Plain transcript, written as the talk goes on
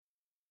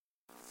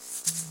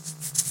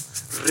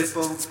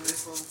Ripple,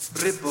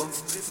 ripple,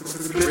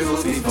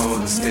 ripple before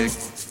the stick.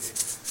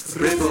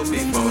 Ripple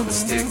before the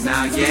stick,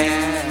 now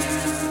yeah.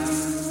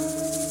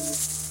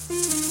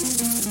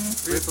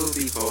 Ripple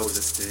before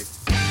the stick.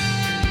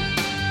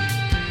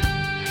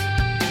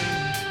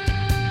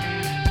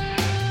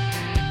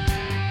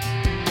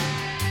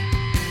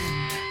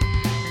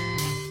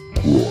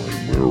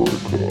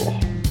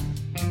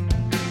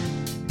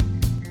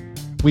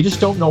 We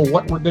just don't know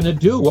what we're going to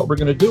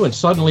do. And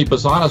suddenly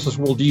Bazzano says,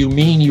 well, do you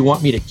mean you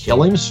want me to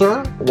kill him,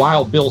 sir?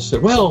 While Bill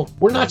said, well,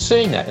 we're not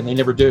saying that. And they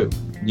never do.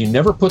 You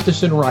never put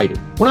this in writing.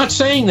 We're not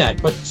saying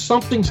that, but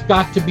something's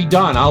got to be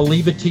done. I'll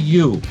leave it to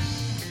you.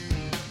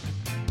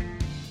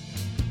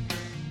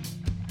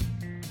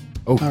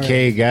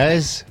 Okay,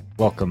 guys.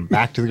 Welcome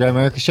back to the Great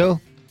America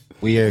Show.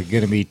 We are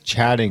going to be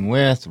chatting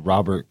with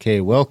Robert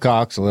K.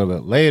 Wilcox a little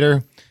bit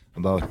later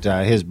about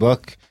his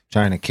book,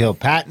 Trying to Kill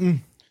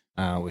Patton.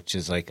 Which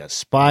is like a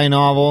spy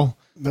novel.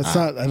 That's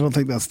not. I don't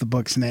think that's the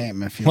book's name.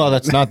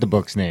 That's not the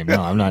book's name.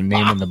 No, I'm not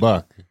naming the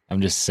book.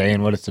 I'm just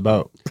saying what it's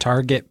about.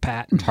 Target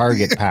Patton.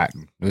 Target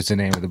Patton was the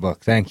name of the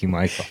book. Thank you,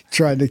 Michael.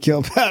 Trying to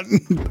Kill Patton.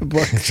 The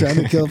book Trying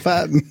to Kill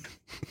Patton.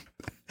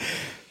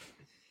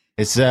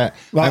 It's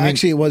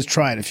actually, it was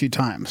tried a few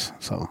times,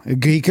 so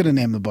he could have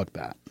named the book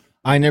that.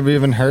 I never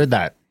even heard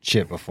that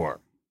shit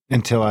before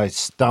until I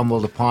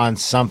stumbled upon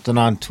something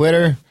on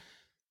Twitter,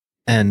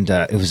 and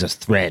it was a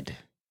thread.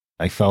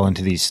 I fell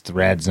into these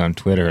threads on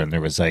Twitter, and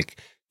there was like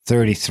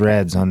 30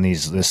 threads on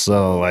this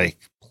little like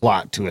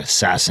plot to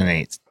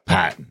assassinate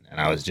Patton,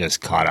 and I was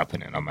just caught up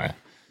in it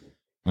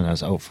when I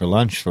was out for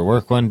lunch for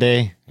work one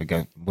day. I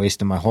got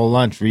wasting my whole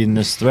lunch reading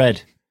this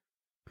thread,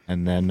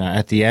 and then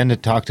at the end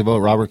it talked about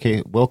Robert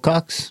K.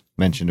 Wilcox.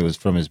 Mentioned it was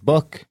from his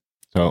book,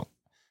 so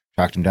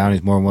tracked him down.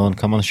 He's more than willing to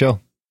come on the show.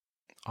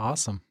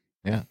 Awesome.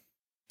 Yeah.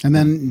 And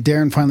then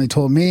Darren finally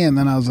told me, and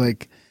then I was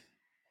like,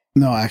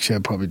 no, actually, I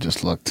probably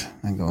just looked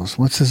and goes,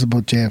 what's this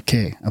about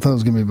JFK? I thought it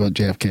was going to be about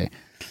JFK.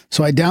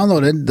 So I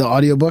downloaded the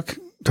audiobook,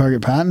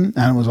 Target Patton,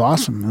 and it was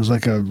awesome. It was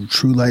like a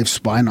true life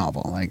spy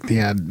novel. Like he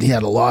had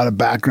a lot of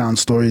background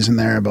stories in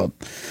there about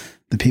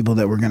the people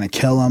that were going to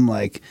kill him,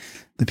 like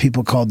the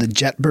people called the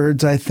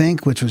Jetbirds, I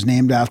think, which was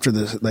named after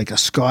a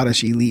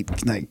Scottish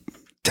elite like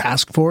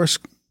task force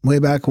way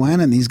back when.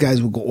 And these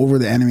guys would go over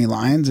the enemy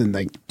lines and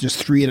like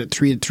just three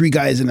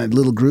guys in a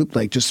little group,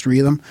 like just three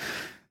of them.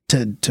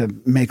 To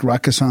make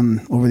ruckus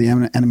over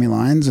the enemy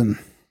lines, and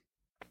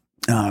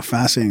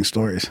fascinating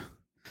stories.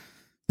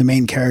 The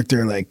main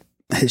character, like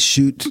his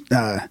chute,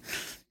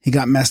 he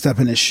got messed up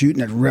in his chute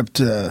and it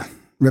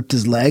ripped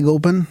his leg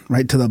open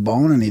right to the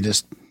bone, and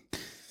he's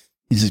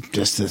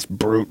just this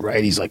brute,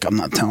 right? He's like, I'm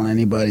not telling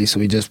anybody, so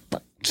he just.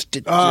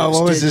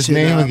 What was his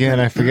name again?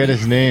 I forget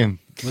his name.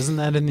 Wasn't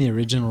that in the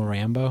original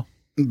Rambo?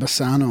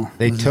 Bassano.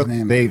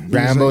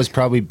 Rambo is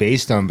probably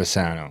based on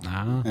Bassano.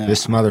 Yeah.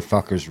 This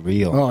motherfucker's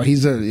real. Oh,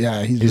 he's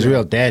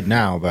real dead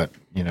now, but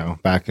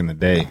back in the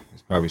day,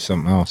 it's probably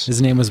something else.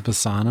 His name was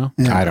Bassano.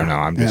 Yeah. I don't know.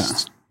 I'm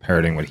just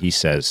parroting what he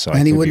says. So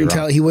and he wouldn't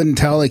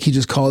tell. Like he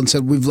just called and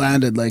said, "We've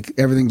landed. Like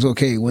everything's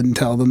okay." He wouldn't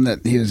tell them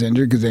that he was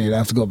injured because then he'd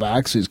have to go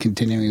back. So he's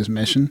continuing his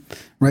mission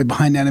right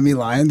behind enemy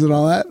lines and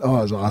all that. Oh,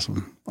 it was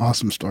awesome.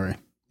 Awesome story.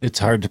 It's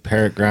hard to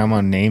parrot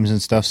grandma names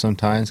and stuff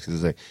sometimes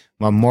because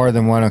on more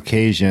than one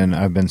occasion,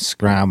 I've been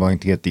scrambling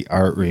to get the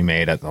art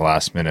remade at the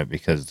last minute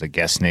because the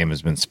guest name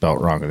has been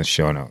spelt wrong in the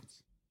show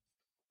notes.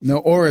 No,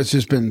 or it's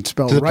just been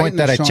spelled to the right point in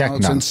that the I show checked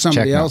notes and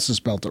somebody else has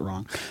spelled it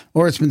wrong.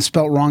 Or it's been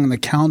spelled wrong in the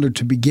calendar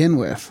to begin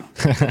with.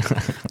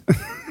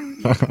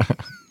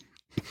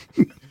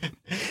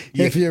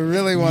 If you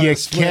really want to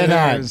split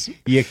hairs.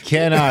 You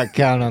cannot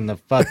count on the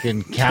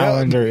fucking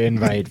calendar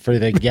invite for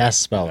the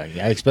guest spelling.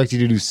 I expect you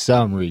to do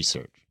some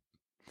research.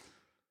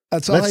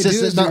 That's all I do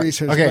is do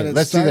research. Okay, but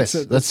let's do this.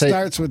 Let's say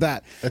starts with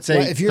that. Let's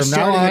say if you're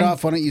starting it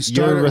off, why don't you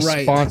start it right? You're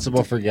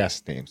responsible for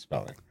guest name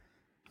spelling.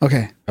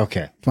 Okay.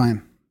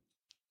 Fine.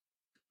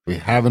 We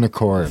have an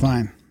accord.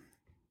 Fine.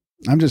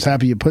 I'm just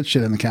happy you put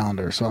shit in the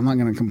calendar, so I'm not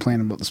going to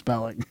complain about the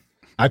spelling.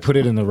 I put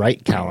it in the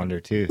right calendar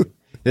too.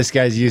 This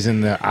guy's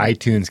using the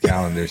iTunes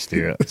calendar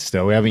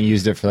still. We haven't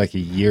used it for like a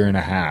year and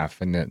a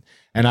half, and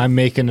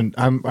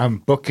I'm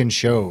booking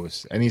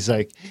shows, and he's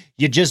like,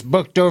 "You just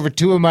booked over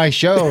 2 of my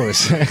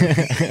shows."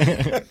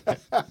 They're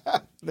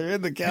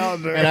in the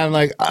calendar, and I'm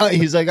like,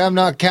 he's like, "I'm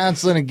not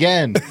canceling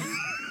again."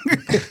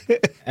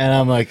 And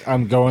I'm like,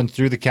 I'm going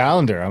through the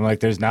calendar. I'm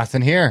like, there's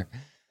nothing here.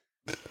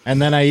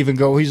 And then I even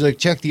go, he's like,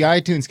 check the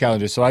iTunes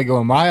calendar. So I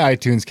go in my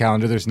iTunes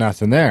calendar. There's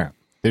nothing there.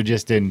 They're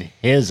just in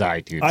his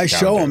iTunes I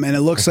show him, and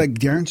it looks like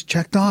Darren's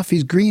checked off.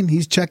 He's green.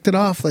 He's checked it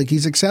off. Like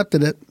he's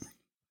accepted it.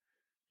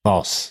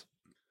 False.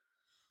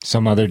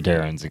 Some other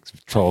Darren's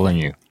trolling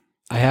you.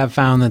 I have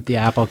found that the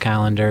Apple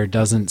calendar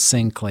doesn't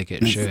sync like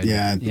it should.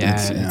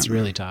 It's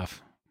really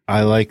tough.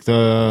 I like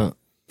the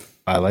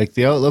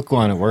Outlook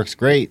one. It works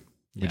great.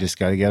 We just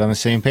got to get on the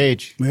same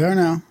page. We are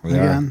now. We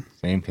are.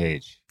 Same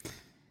page.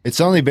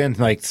 It's only been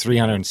like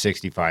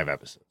 365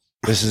 episodes.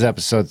 This is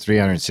episode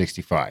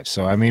 365.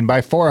 So, I mean, by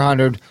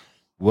 400,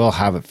 we'll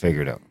have it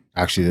figured out.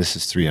 Actually, this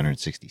is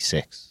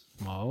 366.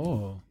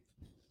 Oh.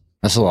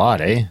 That's a lot,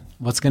 eh?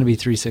 What's going to be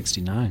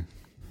 369?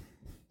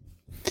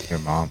 Your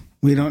mom.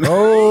 We don't know.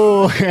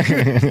 Oh,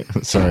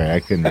 sorry, I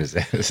couldn't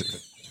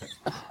resist.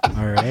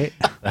 All right.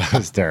 That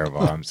was terrible.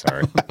 I'm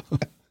sorry.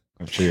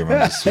 I'm sure your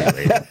mom's a sweet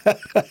lady.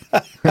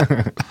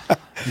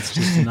 It's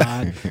just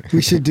not.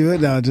 We should do it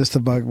now just to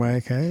bug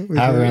Mike, hey?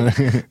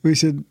 We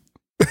should.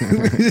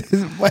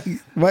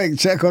 Mike,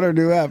 check out our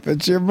new app.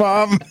 It's your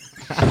mom.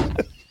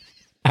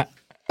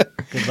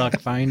 Good luck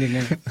finding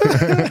her.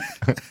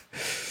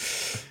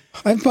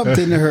 I've bumped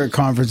into her at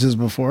conferences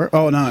before.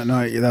 Oh, no,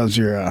 that was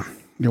your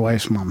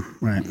wife's mom,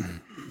 right?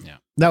 Yeah.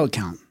 That would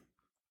count.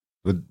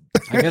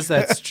 I guess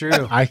that's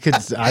true. I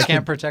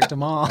can't protect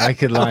them all. I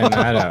could line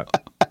that up.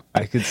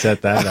 I could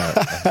set that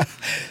up.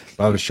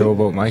 About a show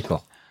about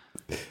Michael.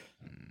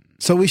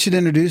 So we should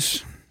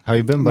introduce how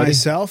you been, buddy?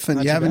 Myself,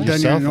 and you haven't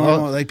done your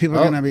normal. Like people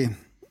are gonna be.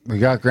 We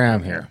got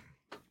Graham here.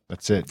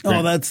 That's it.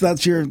 Graham. Oh,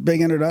 that's your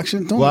big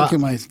introduction. Don't look at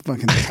my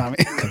fucking tummy.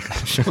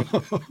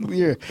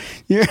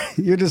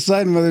 you're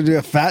deciding whether to do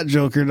a fat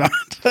joke or not.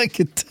 I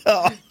could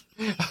tell.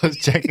 I was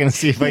checking to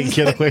see if I can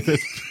get away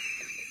with.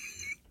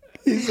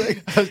 He's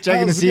like, I was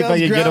checking to see if I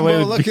could get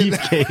away with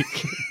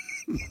beefcake.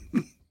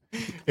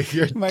 If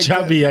you're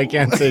chubby, I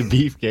can't say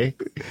beefcake.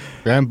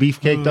 Graham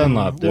Beefcake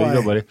Dunlop. There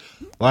you go, buddy.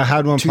 Well, I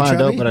had one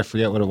planned out, but I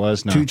forget what it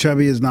was now. Too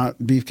chubby is not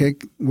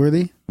beefcake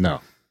worthy?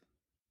 No.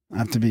 I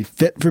have to be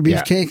fit for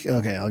beefcake? Yeah.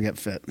 Okay, I'll get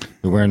fit.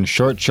 You're wearing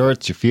short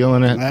shorts. You're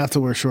feeling it. I have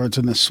to wear shorts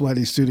in this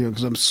sweaty studio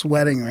because I'm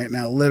sweating right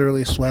now,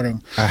 literally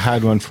sweating. I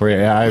had one for you.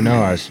 Yeah, I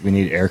know. We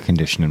need air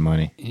conditioning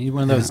money. You need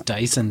one of those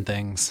Dyson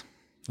things.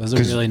 Those are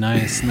really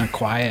nice and they're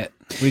quiet.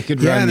 We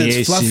could run the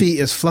AC. Fluffy.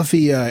 It's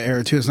fluffy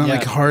air too. It's not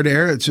like hard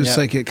air. It's just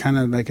like it kind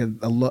of like a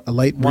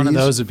light breeze. One of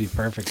those would be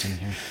perfect in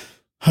here.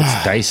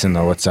 It's Dyson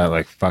though. What's that,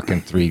 like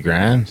fucking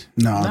 $3,000?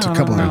 No, it's a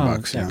couple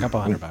 $100. Yeah, a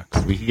couple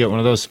 $100. We could get one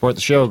of those. Support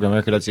the show.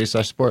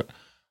 Grimerica.ca/support.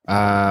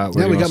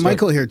 We got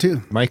Michael here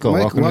too. Michael,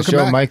 welcome to the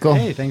show, back. Michael.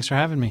 Hey, thanks for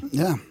having me.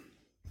 Yeah,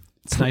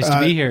 it's nice to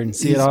be here and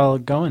see it all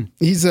going.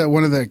 He's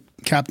one of the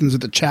captains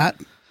of the chat.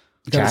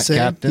 Chat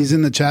captain. He's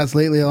in the chats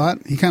lately a lot.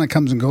 He kind of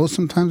comes and goes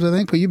sometimes, I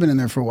think. But you've been in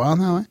there for a while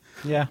now, eh?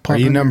 Yeah. Are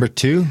you number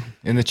 2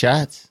 in the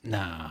chats? No.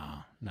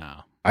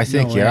 I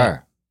think you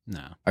are.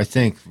 No. I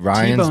think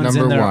Ryan's T-Bone's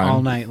number in there 1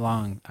 all night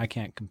long. I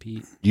can't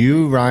compete.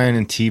 You, Ryan,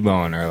 and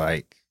T-Bone are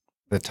like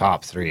the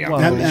top 3.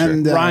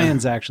 And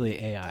Ryan's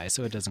actually AI,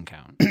 so it doesn't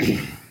count.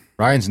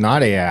 Ryan's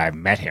not AI. I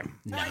met him.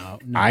 No.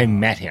 I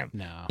met him.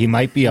 No. He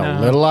might be a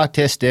little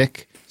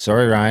autistic.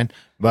 Sorry, Ryan,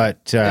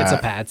 but it's a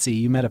patsy.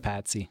 You met a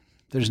patsy.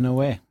 There's no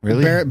way.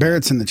 Really?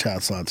 Barrett's in the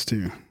chat slots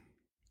too.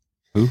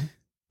 Who?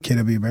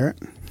 KW Barrett.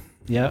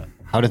 Yeah.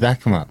 How did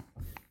that come up?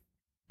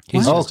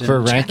 He's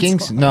for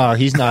rankings? No,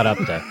 he's not up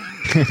there.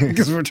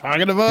 Because we're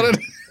talking about it.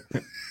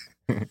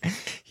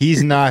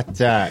 He's not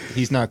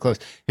close.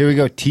 Here we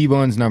go.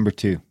 T-Bone's number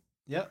 2.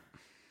 Yep.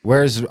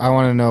 I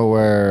want to know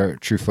where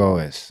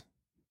Truffaut is.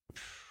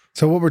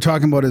 So what we're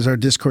talking about is our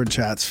Discord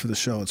chats for the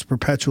show. It's a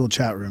perpetual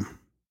chat room.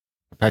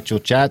 Perpetual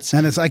chats.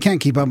 And I can't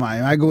keep up.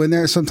 I go in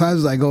there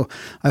sometimes. I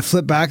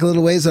flip back a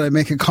little ways and I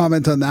make a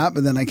comment on that,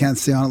 but then I can't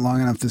stay on it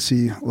long enough to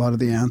see a lot of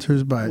the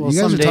answers. But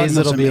you guys are talking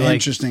about some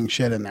interesting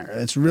shit in there.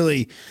 It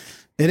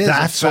is.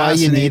 That's why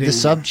you need the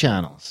sub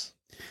channels.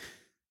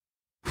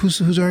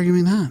 Who's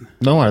arguing that?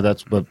 No,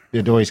 that's but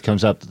it always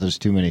comes up that there's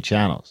too many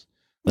channels.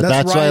 But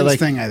that's Ryan's why,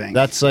 thing, I think.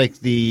 That's like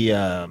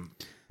the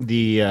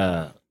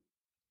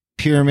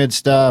pyramid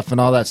stuff and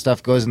all that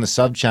stuff goes in the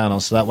sub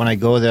channels, so that when I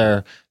go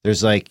there,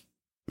 there's like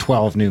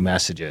 12 new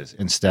messages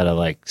instead of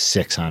like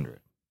 600.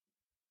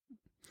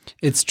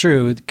 It's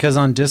true, because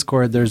on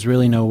Discord, there's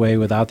really no way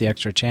without the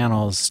extra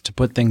channels to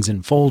put things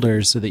in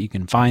folders so that you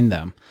can find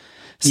them.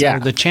 So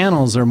the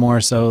channels are more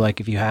so like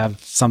if you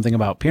have something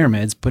about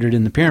pyramids, put it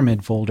in the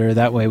pyramid folder.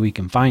 That way we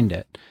can find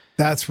it.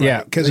 That's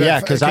right.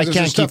 Because I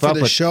can't keep up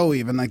with the show.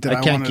 Even like that,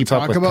 I can't keep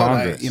up with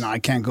Congress. I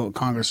can't go.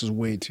 Congress is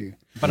way too.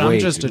 But I'm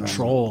just a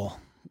troll.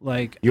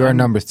 Like you're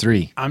number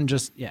 3. I'm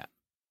just.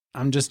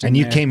 And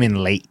you came in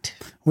late.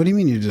 What do you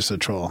mean you're just a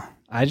troll?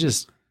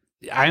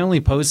 I only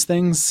post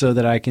things so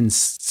that I can,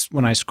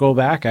 when I scroll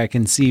back, I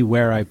can see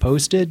where I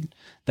posted.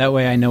 That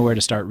way I know where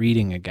to start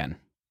reading again.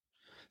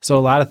 So a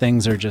lot of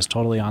things are just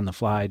totally on the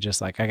fly.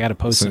 Just like I got to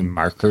post some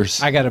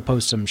markers. I got to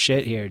post some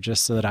shit here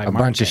just so that I a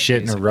bunch of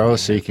shit in a row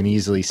so you can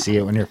easily see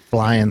it when you're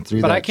flying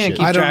through. But I can't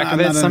keep track of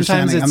it.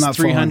 Sometimes it's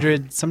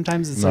 300.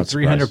 Sometimes it's like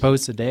 300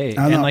 posts a day.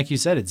 And like you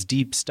said, it's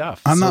deep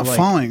stuff. I'm not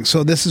following.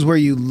 So this is where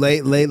you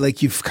late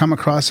like you've come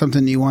across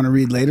something you want to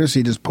read later, so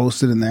you just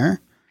post it in there.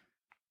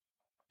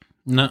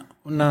 No.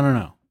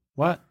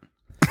 What?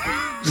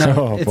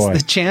 No,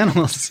 it's the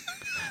channels.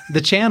 The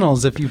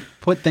channels, if you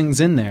put things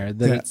in there,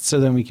 so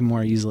then we can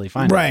more easily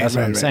find it. That's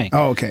what I'm saying.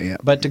 Oh, okay, yeah.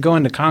 But to go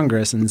into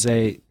Congress and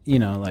say,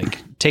 like,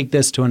 take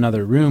this to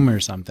another room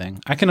or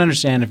something, I can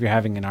understand if you're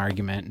having an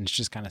argument and it's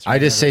just kind of. I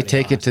just say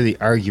take it to the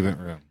argument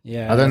room.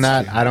 Yeah. Other than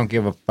that, I don't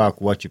give a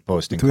fuck what you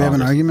post in Congress. Do we have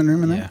an argument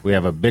room in there? Yeah. We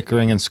have a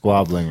bickering and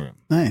squabbling room.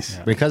 Nice.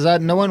 Yeah. Because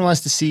no one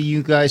wants to see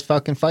you guys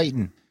fucking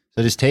fighting.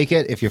 So just take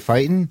it. If you're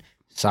fighting,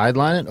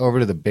 sideline it over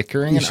to the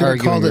bickering You and should have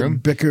arguing called room.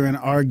 it bicker and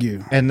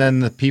argue. And then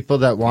the people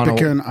that want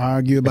Bicker to... and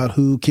argue about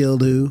who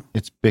killed who.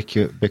 It's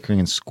bickering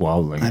and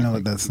squabbling. I know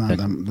that's not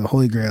the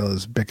Holy Grail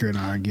is bicker and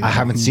argue. I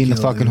haven't seen the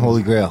fucking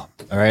Holy Grail.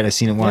 All right, I've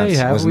seen it once. Yeah,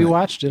 you have. Wasn't We it?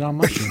 watched it on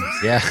mushrooms.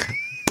 Yeah.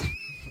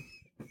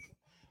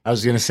 I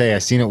was going to say, I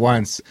seen it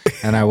once,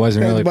 and I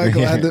wasn't really...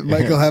 Michael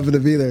happened to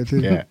be there, too.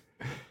 Yeah.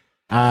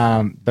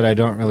 But I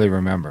don't really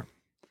remember.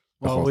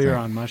 Well, we were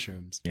on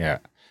mushrooms. Yeah.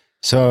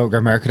 So,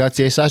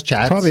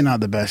 Gramerica.ca/chats. Probably not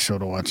the best show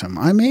to watch them.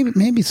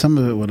 Maybe some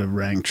of it would have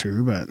rang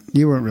true, but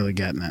you weren't really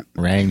getting it.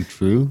 Rang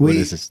true? What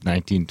is this,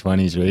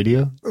 1920s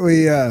radio?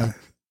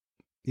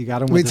 You got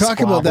them. We talk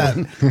about that.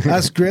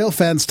 Us Grail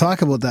fans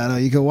talk about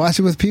that. You can watch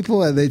it with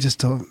people, and they just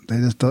don't.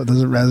 Doesn't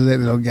resonate.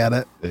 They don't get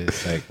it.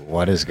 It's like,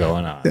 what is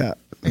going on? Yeah.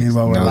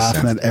 Meanwhile, we're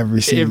laughing at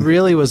every scene. It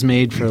really was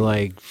made for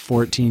like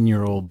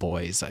 14-year-old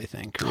boys, I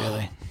think,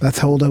 really. That's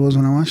how old I was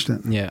when I watched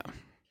it. Yeah.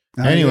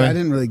 Anyway. I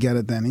didn't really get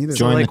it then either. So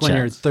Join like the when chat.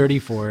 you're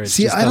 34,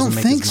 See, I don't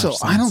think so.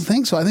 I don't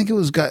think so. I think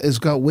it's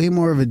got way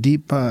more of a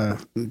deep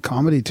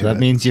comedy to it. That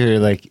means your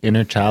like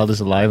inner child is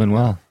alive and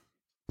well.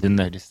 Isn't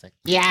that just like,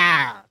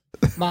 yeah,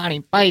 Monty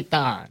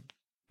Python.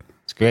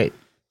 It's great.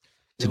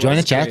 So join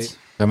the chats.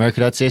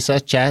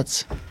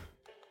 Gramerica.ca/chats.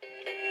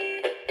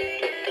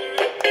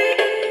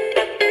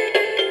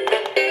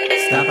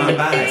 Stop on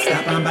by,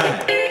 stop on by,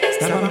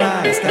 stop on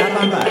by,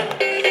 stop on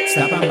by,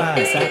 stop on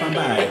by, stop on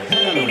by.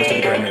 Head on over to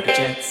the Gramerica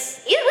chats.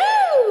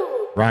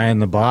 Ryan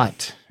the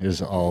Bot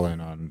is all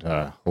in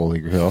on Holy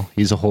Grail.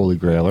 He's a Holy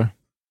Grailer.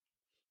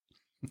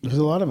 There's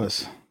a lot of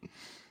us.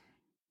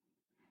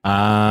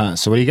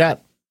 So what do you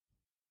got?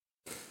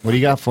 What do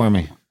you got for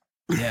me?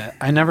 Yeah,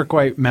 I never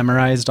quite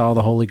memorized all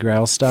the Holy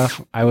Grail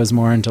stuff. I was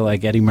more into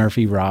like Eddie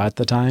Murphy Raw at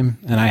the time,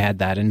 and I had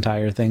that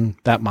entire thing,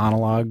 that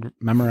monologue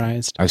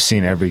memorized. I've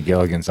seen every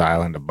Gilligan's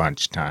Island a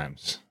bunch of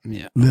times.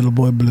 Yeah. Little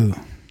Boy Blue.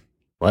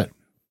 What?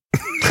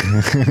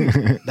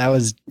 That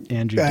was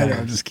Andrew. I know,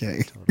 I'm just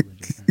kidding.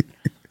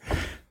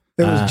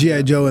 It was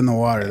G.I. Joe in the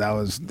water. That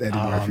was Eddie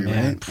Murphy,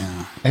 man. right?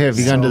 Yeah. Hey, have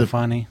you gone to the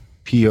funny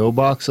P.O.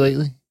 box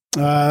lately?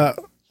 Not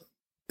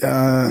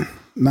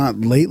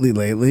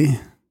lately.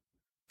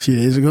 A few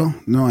days ago.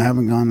 No, I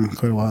haven't gone in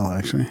quite a while,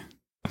 actually.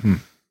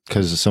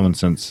 Because someone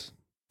sent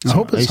I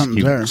hope it's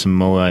something there. Some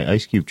Moai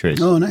ice cube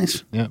trays. Oh,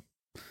 nice. Yeah.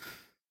 I'll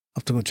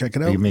have to go check it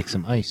You out. can make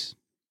some ice.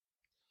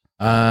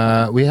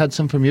 We had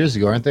some from years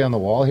ago. Aren't they on the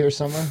wall here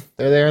somewhere?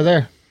 They're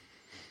there.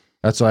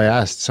 That's why I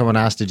asked. Someone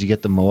asked, did you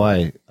get the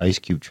Moai ice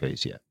cube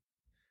trays yet?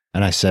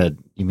 And I said,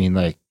 you mean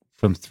like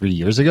from 3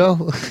 years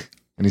ago?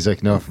 And he's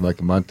like, no, from like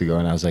a month ago.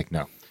 And I was like,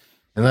 no.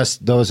 Unless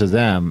those are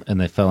them and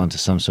they fell into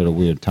some sort of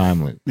weird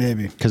time loop.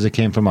 Maybe. Because it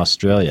came from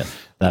Australia.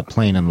 That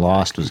plane in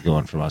Lost was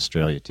going from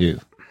Australia too.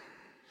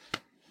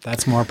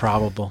 That's more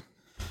probable.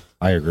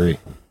 I agree.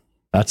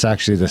 That's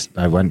actually this.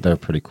 I went there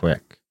pretty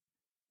quick.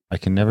 I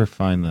can never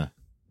find the...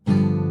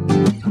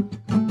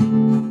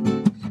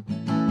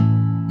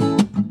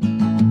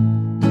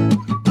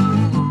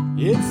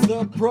 It's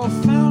the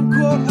profound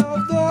quote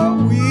of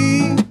the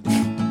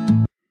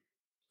week.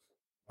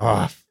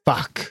 Oh,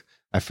 fuck.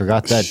 I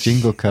forgot that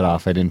jingle cut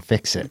off. I didn't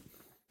fix it.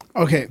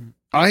 Okay.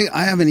 I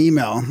have an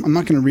email. I'm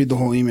not going to read the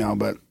whole email,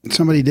 but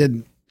somebody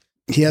did.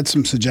 He had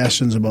some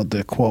suggestions about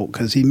the quote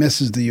because he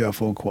misses the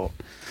UFO quote.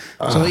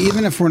 So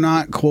even if we're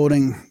not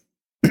quoting.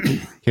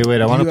 Okay,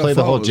 wait. I want to play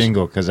the whole UFOs.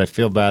 jingle because I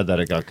feel bad that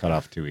it got cut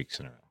off 2 weeks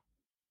in a row.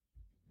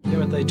 Yeah,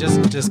 but they just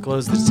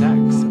disclosed the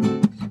text.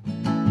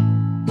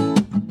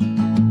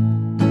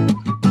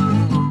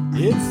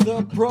 It's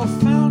the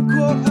profound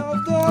quote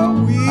of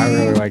the week. I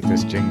really like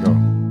this jingle.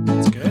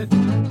 It's good.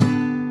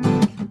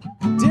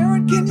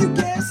 Darren, can you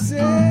guess it?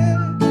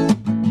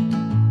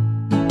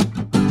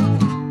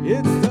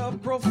 It's the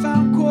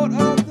profound quote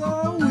of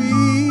the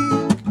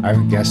week. I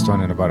haven't guessed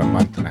one in about a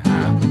month and a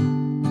half.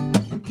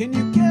 Can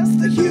you guess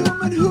the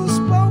human who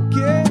spoke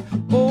it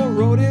or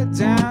wrote it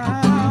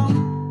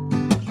down?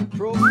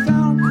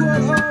 Profound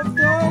quote of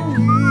the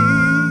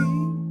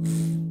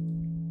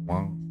week.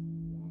 Wow.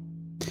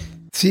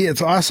 See,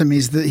 it's awesome.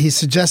 He's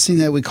suggesting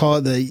that we call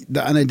it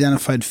the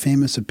unidentified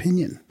famous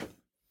opinion.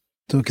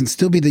 So it can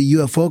still be the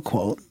UFO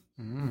quote,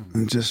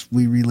 and just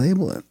we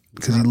relabel it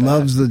because he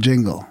loves the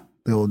jingle,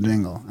 the old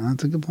jingle. And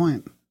that's a good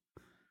point.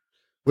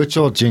 Which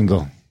old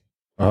jingle?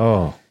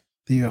 Oh,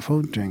 The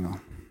UFO jingle,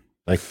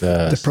 like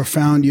the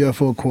profound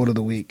UFO quote of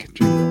the week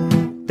jingle.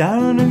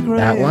 Down and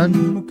that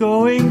one?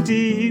 going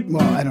deep.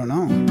 Well, I don't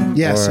know.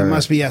 Yes, Or it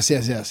must be. Yes.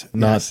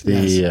 not Yes, the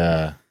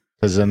yes.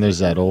 because then there's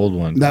that old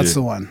one. That's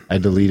too. the one. I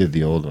deleted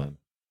the old one.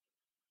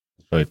 I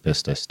was probably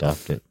pissed I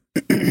stopped it.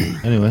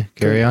 Anyway,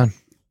 carry on.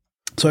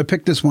 So I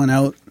picked this one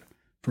out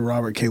for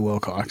Robert K.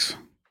 Wilcox.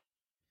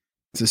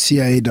 It's a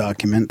CIA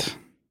document,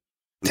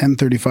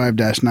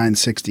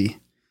 1035-960,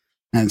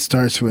 and it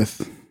starts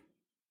with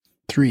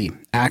 3,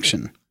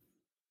 action.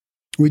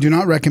 We do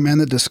not recommend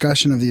that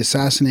discussion of the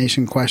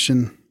assassination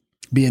question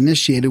be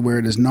initiated where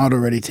it is not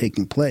already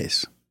taking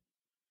place.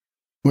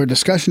 Where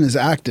discussion is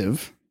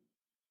active,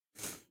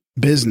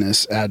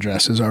 business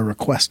addresses are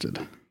requested.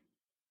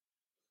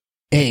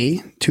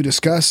 A, to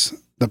discuss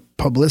the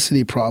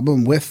publicity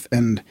problem with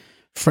and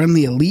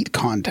friendly elite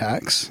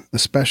contacts,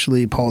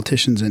 especially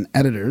politicians and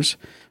editors,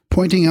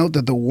 pointing out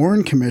that the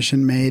Warren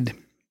Commission made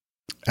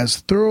as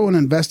thorough an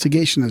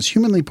investigation as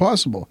humanly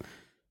possible,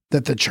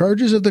 that the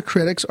charges of the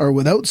critics are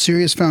without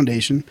serious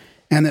foundation,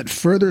 and that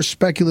further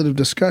speculative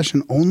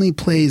discussion only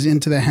plays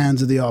into the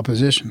hands of the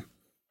opposition.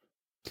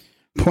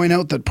 Point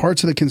out that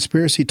parts of the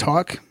conspiracy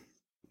talk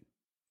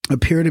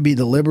appear to be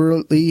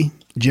deliberately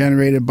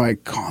generated by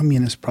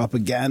communist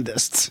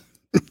propagandists.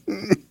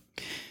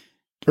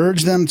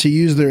 Urge them to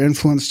use their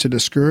influence to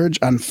discourage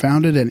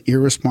unfounded and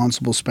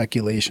irresponsible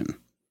speculation.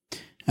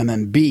 And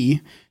then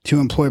B, to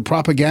employ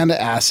propaganda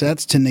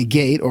assets to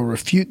negate or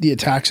refute the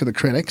attacks of the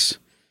critics,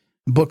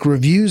 book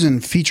reviews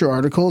and feature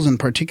articles, and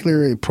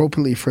particularly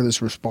appropriately for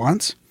this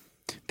response.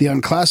 The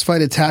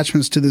unclassified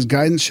attachments to this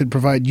guidance should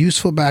provide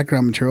useful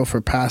background material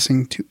for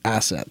passing to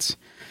assets.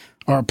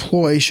 Our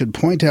ploy should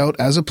point out,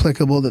 as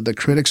applicable, that the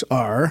critics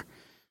are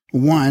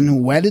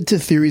 1. Wedded to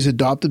theories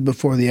adopted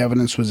before the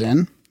evidence was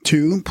in.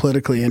 2.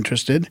 Politically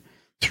interested.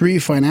 3.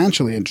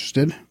 Financially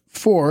interested.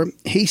 4.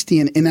 Hasty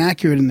and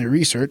inaccurate in their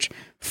research.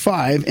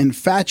 5.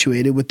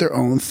 Infatuated with their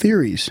own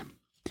theories.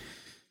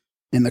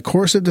 In the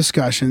course of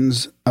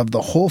discussions of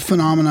the whole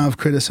phenomena of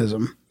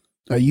criticism,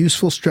 a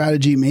useful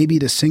strategy may be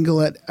to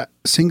single out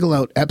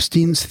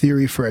Epstein's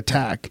theory for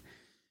attack,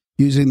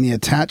 using the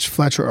attached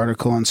Fletcher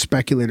article on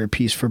Speculator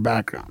piece for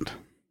background.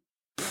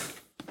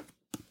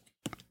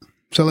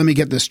 So let me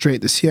get this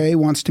straight. The CIA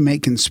wants to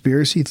make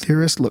conspiracy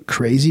theorists look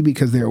crazy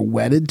because they are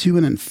wedded to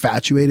and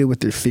infatuated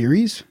with their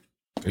theories?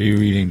 Are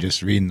you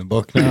just reading the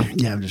book now?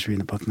 Yeah, I'm just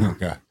reading the book now.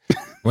 Okay.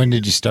 When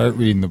did you start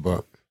reading the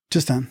book?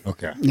 Just then.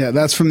 Okay. Yeah,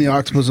 that's from The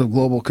Octopus of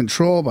Global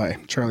Control by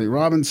Charlie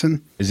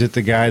Robinson. Is it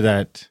the guy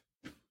that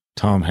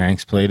Tom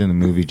Hanks played in the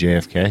movie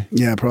JFK?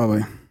 Yeah,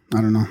 probably.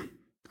 I don't know.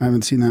 I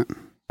haven't seen that.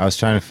 I was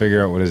trying to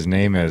figure out what his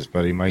name is,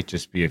 but he might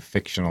just be a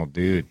fictional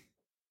dude.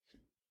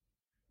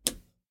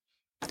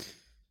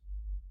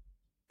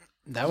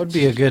 That would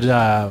be a good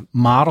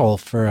model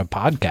for a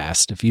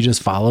podcast if you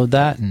just followed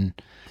that and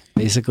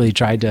basically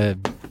tried to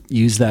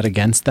use that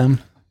against them.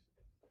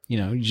 You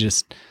know, you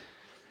just,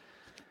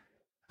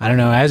 I don't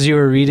know, as you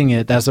were reading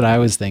it, that's what I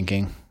was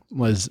thinking,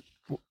 was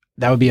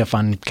that would be a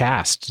fun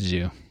cast to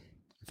do.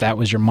 If that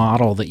was your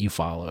model that you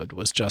followed,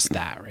 was just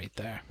that right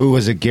there. Who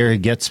was it, Gary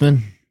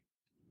Getzman?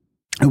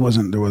 There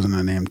wasn't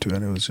a name to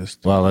it. It was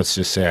just, well, let's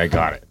just say I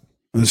got it.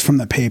 It was from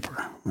the paper,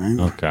 right?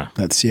 Okay.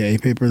 That CIA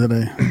paper that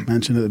I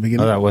mentioned at the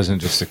beginning. Oh, that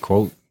wasn't just a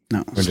quote?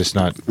 No. We're just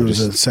not. It was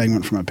a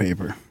segment from a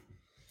paper.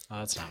 Oh,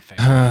 that's not fair.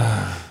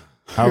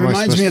 It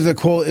reminds me of the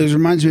quote. It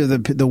reminds me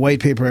of the white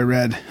paper I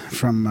read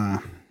from.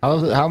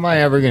 How am I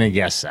ever going to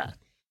guess that?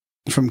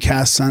 From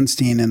Cass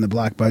Sunstein in the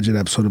Black Budget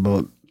episode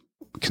about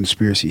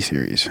conspiracy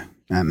theories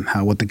and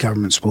what the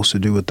government's supposed to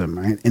do with them,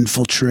 right?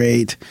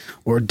 Infiltrate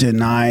or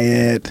deny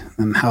it,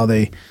 and how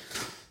they're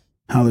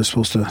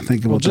supposed to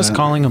think about just that.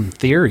 Calling them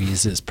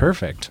theories is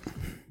perfect,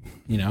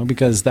 you know,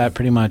 because that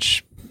pretty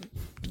much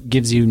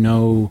gives you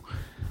no,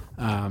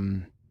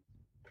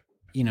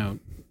 you know,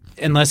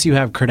 unless you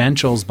have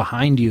credentials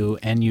behind you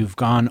and you've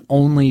gone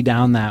only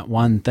down that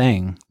one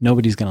thing,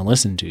 nobody's going to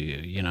listen to you.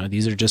 You know,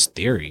 these are just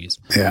theories.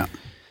 Yeah.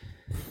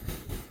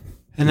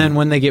 And then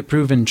when they get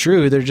proven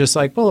true, they're just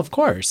like, well, of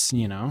course,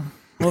 you know,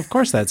 well, of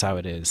course that's how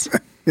it is.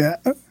 Yeah.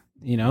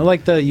 You know,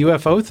 like the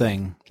UFO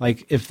thing,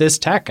 like if this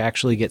tech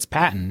actually gets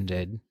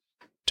patented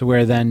to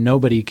where then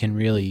nobody can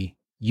really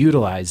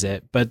utilize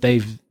it, but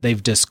they've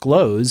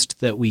disclosed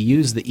that we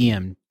use the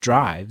EM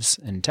drives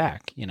and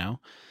tech, you know?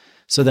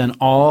 So then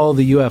all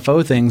the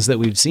UFO things that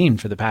we've seen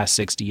for the past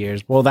 60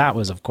 years, well, that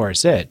was, of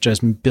course, it.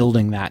 Just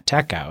building that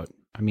tech out.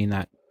 I mean,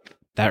 that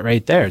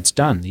right there, it's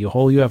done. The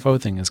whole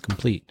UFO thing is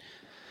complete.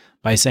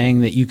 By saying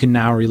that you can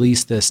now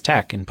release this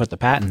tech and put the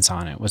patents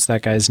on it. What's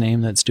that guy's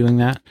name that's doing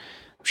that?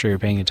 I'm sure you're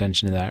paying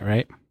attention to that,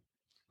 right?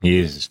 He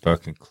is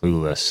fucking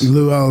clueless.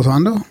 Lou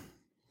Elizondo?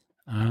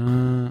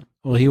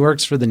 Well, he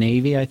works for the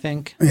Navy, I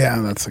think.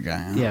 Yeah, that's the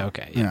guy. Yeah,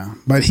 okay. Yeah.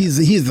 But he's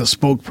the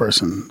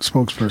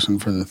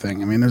spokesperson for the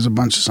thing. I mean, there's a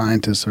bunch of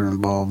scientists that are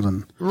involved.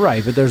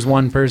 Right, but there's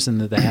one person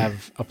that they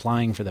have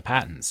applying for the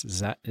patents.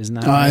 Isn't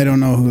that right? I don't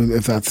know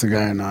if that's the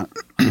guy or not.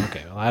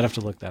 Okay, well, I'd have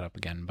to look that up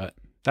again, but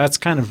that's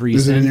kind of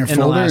recent. Is it in your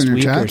folder, the last in your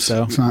week chats? or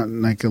so. It's not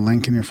like a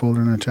link in your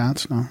folder in the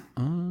chats, no?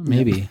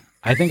 Maybe. Yeah.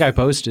 I think I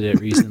posted it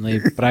recently,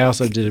 but I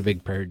also did a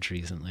big purge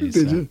recently.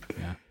 Did you?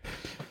 Yeah.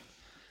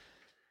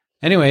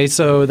 Anyway,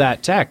 so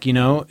that tech, you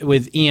know,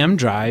 with EM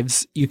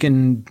drives, you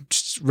can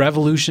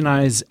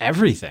revolutionize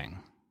everything,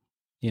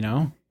 you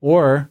know,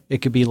 or it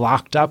could be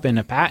locked up in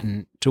a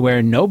patent to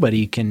where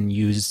nobody can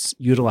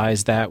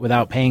utilize that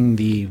without paying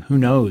who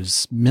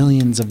knows,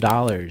 millions of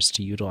dollars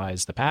to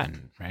utilize the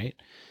patent, right?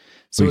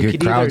 So we could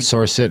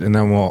crowdsource it and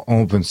then we'll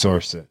open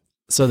source it.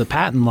 So the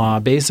patent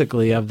law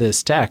basically of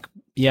this tech,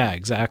 yeah,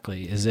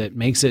 exactly, is it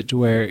makes it to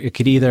where it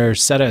could either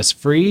set us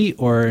free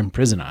or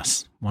imprison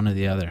us, one or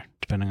the other,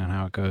 depending on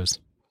how it goes.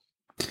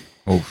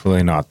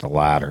 Hopefully not the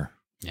latter.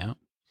 Yeah.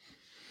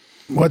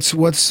 What's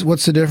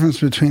the difference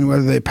between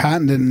whether they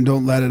patent it and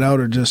don't let it out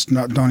or just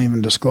don't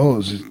even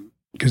disclose?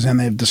 Because then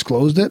they've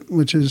disclosed it,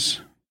 which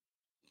is...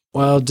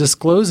 Well,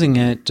 disclosing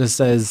it just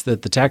says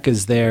that the tech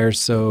is there,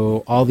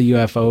 so all the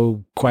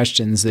UFO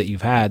questions that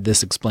you've had,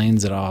 this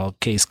explains it all,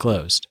 case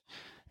closed.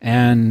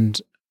 And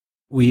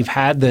we've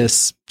had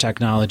this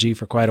technology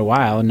for quite a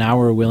while, and now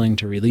we're willing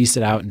to release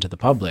it out into the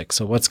public.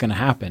 So what's going to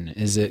happen?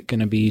 Is it going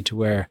to be to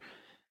where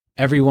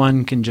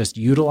everyone can just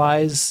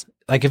utilize,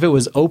 like if it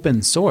was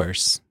open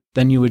source,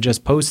 then you would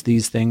just post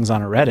these things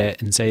on a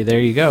Reddit and say, there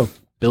you go,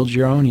 build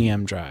your own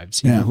EM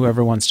drives, you know,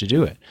 whoever wants to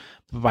do it.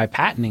 But by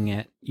patenting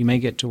it, you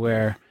make it to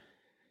where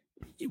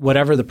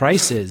whatever the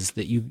price is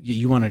that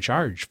you want to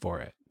charge for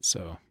it.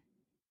 So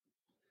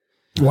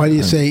why do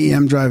you say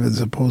EM drive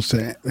as opposed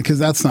to, because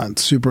that's not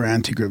super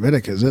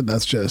anti-gravitic, is it?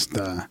 That's just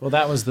well,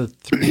 that was the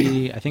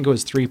 3, I think it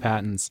was 3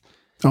 patents.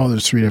 Oh,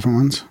 there's 3 different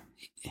ones.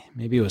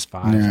 Maybe it was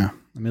 5. Yeah,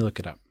 let me look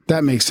it up.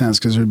 That makes sense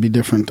because there'd be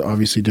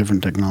obviously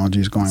different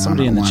technologies going on.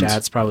 Somebody in the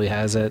chats probably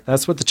has it.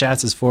 That's what the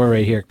chats is for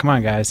right here. Come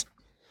on, guys.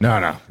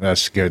 No,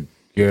 that's good.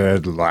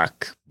 Good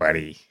luck,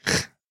 buddy.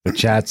 The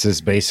chats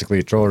is basically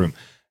a troll room.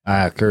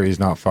 Curry's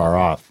not far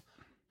off.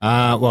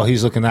 Well,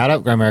 he's looking that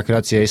up,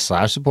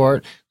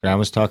 grimerica.ca/support. Graham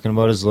was talking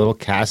about his little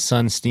Cass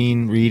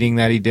Sunstein reading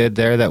that he did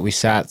there that we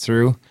sat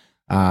through.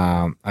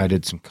 I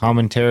did some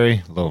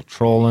commentary, a little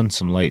trolling,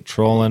 some light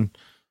trolling.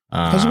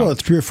 It was about a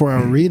 3 or 4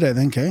 hour read, I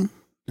think, eh?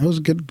 It was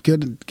a good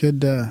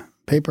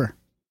paper.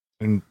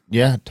 And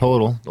yeah,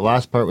 total. The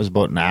last part was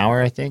about an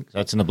hour, I think.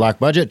 That's in the black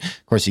budget.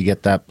 Of course, you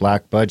get that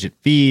black budget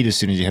feed as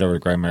soon as you head over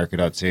to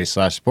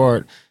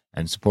grimerica.ca/support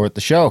and support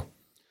the show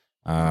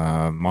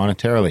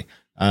monetarily.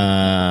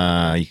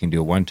 You can do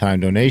a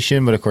one-time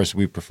donation, but of course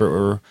we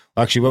prefer,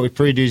 actually what we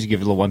prefer to do is give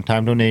a little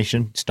one-time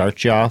donation,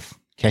 start you off,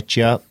 catch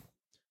you up,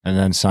 and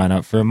then sign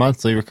up for a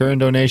monthly recurring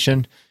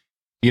donation.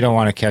 If you don't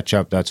want to catch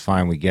up, that's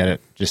fine. We get it.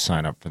 Just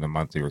sign up for the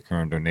monthly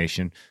recurring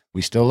donation.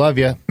 We still love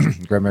you.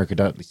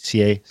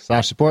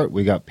 grimerica.ca/support.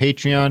 We got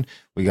Patreon.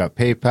 We got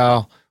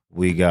PayPal.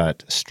 We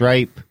got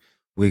Stripe.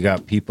 We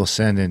got people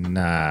sending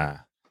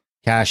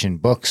cash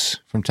and books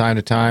from time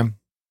to time,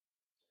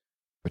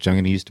 which I'm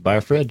going to use to buy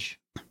a fridge.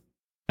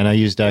 And I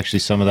used actually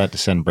some of that to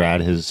send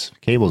Brad his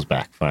cables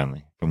back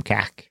finally from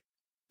CAC.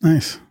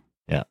 Nice.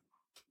 Yeah.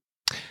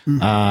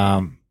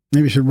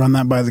 Maybe you should run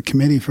that by the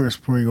committee first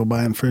before you go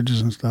buying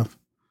fridges and stuff.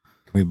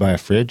 Can we buy a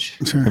fridge?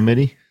 Sure.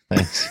 Committee?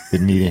 Thanks.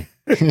 Good meeting.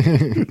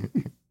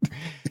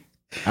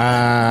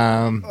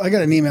 I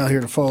got an email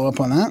here to follow up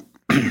on that.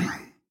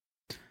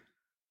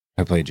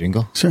 I play a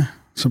jingle? Sure.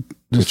 So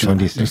which one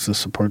do you think? Just the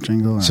support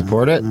jingle.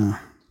 Support it? I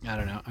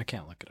don't know. I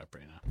can't look it up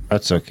right now.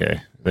 That's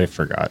okay. They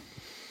forgot.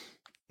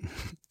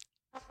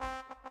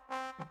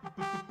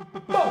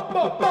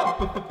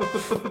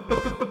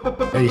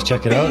 Hey,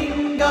 check it out.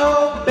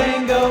 Bingo,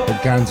 bingo. The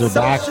guns are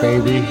back,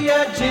 baby.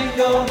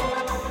 Jingle.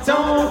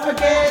 Don't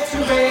forget to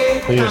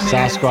rate, For your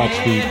Sasquatch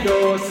feet.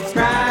 or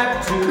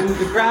subscribe to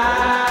the Grimerica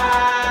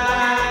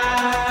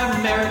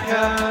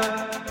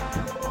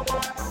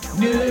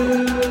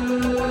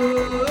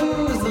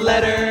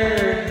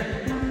newsletter.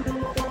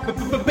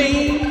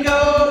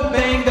 Bingo,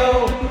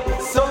 bingo.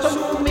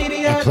 Social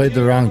media. I played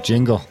the wrong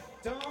jingle.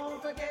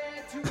 Don't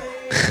forget to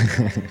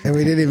And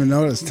we didn't even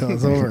notice till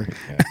it's over.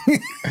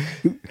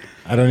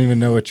 I don't even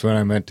know which one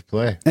I meant to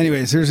play.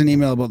 Anyways, here's an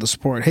email about the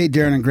support. Hey,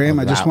 Darren and Graham,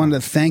 I just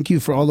wanted to thank you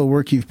for all the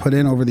work you've put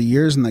in over the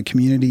years and the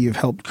community you've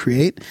helped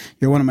create.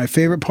 You're one of my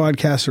favorite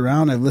podcasts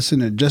around. I've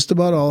listened to just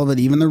about all of it,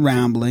 even the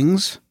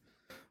ramblings.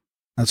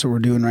 That's what we're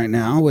doing right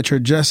now, which are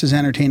just as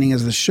entertaining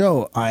as the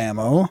show,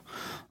 IMO.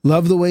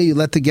 Love the way you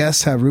let the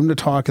guests have room to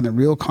talk and the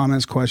real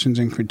comments, questions,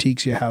 and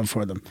critiques you have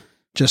for them.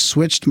 Just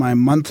switched my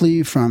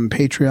monthly from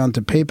Patreon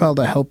to PayPal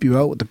to help you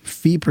out with the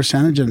fee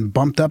percentage and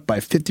bumped up by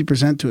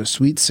 50% to a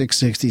sweet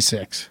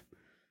 $6.66.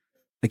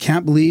 I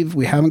can't believe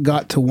we haven't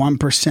got to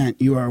 1%.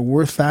 You are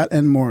worth that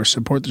and more.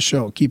 Support the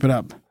show. Keep it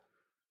up.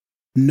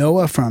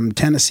 Noah from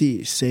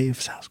Tennessee. Save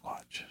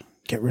Sasquatch.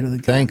 Get rid of the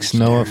guns. Thanks,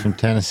 Noah from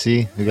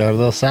Tennessee. We got a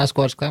little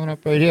Sasquatch climbing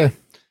up right here.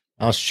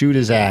 I'll shoot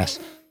his ass.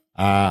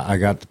 I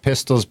got the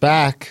pistols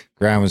back.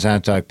 Graham was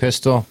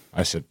anti-pistol.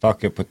 I said,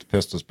 fuck it, put the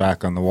pistols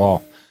back on the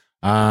wall.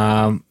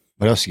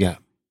 What else you got?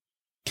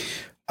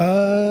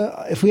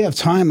 If we have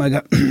time, I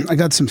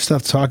got some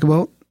stuff to talk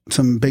about.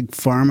 Some big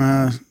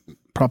pharma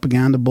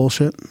propaganda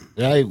bullshit.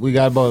 Yeah, we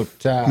got about.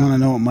 I want to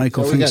know what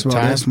Michael thinks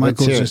about this.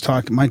 Michael was just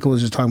talking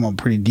about a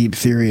pretty deep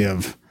theory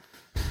of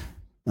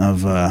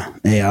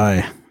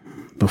AI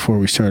before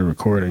we started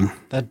recording.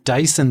 That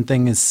Dyson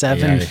thing is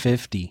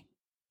 $750.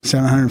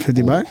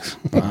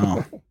 $750?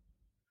 Wow.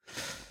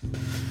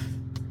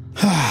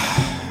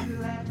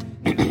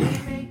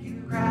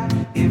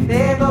 If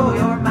they blow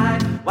your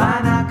mind,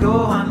 why not go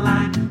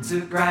online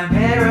to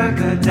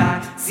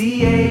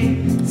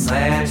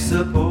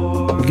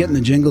grimerica.ca/support. I'm getting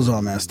the jingles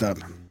all messed up.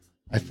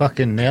 I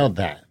fucking nailed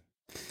that.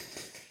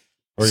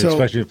 Or you So-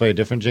 expect me to play a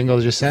different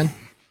jingle just then?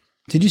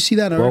 Did you see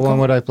that article? What one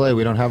would I play?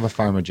 We don't have a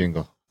pharma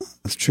jingle.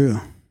 That's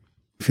true.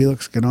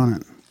 Felix, get on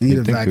it. I need You'd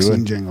a think we vaccine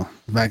would. jingle.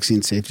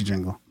 Vaccine safety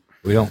jingle.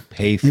 We don't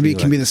pay for Maybe it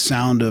can be the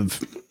sound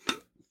of...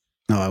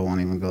 No, I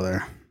won't even go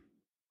there.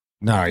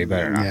 No, you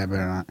better not. Yeah, I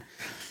better not.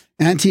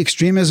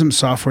 Anti-extremism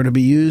software to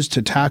be used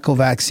to tackle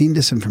vaccine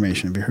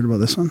disinformation. Have you heard about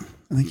this one?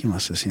 I think you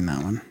must have seen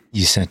that one.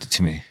 You sent it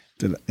to me.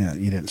 Yeah,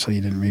 you didn't. So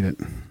you didn't read it.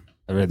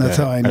 I read That's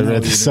that. how I know I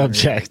read you the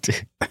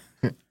subject.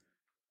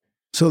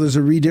 So there's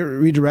a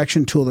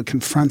redirection tool that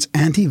confronts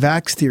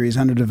anti-vax theories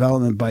under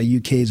development by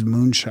UK's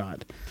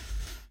Moonshot.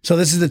 So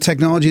this is the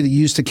technology that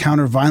used to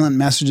counter violent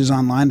messages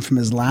online from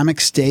Islamic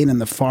State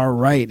and the far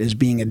right is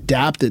being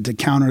adapted to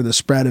counter the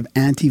spread of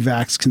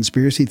anti-vax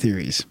conspiracy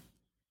theories.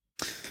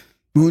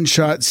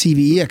 Moonshot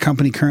CVE, a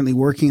company currently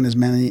working in as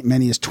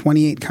many as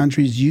 28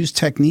 countries, use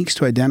techniques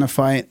to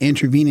identify and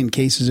intervene in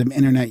cases of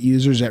internet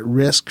users at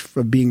risk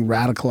of being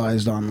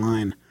radicalized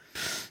online.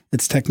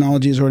 Its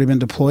technology has already been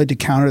deployed to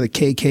counter the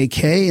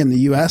KKK in the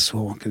U.S.,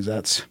 well, because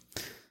that's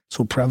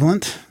so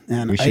prevalent,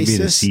 and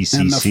ISIS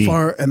and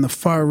the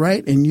far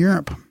right in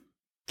Europe.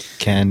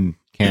 Can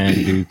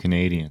do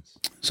Canadians.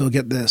 So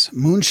get this.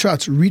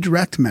 Moonshot's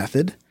redirect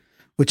method,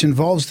 which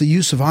involves the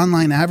use of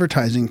online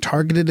advertising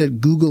targeted at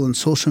Google and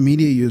social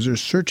media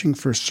users searching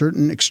for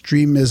certain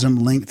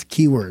extremism-linked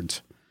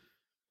keywords.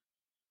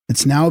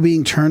 It's now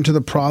being turned to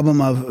the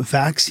problem of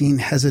vaccine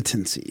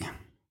hesitancy.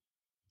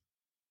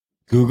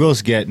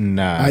 Google's getting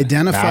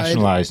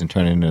nationalized and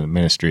turned into the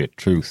Ministry of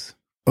Truth.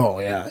 Oh,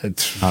 yeah.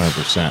 It's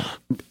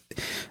 100%.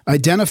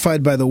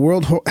 Identified by the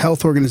World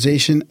Health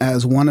Organization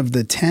as one of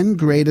the 10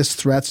 greatest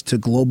threats to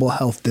global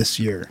health this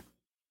year.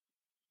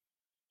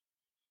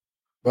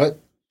 What?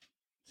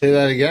 Say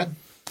that again?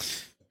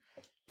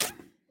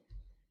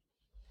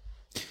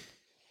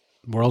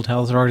 World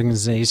Health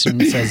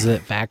Organization says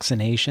that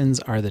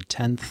vaccinations are the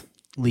 10th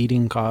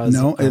leading cause.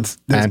 No, it's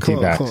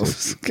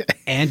anti-vaxxers. Okay.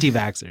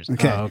 Anti-vaxxers.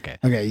 Okay. Oh, okay.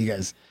 Okay, you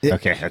guys.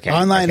 Okay.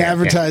 Online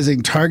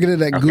advertising targeted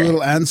at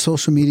Google and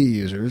social media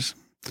users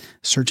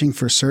searching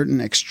for certain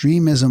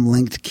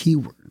extremism-linked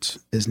keywords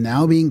is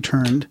now being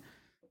turned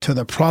to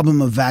the problem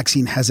of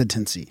vaccine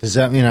hesitancy. Does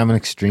that mean I'm an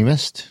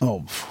extremist?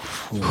 Oh,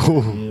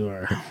 you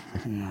are.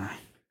 Yeah.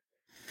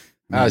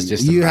 That was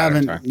just you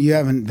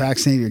haven't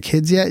vaccinated your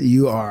kids yet.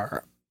 You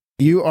are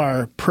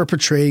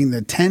perpetrating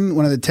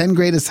one of the 10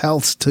 greatest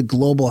healths to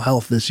global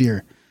health this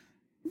year.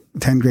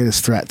 10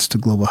 greatest threats to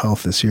global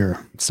health this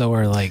year. So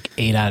are like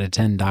 8 out of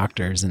 10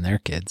 doctors and their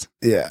kids.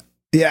 Yeah.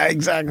 Yeah,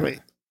 exactly.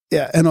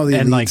 Yeah. And all the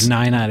and elites.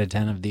 Like 9 out of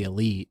 10 of the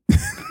elite.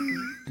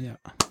 Yeah.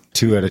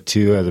 2 out of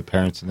 2 are the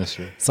parents in this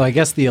room. So I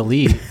guess the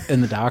elite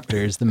and the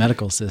doctors, the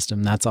medical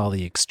system, that's all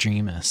the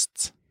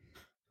extremists.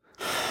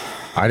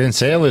 I didn't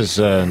say I was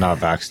not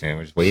vaccinated.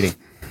 I was waiting.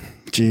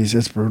 Jeez,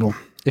 that's brutal.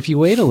 If you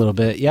wait a little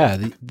bit,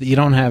 you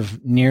don't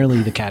have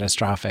nearly the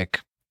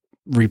catastrophic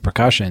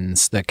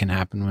repercussions that can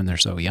happen when they're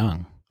so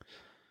young.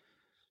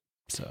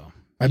 So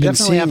I've been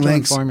seeing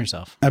links. Inform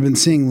yourself. I've been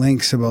seeing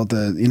links about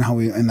how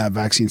we in that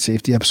vaccine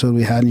safety episode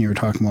we had, and you were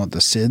talking about the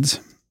SIDS.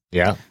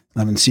 Yeah.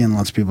 I've been seeing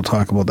lots of people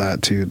talk about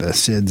that too. The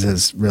SIDS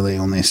has really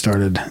only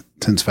started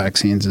since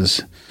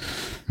vaccines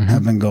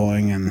have been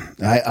going, and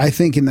I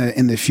think in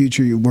the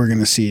future we're going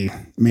to see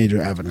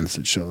major evidence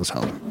that shows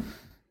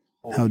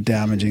how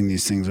damaging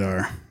these things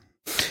are.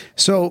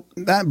 So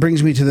that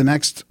brings me to the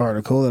next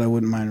article that I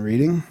wouldn't mind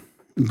reading.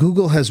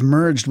 Google has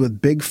merged with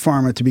Big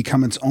Pharma to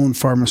become its own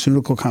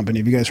pharmaceutical company.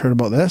 Have you guys heard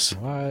about this?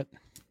 What?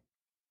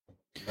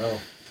 No.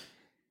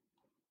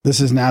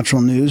 This is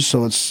natural news,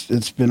 so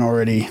it's been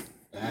already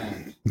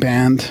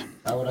banned.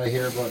 How would I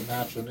hear about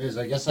natural news?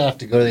 I guess I have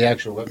to go to the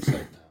actual website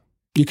now.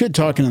 You could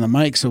talk into the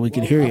mic so we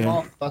could hear you. I'm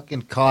all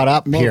fucking caught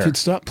up Well, here. if you'd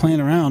stop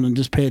playing around and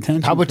just pay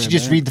attention. How about you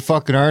just read the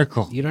fucking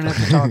article? You don't have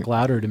to talk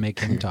louder to make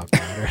him talk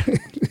louder.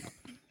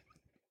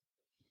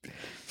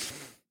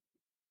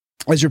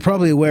 As you're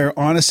probably aware,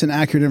 honest and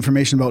accurate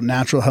information about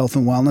natural health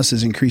and wellness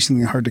is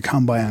increasingly hard to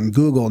come by on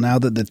Google now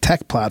that the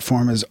tech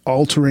platform is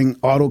altering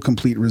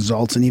autocomplete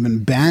results and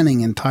even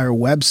banning entire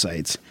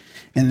websites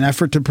in an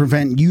effort to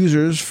prevent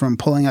users from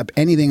pulling up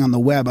anything on the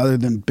web other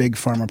than big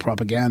pharma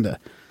propaganda.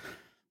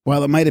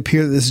 While it might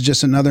appear that this is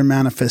just another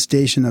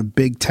manifestation of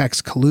big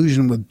tech's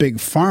collusion with big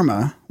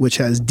pharma, which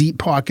has deep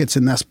pockets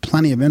and thus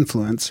plenty of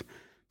influence,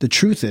 the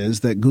truth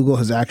is that Google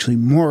has actually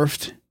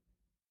morphed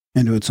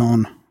into its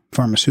own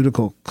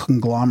pharmaceutical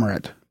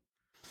conglomerate,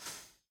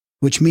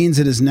 which means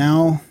it is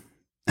now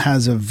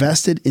has a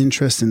vested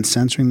interest in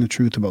censoring the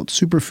truth about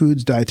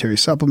superfoods, dietary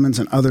supplements,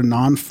 and other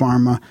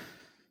non-pharma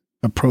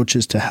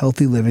approaches to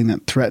healthy living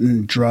that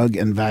threaten drug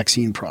and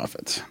vaccine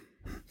profits.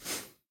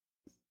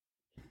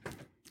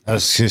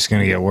 That's just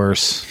going to get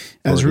worse.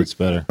 It's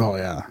better. Oh,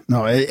 yeah.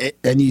 No,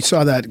 and you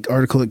saw that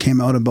article that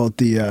came out about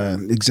the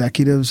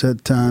executives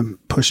that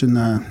pushing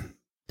the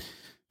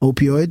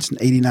opioids,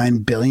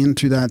 $89 billion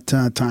through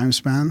that time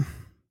span.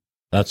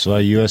 That's why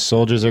U.S.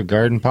 soldiers are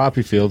guarding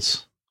poppy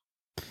fields.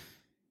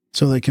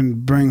 So they can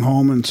bring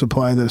home and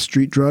supply the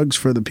street drugs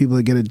for the people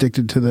that get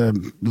addicted to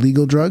the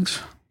legal drugs?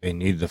 They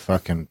need the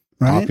fucking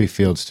poppy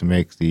fields to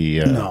make the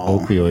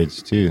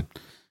opioids, too.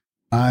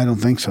 I don't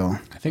think so.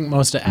 I think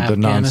most of The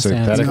Afghanistan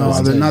non-synthetic goes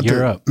ones. to not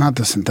Europe. not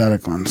the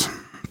synthetic ones.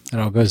 It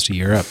all goes to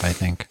Europe, I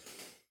think.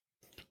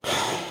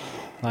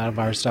 A lot of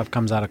our stuff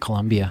comes out of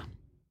Colombia.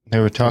 They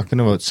were talking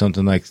about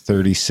something like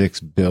 36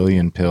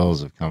 billion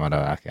pills have come out of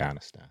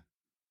Afghanistan.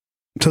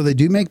 So they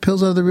do make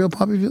pills out of the real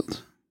poppy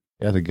fields?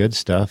 Yeah, the good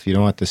stuff. You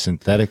don't want the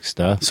synthetic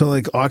stuff. So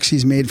like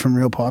Oxy's made from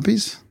real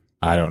poppies?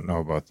 I don't know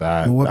about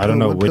that. Well, I don't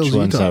know which pills are you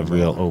ones have talking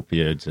real about?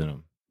 opioids in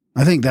them.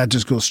 I think that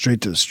just goes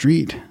straight to the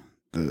street.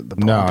 The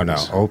No.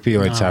 poppies.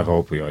 Opioids No. have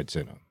opioids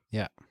in them.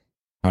 Yeah.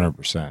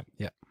 100%.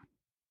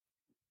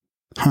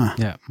 Huh.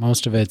 Yeah.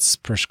 Most of it's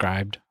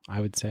prescribed,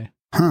 I would say,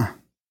 Huh.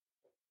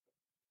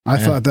 I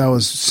Yeah. thought that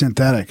was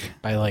synthetic.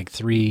 by like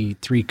three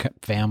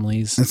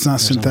families. It's not or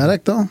something.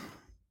 synthetic though?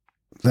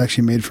 It's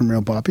actually made from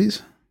real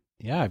poppies?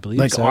 Yeah, I believe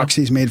Like so.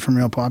 Oxy's made from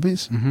real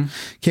poppies? Mm-hmm.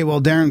 Okay, well,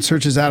 Darren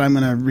searches that. I'm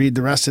going to read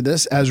the rest of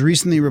this. As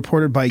recently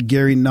reported by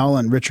Gary Null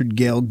and Richard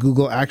Gale,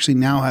 Google actually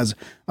now has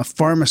a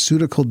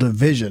pharmaceutical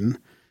division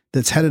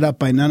that's headed up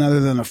by none other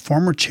than a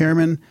former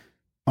chairman.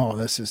 Oh,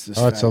 this is this.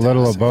 Oh, it's a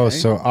little of both. eh?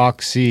 So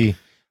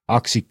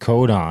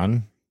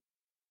oxycodone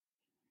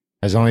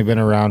has only been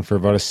around for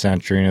about a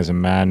century and is a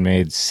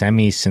man-made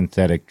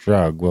semi-synthetic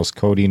drug, whilst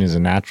codeine is a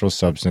natural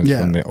substance Yeah.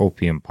 from the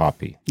opium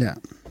poppy. Yeah.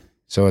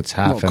 So it's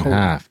half Well, and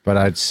half. But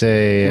I'd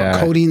say What,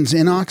 codeine's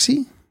in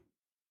Oxy?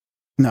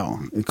 No,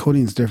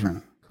 codeine's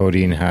different.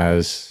 codeine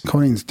has...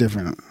 Codeine's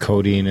different.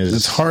 Codeine is...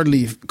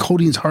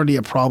 Codeine's hardly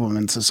a problem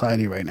in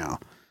society right now.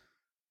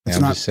 It's Yeah,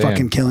 I'm not just saying.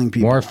 fucking killing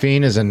people.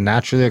 Morphine is a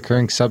naturally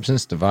occurring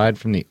substance derived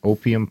from the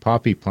opium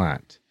poppy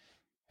plant.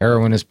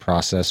 Heroin is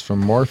processed from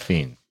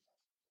morphine.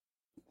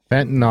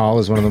 Fentanyl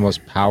is one of the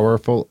most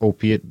powerful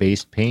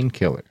opiate-based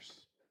painkillers.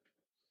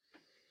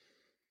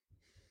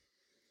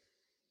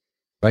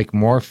 Like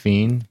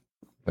morphine.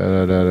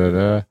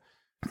 I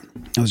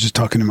was just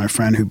talking to my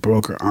friend who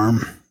broke her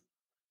arm.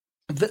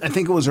 I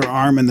think it was her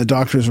arm, and the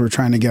doctors were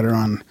trying to get her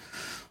on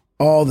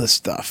all this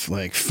stuff,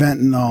 like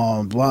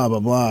fentanyl, blah,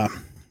 blah, blah.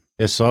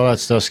 Yeah, so all that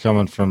stuff's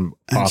coming from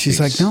And she's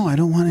like, no, I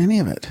don't want any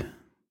of it.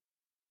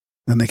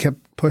 And they kept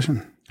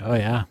pushing. Oh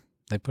yeah,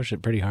 they push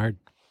it pretty hard.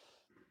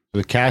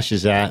 The cash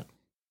is at,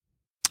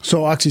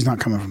 So Oxy's not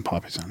coming from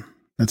poppies then.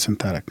 It's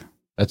synthetic.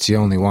 that's the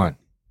only one.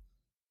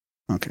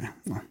 Okay.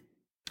 Well,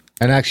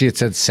 And actually it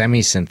said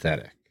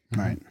semi-synthetic.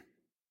 right.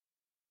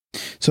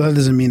 So that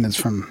doesn't mean it's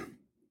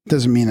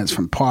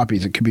from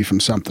poppies. It could be from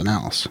something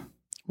else.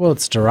 Well,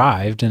 it's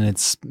derived and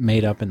it's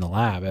made up in the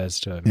lab as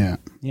to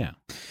Yeah.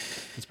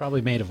 It's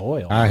probably made of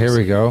oil. Here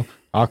we go.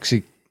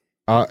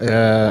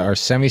 Are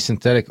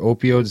semi-synthetic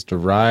opioids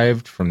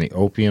derived from the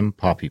opium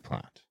poppy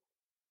plant.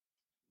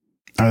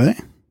 Are they?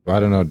 I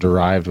don't know.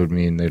 Derived would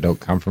mean they don't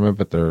come from it,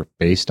 but they're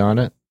based on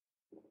it.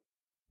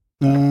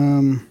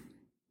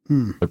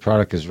 The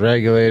product is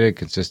regulated,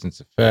 consistent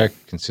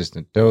effect,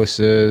 consistent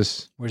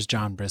doses. Where's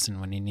John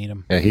Brisson when you need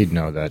him? Yeah, he'd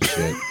know that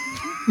shit.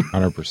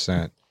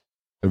 100%.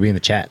 It'll be in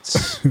the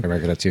chats. I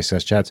reckon that's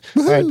CSS chats.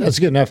 All right, that's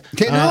good enough.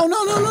 Okay, no.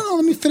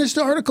 Let me finish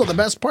the article. The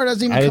best part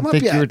hasn't even I come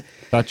didn't up think yet.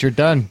 thought you're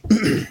done.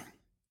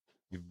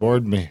 You've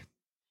bored me.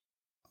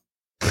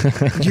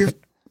 You're-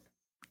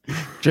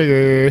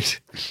 Triggers.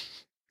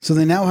 So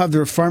they now have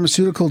their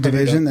pharmaceutical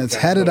division that's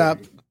headed up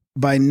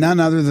by none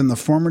other than the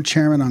former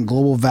chairman on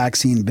global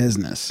vaccine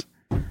business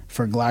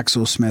for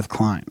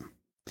GlaxoSmithKline,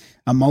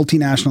 a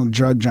multinational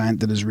drug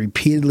giant that has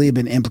repeatedly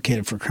been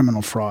implicated for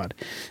criminal fraud.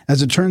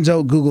 As it turns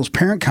out, Google's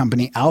parent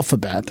company,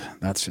 Alphabet,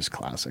 that's just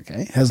classic,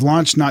 has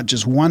launched not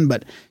just one,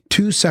 but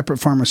two separate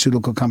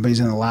pharmaceutical companies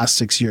in the last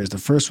 6 years. The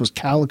first was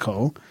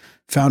Calico,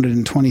 founded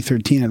in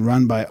 2013 and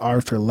run by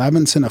Arthur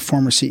Levinson, a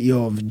former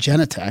CEO of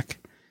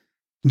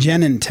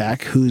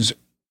Genentech, whose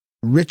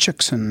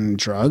Richardson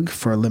drug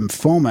for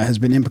lymphoma has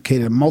been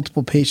implicated in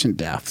multiple patient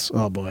deaths.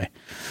 Oh boy.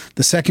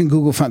 The second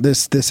Google found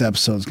this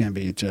episode is going to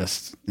be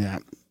just, yeah.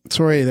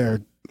 Sorry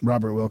there,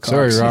 Robert Wilcox.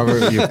 Sorry,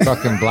 Robert, you're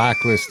fucking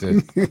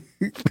blacklisted.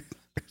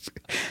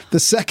 The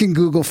second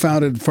Google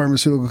founded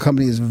pharmaceutical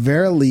company is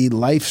Verily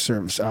Life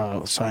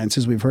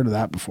Sciences. We've heard of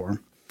that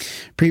before.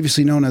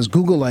 Previously known as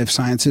Google Life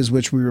Sciences,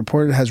 which we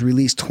reported has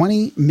released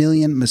 20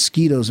 million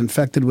mosquitoes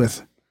infected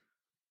with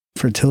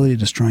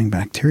fertility-destroying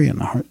bacteria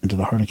into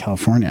the heart of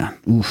California.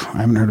 Oof, I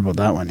haven't heard about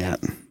that one yet.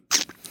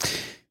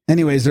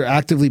 Anyways, they're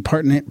actively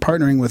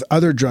partnering with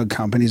other drug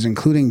companies,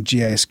 including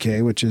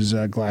GSK, which is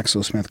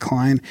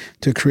GlaxoSmithKline,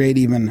 to create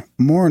even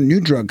more new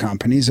drug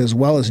companies, as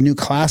well as new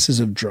classes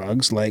of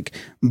drugs like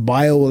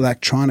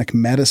bioelectronic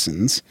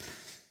medicines.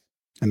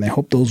 And they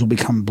hope those will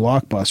become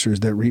blockbusters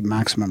that reap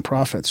maximum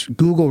profits.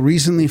 Google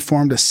recently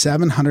formed a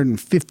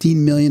 $715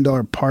 million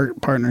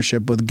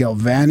partnership with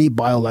Galvani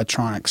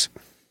Bioelectronics,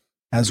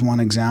 as one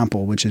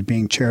example, which is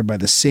being chaired by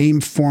the same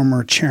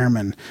former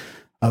chairman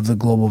of the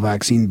global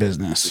vaccine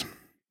business.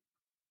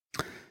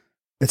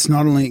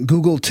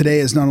 Google today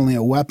is not only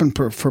a weapon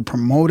for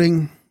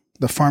promoting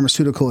the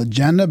pharmaceutical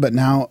agenda, but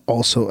now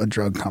also a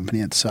drug company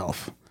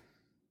itself.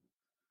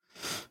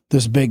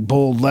 There's big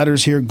bold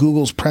letters here.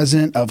 Google's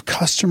president of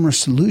customer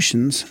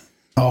solutions,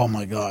 oh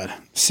my God,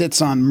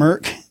 sits on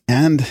Merck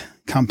and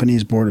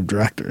company's board of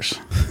directors.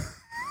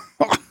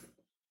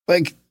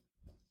 Like,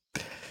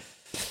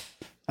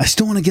 I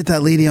still want to get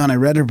that lady on. I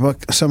read her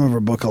book, some of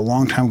her book a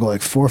long time ago,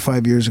 like 4 or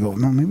 5 years ago.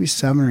 No, maybe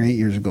 7 or 8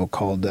 years ago,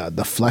 called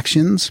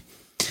Deflections.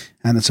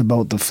 And it's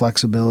about the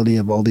flexibility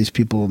of all these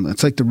people.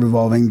 It's like the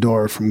revolving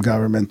door from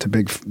government to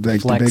big,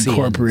 like the big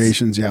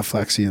corporations. Yeah,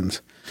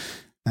 Flexians,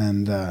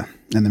 and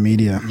the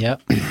media.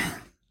 Yep.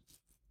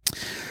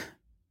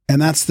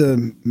 And that's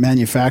the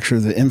manufacturer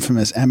of the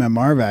infamous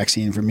MMR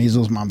vaccine for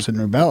measles, mumps, and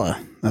rubella.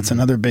 That's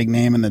another big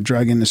name in the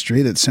drug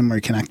industry that's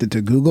similarly connected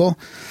to Google.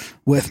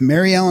 With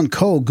Mary Ellen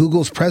Coe,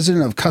 Google's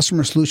president of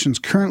customer solutions,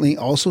 currently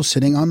also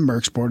sitting on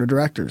Merck's board of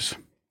directors.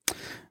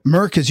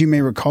 Merck, as you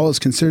may recall, is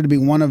considered to be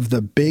one of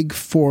the big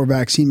four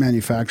vaccine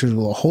manufacturers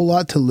with a whole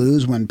lot to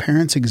lose when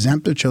parents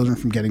exempt their children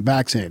from getting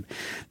vaccinated.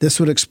 This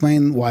would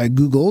explain why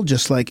Google,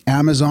 just like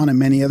Amazon and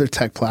many other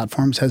tech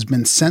platforms, has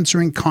been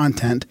censoring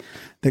content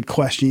that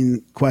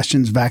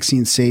questions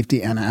vaccine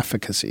safety and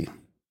efficacy.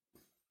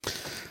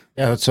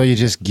 Yeah, so you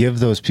just give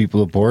those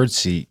people a board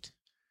seat.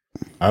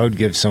 I would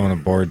give someone a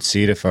board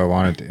seat if I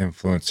wanted to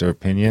influence their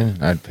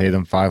opinion. I'd pay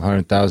them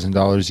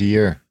 $500,000 a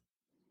year.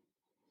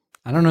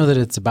 I don't know that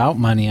it's about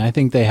money. I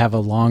think they have a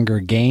longer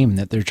game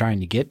that they're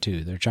trying to get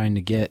to. They're trying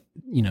to get,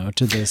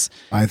 to this.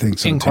 I think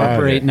so.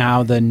 Incorporate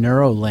now the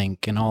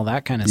Neuralink and all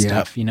that kind of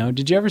stuff.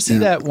 Did you ever see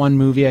that one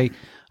movie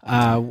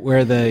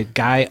where the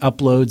guy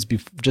uploads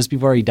just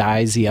before he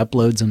dies, he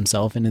uploads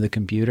himself into the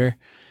computer,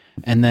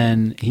 and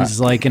then he's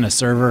like in a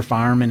server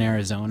farm in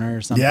Arizona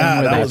or something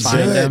where that they was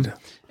find good. him.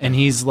 And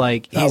he's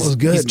like,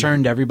 he's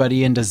turned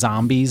everybody into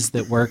zombies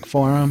that work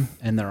for him,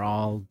 and they're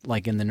all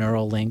like in the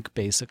Neuralink,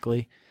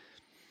 basically.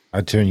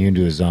 I'd turn you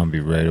into a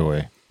zombie right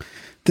away.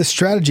 This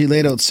strategy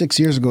laid out 6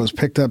 years ago has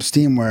picked up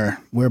steam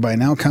whereby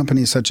now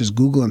companies such as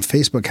Google and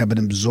Facebook have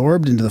been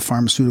absorbed into the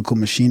pharmaceutical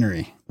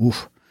machinery.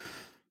 Oof.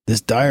 The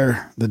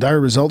dire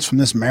results from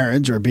this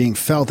marriage are being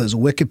felt as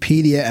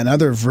Wikipedia and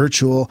other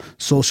virtual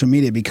social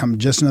media become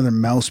just another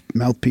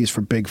mouthpiece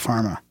for big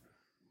pharma.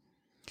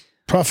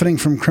 Profiting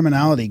from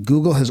criminality,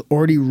 Google has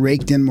already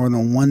raked in more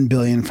than $1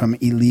 billion from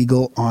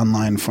illegal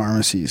online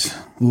pharmacies.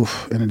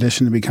 Oof. In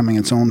addition to becoming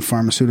its own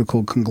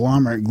pharmaceutical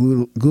conglomerate,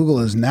 Google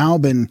has now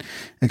been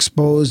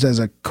exposed as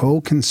a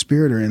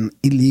co-conspirator in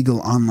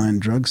illegal online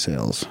drug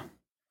sales.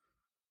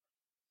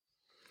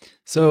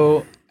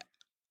 So,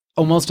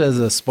 almost as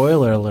a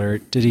spoiler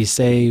alert, did he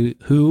say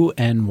who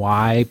and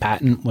why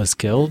Patton was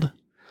killed?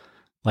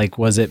 Like,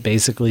 was it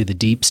basically the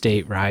deep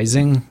state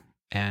rising?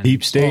 And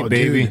deep state,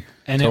 baby. Dude.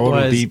 And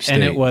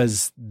it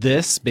was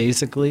this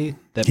basically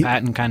that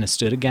Patton kind of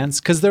stood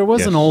against, because there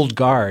was an old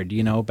guard,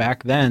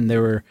 back then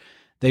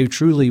they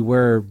truly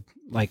were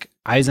like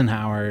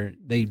Eisenhower.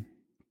 They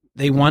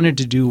wanted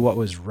to do what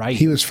was right.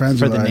 He was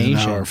friends with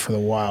Eisenhower nation for a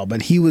while,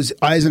 but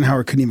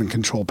Eisenhower couldn't even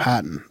control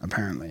Patton.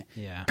 Apparently,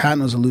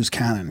 Patton was a loose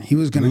cannon. He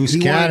was going to loose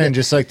cannon,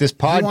 just like this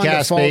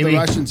podcast, baby. The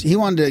Russians. He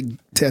wanted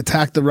to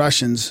attack the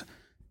Russians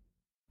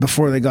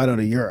before they got out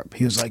of Europe.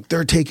 He was like,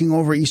 they're taking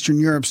over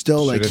Eastern Europe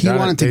still. Like he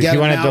wanted to get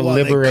them out while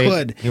they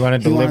could. He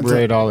wanted to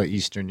liberate all of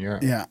Eastern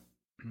Europe. Yeah.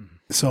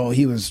 So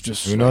he was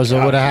just who knows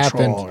what would have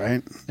happened,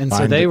 right? And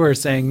so they were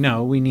saying,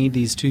 no, we need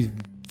these two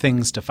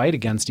things to fight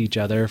against each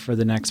other for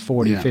the next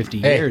 40, 50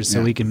 years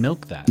so we can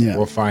milk that. Yeah.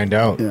 We'll find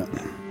out. Yeah.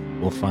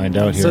 We'll find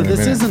out here so in a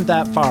minute. this isn't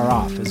that far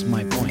off is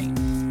my point.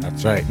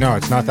 That's right. No,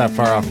 it's not that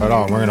far off at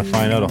all. We're going to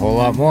find out a whole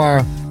lot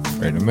more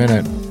right in a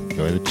minute.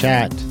 Enjoy the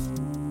chat.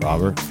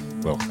 Robert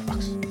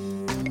Wilcox.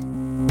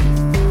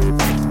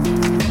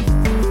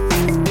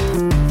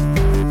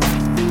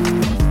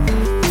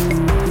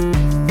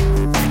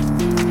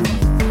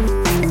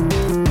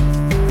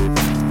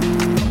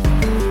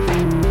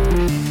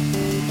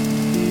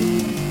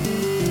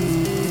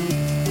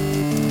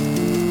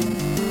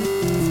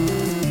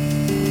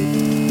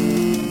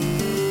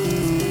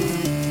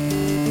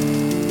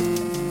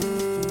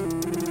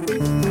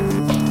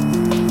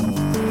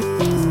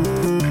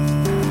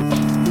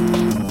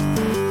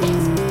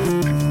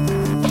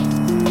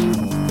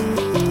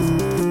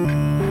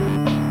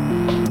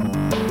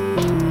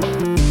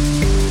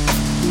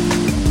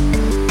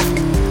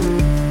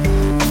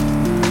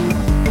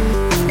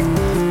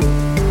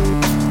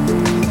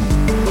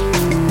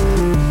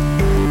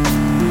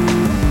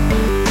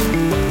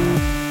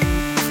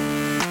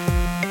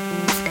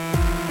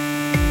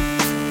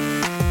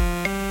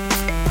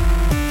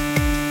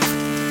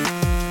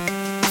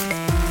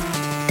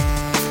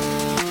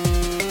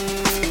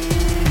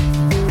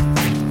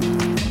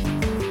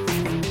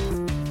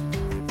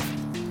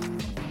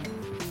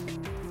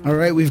 All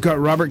right, we've got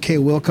Robert K.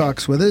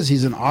 Wilcox with us.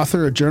 He's an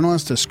author, a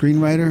journalist, a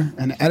screenwriter,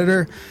 an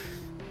editor,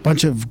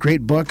 bunch of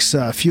great books,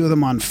 a few of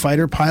them on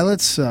fighter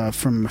pilots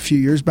from a few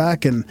years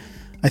back. And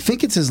I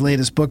think it's his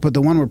latest book, but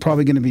the one we're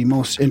probably going to be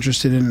most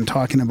interested in and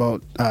talking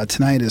about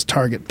tonight is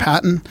Target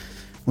Patton,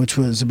 which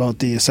was about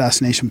the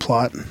assassination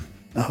plot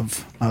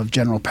of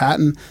General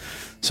Patton.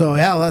 So,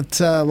 yeah,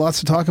 lots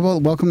to talk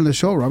about. Welcome to the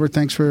show, Robert.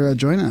 Thanks for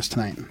joining us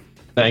tonight.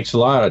 Thanks a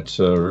lot. It's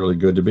really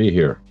good to be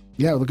here.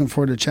 Yeah, looking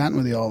forward to chatting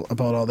with you all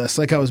about all this.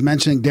 Like I was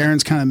mentioning,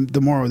 Darren's kind of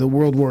the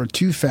World War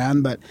II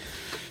fan, but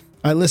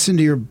I listened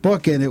to your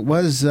book and it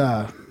was,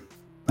 it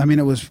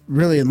was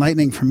really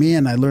enlightening for me,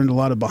 and I learned a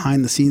lot of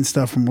behind the scenes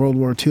stuff from World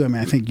War II. I mean,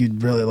 I think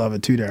you'd really love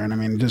it too, Darren. I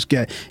mean,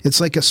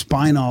 it's like a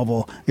spy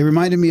novel. It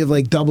reminded me of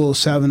like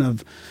 007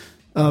 of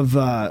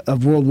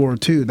of World War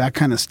II, that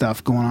kind of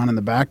stuff going on in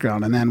the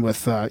background. And then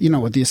with,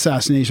 with the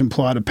assassination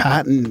plot of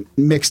Patton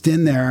mixed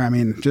in there, I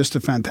mean, just a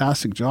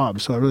fantastic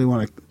job. So I really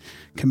want to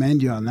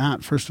commend you on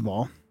that, first of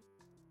all.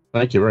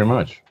 Thank you very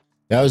much.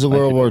 That was a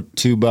World War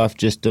II buff,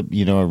 just,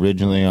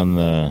 originally on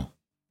the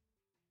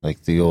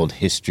old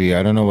history.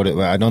 I don't know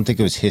I don't think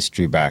it was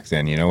history back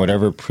then,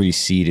 whatever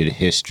preceded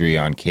history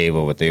on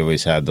cable, but they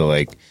always had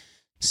the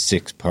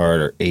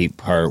 6-part or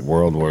 8-part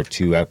World War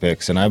II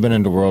epics. And I've been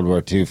into World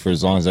War II for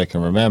as long as I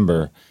can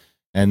remember.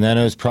 And then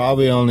it was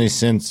probably only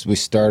since we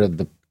started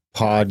the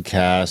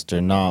podcast,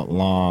 or not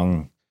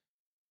long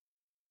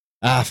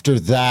after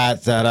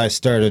that I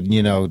started,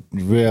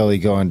 really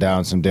going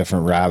down some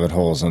different rabbit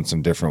holes on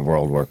some different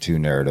World War II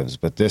narratives.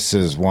 But this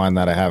is one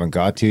that I haven't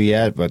got to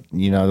yet. But,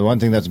 the one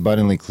thing that's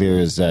abundantly clear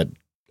is that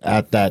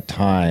at that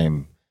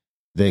time,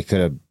 they could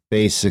have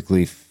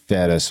basically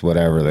fed us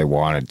whatever they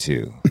wanted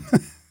to.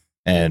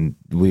 And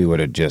we would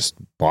have just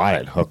bought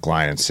it hook,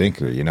 line, and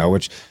sinker,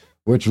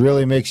 which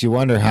really makes you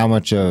wonder how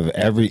much of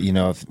every,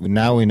 if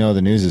now we know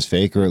the news is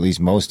fake, or at least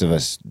most of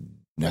us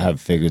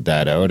have figured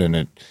that out.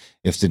 And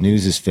if the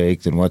news is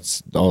fake, then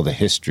what's all the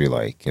history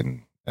like?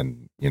 And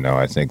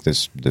I think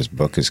this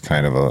book is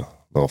kind of a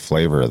little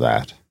flavor of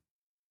that.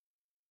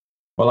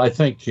 Well, I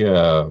think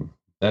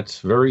that's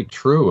very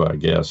true, I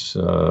guess.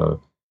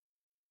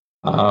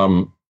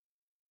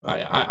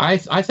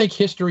 I think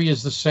history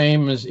is the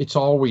same as it's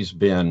always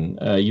been.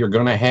 You're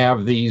going to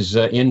have these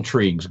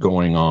intrigues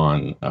going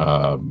on.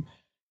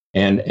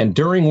 And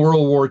during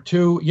World War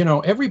II,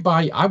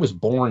 everybody, I was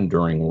born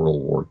during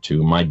World War II.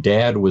 My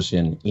dad was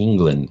in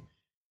England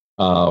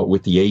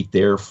with the 8th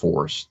Air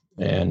Force,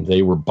 and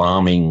they were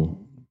bombing,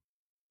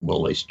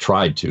 well, they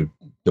tried to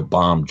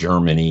bomb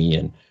Germany.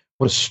 And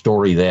what a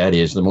story that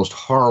is. The most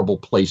horrible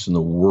place in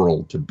the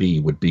world to be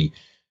would be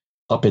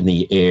up in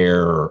the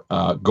air,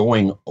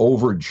 going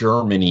over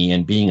Germany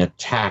and being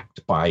attacked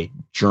by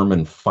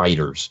German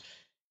fighters,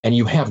 and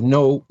you have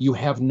no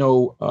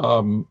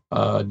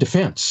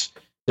defense.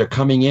 They're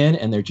coming in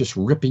and they're just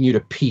ripping you to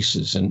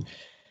pieces. And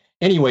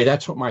anyway,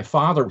 that's what my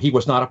father. He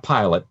was not a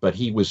pilot, but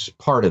he was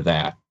part of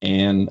that,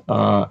 and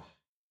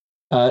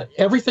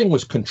everything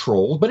was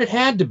controlled, but it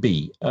had to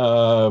be.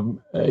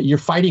 You're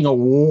fighting a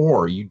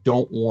war. You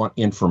don't want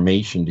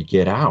information to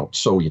get out.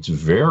 So it's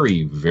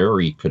very,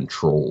 very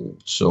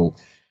controlled. So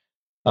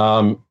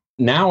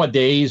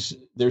nowadays,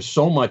 there's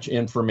so much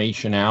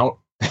information out,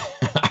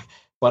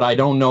 but I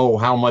don't know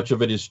how much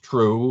of it is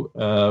true.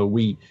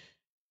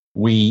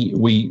 It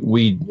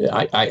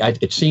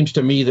seems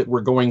to me that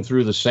we're going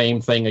through the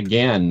same thing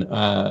again.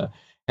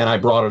 And I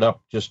brought it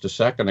up just a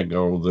second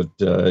ago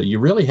that you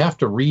really have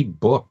to read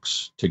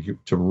books to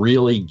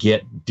really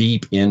get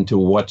deep into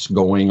what's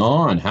going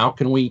on. How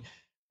can we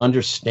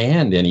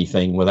understand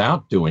anything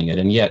without doing it?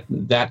 And yet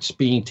that's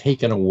being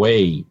taken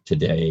away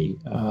today.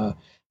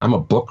 I'm a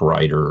book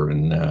writer,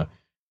 and I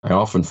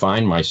often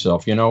find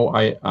myself,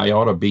 I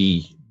ought to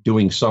be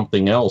doing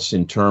something else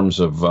in terms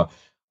of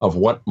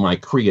what my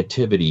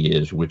creativity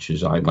is, which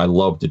is I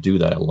love to do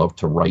that. I love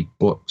to write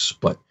books,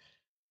 but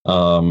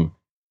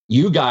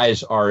you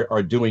guys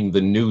are doing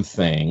the new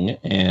thing.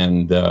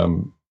 And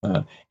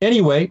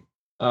anyway,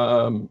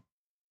 I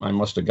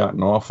must have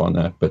gotten off on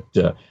that, but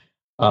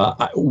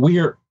we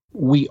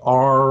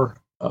are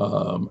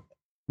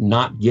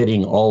not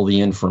getting all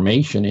the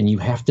information, and you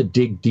have to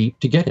dig deep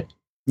to get it.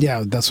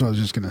 Yeah, that's what I was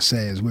just going to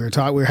say. Is we were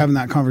having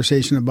that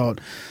conversation about,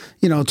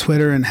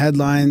 Twitter and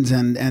headlines,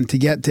 and to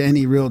get to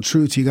any real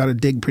truth, you got to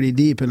dig pretty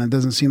deep, and it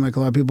doesn't seem like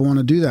a lot of people want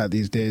to do that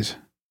these days.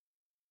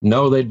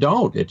 No, they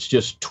don't. It's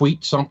just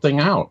tweet something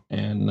out,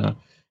 and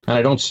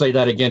I don't say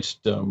that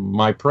against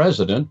my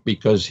president,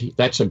 because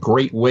that's a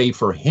great way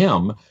for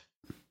him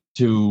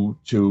to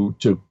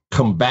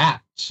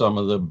combat some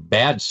of the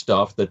bad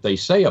stuff that they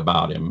say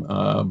about him.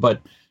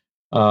 But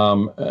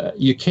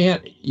you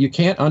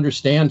can't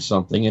understand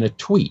something in a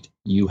tweet.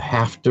 You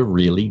have to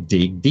really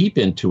dig deep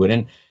into it.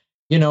 And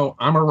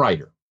I'm a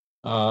writer,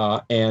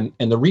 and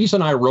the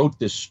reason I wrote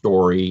this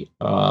story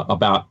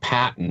about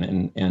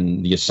Patton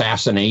and the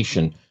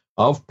assassination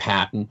of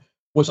Patton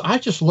was I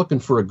just looking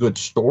for a good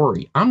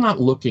story. I'm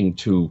not looking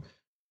to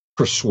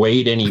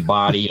persuade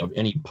anybody of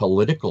any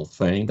political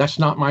thing. That's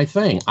not my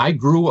thing. I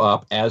grew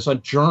up as a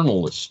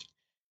journalist,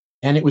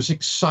 and it was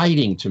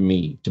exciting to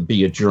me to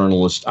be a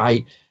journalist.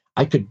 I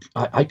could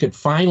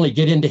finally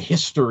get into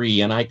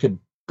history, and I could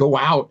go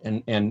out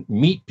and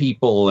meet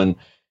people, and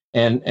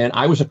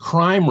I was a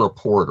crime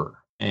reporter,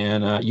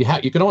 and you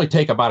can only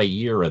take about a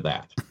year of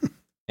that.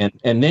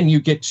 And then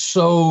you get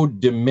so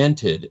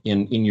demented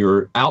in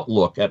your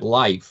outlook at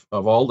life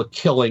of all the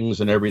killings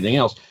and everything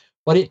else.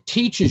 But it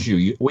teaches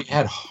you. We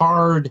had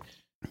hard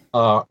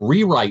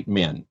rewrite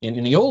men.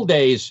 In the old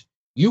days,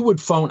 you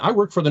would phone. I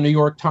worked for the New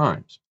York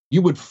Times.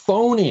 You would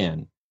phone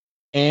in,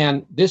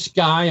 and this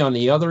guy on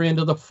the other end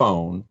of the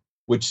phone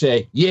would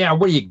say, "Yeah,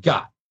 what do you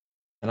got?"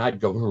 And I'd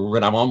go,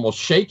 and I'm almost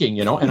shaking,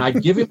 and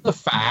I'd give him the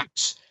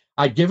facts.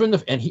 I'd give him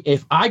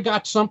if I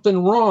got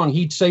something wrong,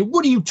 he'd say,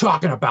 "What are you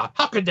talking about?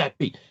 How could that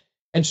be?"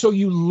 And so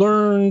you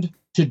learned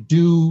to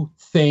do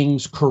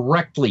things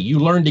correctly. You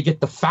learn to get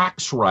the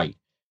facts right.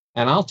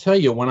 And I'll tell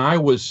you, when I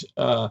was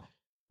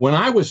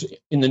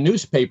in the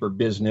newspaper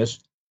business,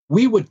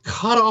 we would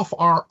cut off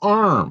our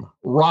arm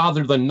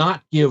rather than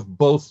not give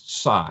both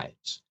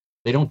sides.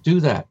 They don't do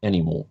that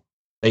anymore.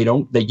 They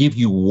give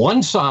you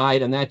one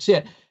side and that's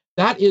it.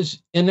 That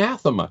is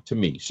anathema to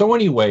me. So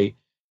anyway,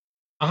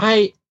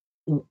 I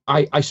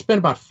spent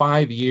about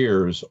 5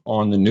 years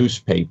on the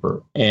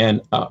newspaper,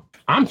 and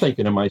I'm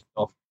thinking to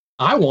myself,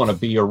 I want to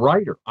be a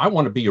writer. I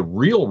want to be a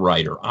real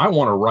writer. I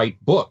want to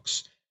write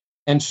books.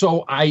 And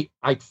so I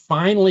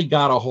finally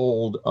got a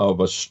hold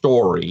of a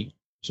story.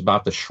 It's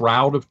about the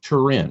Shroud of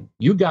Turin.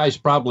 You guys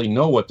probably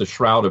know what the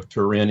Shroud of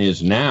Turin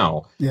is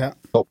now. Yeah.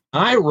 But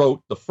I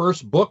wrote the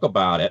first book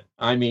about it.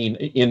 I mean,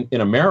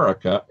 in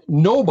America,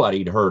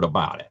 nobody'd heard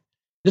about it.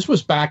 This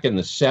was back in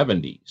the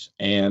 70s.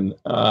 And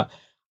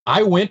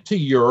I went to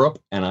Europe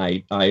and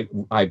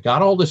I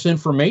got all this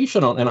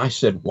information on, and I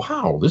said,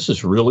 wow, this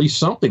is really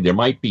something. There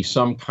might be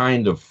some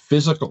kind of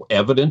physical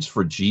evidence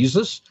for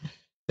Jesus.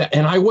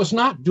 And I was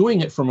not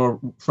doing it from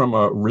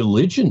a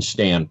religion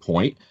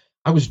standpoint.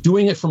 I was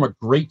doing it from a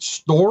great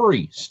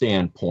story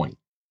standpoint.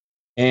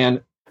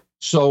 And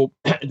so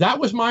that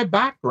was my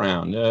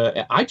background.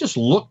 I just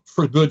looked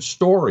for good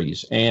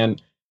stories.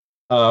 And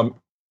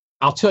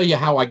I'll tell you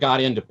how I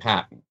got into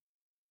Patton.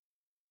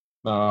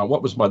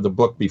 What was the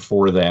book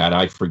before that?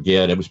 I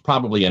forget. It was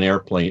probably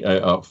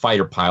a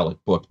fighter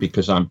pilot book,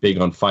 because I'm big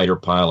on fighter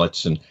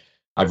pilots, and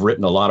I've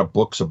written a lot of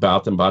books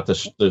about them, about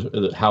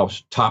how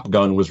Top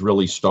Gun was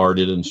really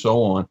started and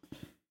so on.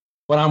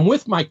 But I'm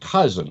with my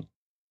cousin,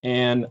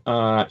 and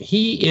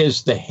he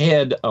is the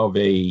head of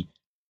a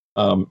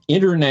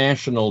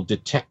international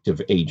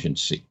detective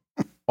agency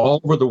all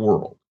over the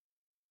world.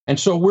 And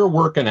so we're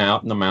working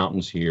out in the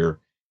mountains here,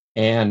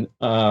 and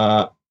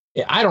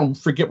I don't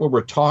forget what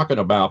we're talking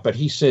about, but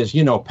he says,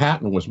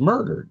 Patton was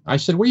murdered. I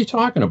said, what are you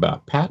talking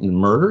about? Patton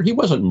murdered? He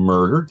wasn't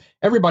murdered.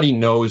 Everybody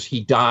knows he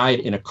died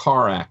in a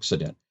car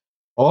accident.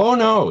 Oh,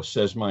 no,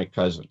 says my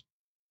cousin.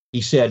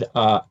 He said,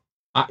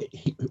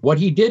 what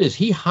he did is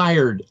he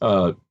hired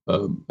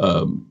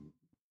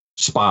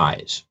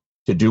spies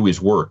to do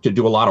his work, to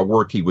do a lot of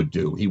work he would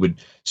do. He would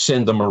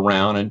send them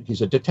around, and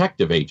he's a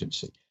detective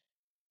agency.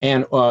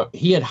 And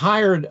he had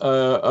hired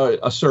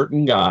a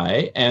certain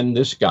guy, and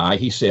this guy,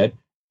 he said,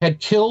 had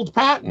killed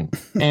Patton.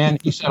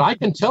 And he said, I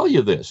can tell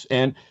you this.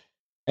 And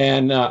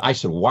I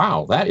said,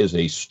 wow, that is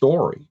a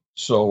story.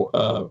 So,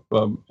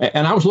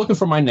 and I was looking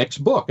for my next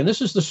book. And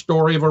this is the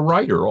story of a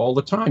writer all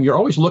the time. You're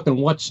always looking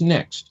what's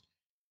next.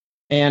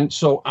 And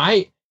so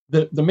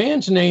the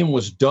man's name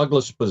was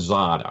Douglas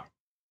Bazada.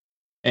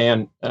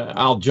 And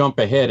I'll jump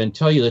ahead and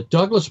tell you that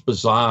Douglas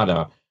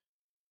Bazada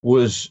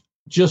was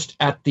just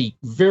at the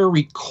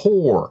very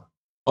core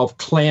of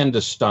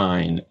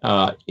clandestine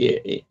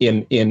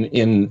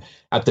in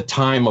at the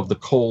time of the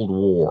Cold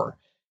War.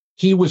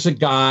 He was a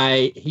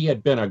guy, he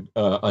had been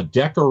a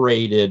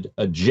decorated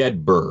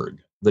Jedburgh.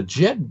 The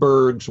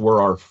Jedburghs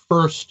were our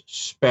first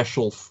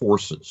special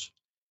forces.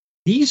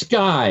 These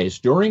guys,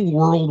 during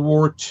World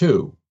War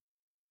II,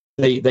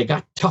 they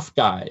got tough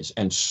guys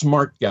and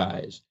smart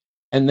guys,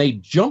 and they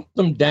jumped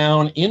them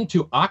down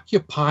into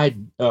occupied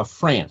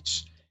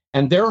France.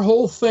 And their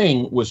whole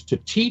thing was to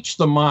teach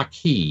the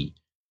Maquis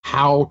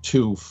how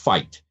to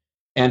fight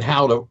and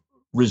how to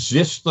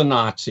resist the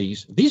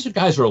Nazis. These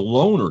guys are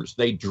loners.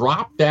 They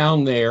drop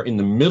down there in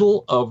the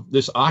middle of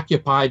this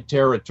occupied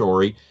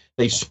territory.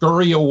 They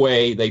scurry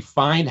away. They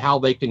find how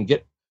they can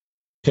get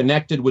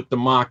connected with the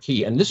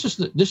Maquis. And this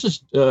is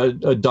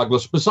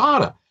Douglas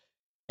Bazada.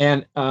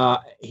 And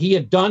he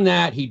had done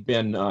that. He'd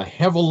been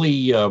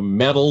heavily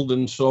medaled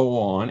and so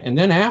on. And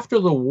then after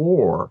the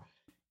war,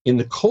 in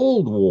the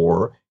Cold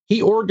War,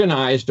 he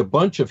organized a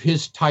bunch of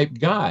his type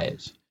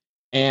guys.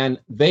 And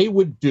they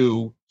would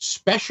do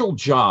special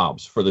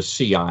jobs for the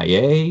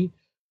CIA,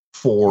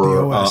 for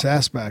the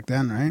OSS back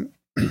then, right?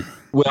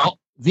 Well,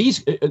 the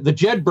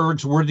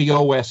Jedburghs were the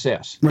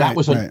OSS. Right, that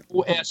was an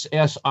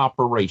OSS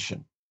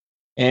operation.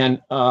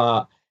 And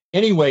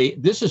anyway,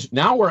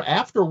 now we're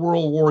after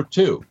World War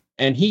II,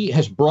 and he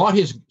has brought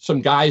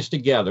some guys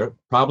together,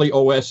 probably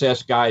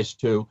OSS guys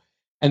too,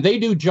 and they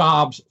do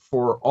jobs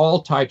for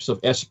all types of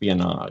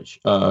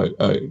espionage,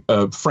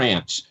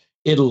 France,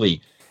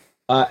 Italy.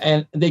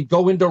 And they'd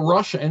go into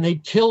Russia and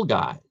they'd kill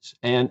guys.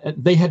 And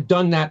they had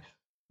done that.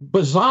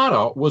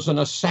 Bazada was an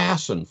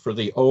assassin for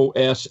the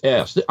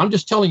OSS. I'm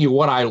just telling you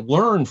what I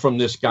learned from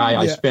this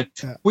guy. I spent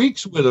 2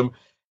 weeks with him,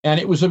 and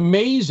it was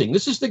amazing.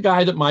 This is the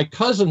guy that my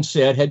cousin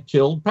said had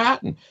killed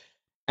Patton.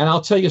 And I'll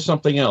tell you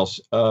something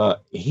else.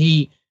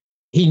 He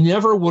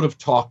never would have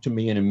talked to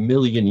me in a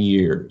million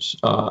years,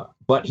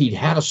 but he'd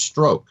had a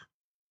stroke,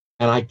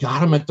 and I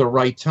got him at the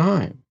right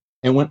time.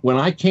 And when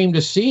I came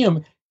to see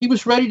him, he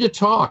was ready to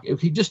talk.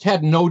 He just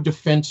had no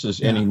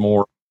defenses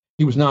anymore.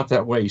 He was not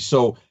that way.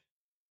 So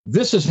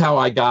this is how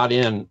I got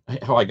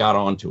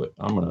onto it.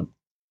 I'm going to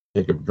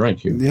take a drink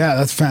here. Yeah,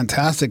 that's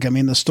fantastic. I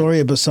mean, the story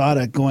of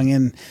Bazada going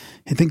in,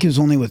 I think he was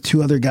only with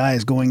 2 other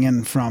guys going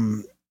in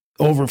from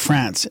over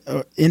France,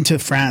 into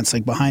France,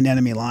 like behind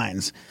enemy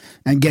lines,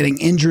 and getting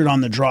injured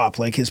on the drop,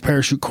 like his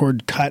parachute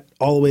cord cut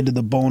all the way to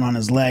the bone on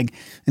his leg.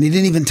 And he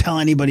didn't even tell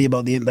anybody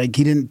about he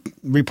didn't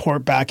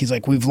report back. He's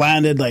like, we've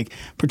landed, like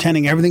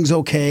pretending everything's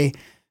okay.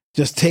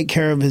 Just take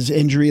care of his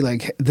injury,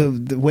 like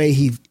the way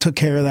he took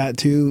care of that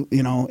too,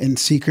 in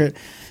secret.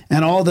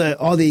 And all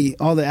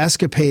the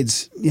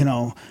escapades,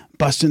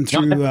 busting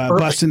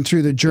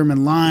through the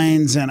German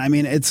lines. And I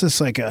mean, it's just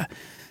like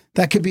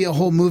that could be a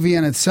whole movie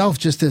in itself.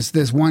 Just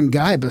this one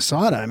guy,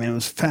 Basada. I mean, it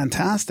was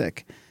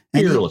fantastic.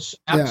 And fearless,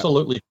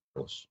 absolutely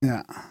fearless.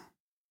 Yeah.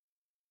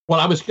 Well,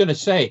 I was going to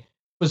say,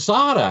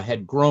 Basada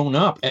had grown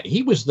up.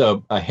 He was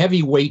a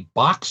heavyweight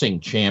boxing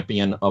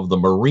champion of the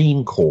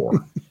Marine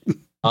Corps.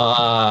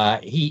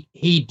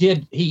 He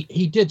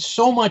did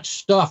so much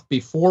stuff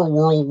before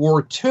World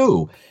War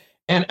II.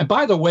 And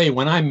by the way,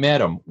 when I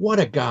met him, what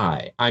a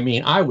guy. I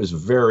mean, I was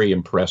very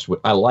impressed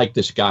I like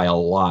this guy a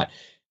lot.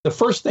 The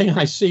first thing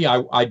I see,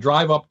 I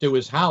drive up to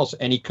his house,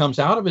 and he comes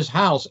out of his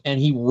house and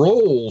he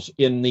rolls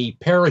in the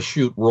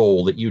parachute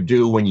roll that you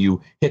do when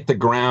you hit the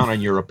ground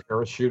and you're a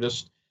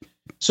parachutist.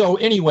 So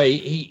anyway,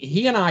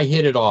 he and I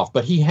hit it off,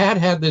 but he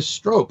had this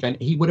stroke and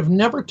he would have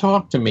never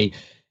talked to me.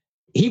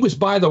 He was,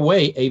 by the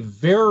way, a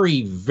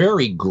very,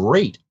 very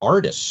great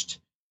artist.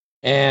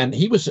 And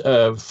he was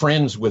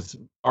friends with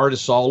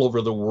artists all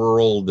over the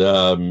world,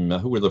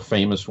 who were the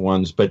famous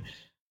ones. But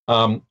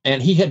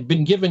and he had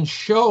been given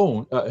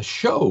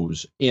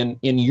shows in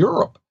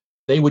Europe.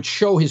 They would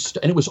show his,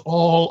 and it was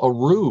all a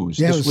ruse.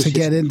 Yeah, it was to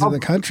get into the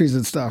countries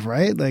and stuff,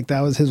 right? Like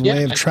that was his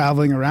way of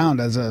traveling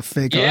around as a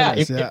fake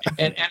artist.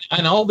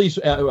 And all these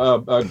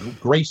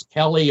Grace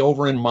Kelly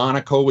over in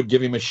Monaco would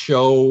give him a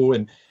show,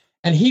 and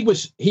he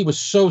was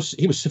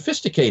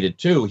sophisticated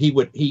too.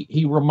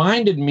 He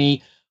reminded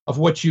me of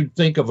what you'd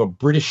think of a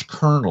British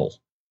colonel,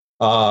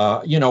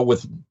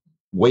 with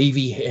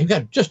wavy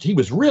hair. He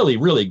was really,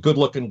 really good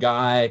looking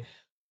guy,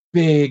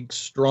 big,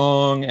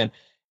 strong,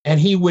 and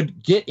he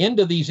would get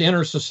into these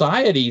inner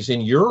societies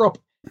in Europe.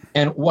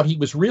 And what he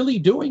was really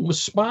doing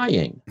was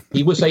spying.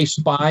 He was a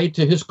spy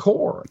to his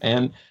core.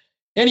 And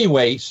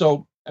anyway,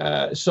 so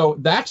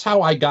that's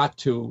how I got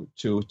to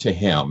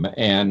him.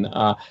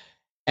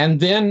 And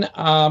then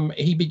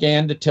he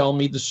began to tell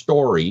me the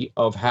story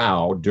of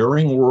how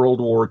during World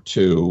War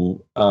II,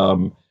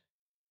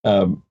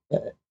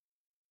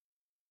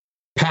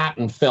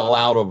 Patton fell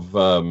out of,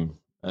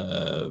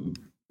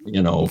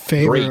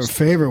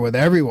 favor with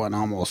everyone,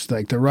 almost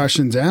like the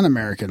Russians and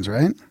Americans,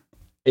 right?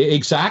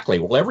 Exactly.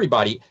 Well,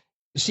 everybody.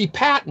 See,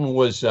 Patton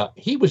was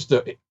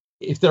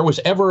if there was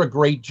ever a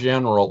great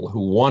general who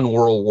won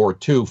World War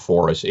II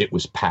for us, it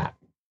was Patton.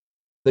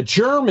 The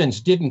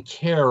Germans didn't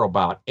care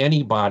about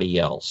anybody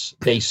else.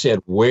 They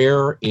said,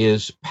 where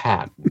is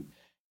Patton?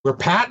 We're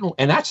Patton,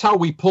 and that's how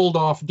we pulled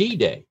off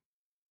D-Day.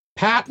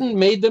 Patton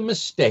made the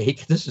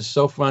mistake. This is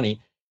so funny.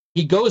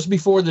 He goes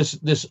before this,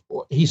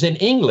 he's in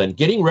England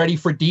getting ready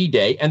for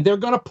D-Day, and they're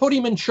going to put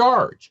him in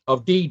charge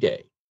of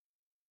D-Day.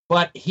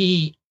 But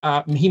he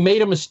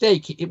made a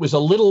mistake. It was a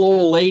little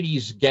old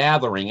ladies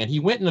gathering, and he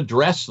went and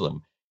addressed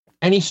them.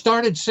 And he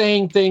started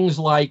saying things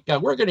like,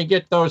 we're going to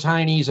get those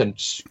heinies and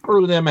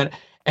screw them.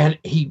 And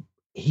he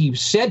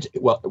said,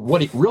 well,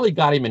 what it really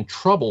got him in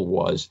trouble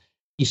was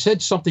he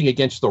said something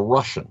against the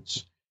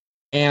Russians.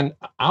 And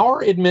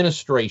our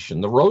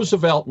administration, the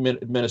Roosevelt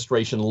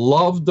administration,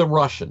 loved the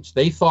Russians.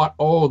 They thought,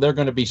 oh, they're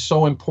going to be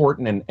so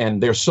important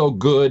and they're so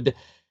good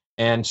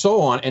and so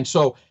on. And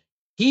so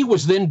he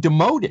was then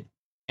demoted.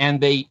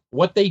 And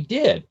what they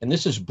did, and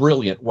this is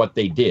brilliant what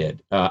they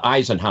did,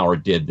 Eisenhower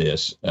did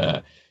this,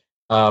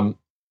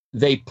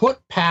 they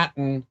put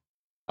Patton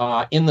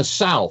in the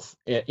South,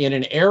 in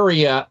an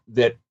area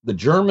that the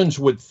Germans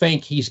would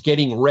think he's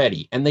getting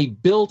ready. And they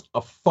built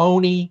a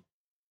phony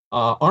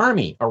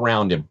army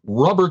around him,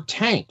 rubber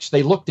tanks.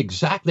 They looked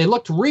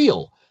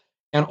real,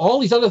 and all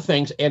these other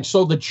things. And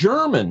so the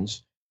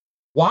Germans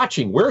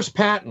watching, where's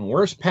Patton?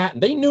 Where's Patton?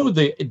 They knew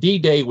the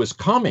D-Day was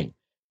coming,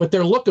 but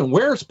they're looking,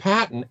 where's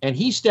Patton? And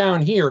he's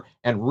down here.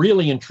 And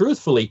really and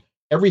truthfully,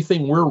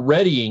 everything we're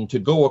readying to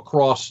go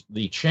across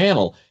the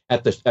channel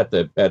at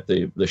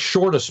the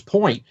shortest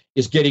point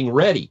is getting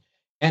ready.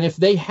 And if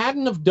they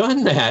hadn't have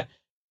done that,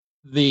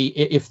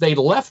 if they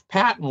left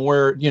Patton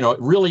where,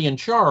 really in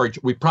charge,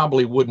 we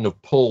probably wouldn't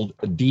have pulled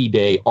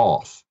D-Day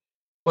off.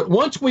 But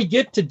once we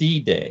get to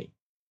D-Day,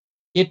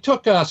 it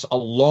took us a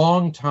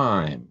long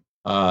time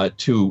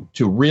to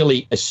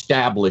really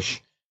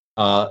establish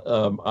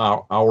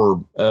our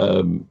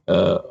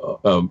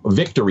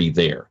victory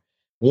there.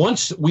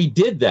 Once we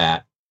did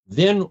that,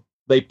 then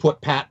they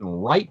put Patton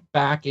right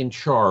back in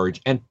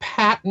charge. And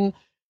Patton,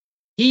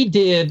 he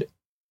did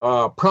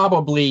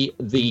probably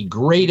the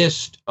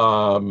greatest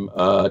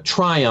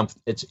triumph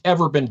that's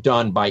ever been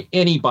done by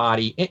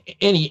anybody,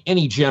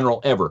 any general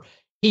ever.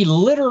 He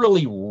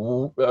literally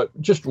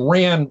just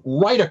ran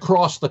right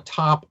across the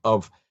top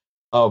of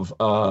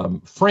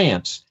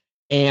France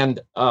and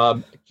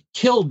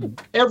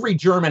killed every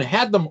German,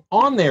 had them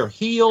on their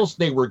heels.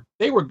 They would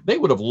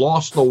have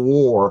lost the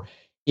war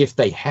if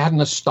they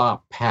hadn't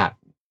stopped Patton.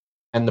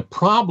 And the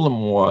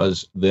problem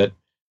was that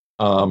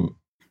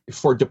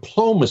for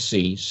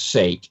diplomacy's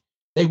sake,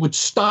 they would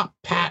stop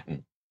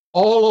Patton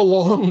all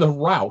along the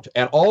route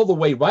and all the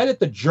way right at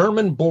the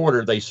German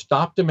border. They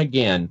stopped him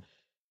again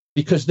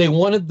because they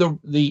wanted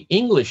the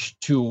English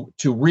to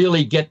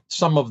really get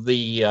some of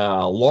the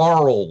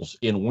laurels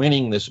in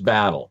winning this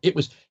battle. It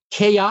was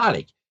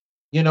chaotic.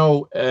 You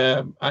know,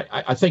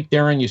 I think,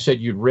 Darren, you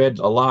said you'd read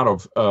a lot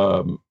of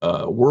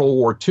World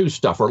War II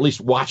stuff, or at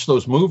least watched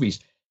those movies.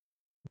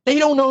 They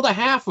don't know the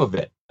half of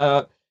it.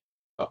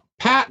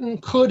 Patton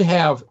could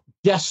have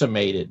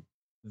decimated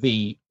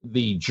the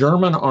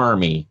German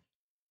army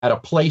at a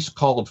place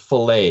called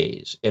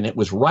Falaise, and it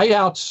was right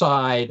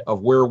outside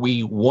of where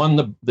we won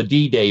the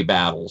D-Day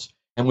battles,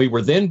 and we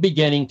were then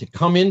beginning to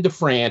come into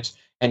France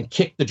and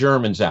kick the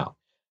Germans out.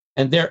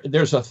 And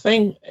there's a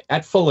thing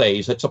at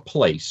Falaise, it's a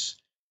place,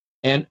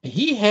 and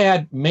he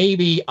had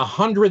maybe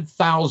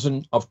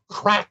 100,000 of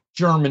crack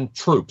German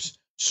troops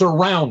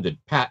surrounded,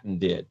 Patton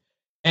did.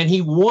 And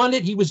he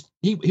was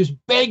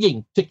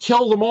begging to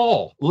kill them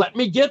all. Let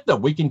me get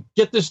them. We can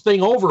get this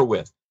thing over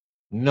with.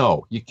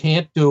 No, you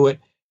can't do it,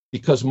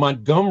 because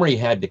Montgomery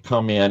had to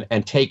come in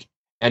and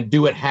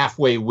do it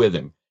halfway with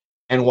him.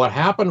 And what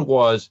happened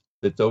was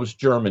that those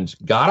Germans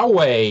got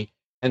away,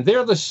 and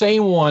they're the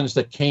same ones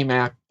that came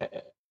back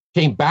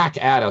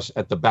at us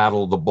at the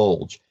Battle of the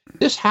Bulge.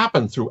 This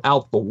happened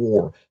throughout the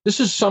war. This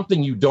is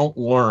something you don't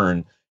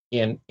learn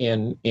in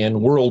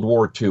World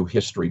War II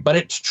history, but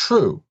it's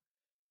true.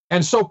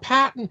 And so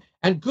Patton,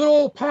 and good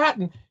old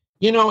Patton,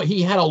 you know,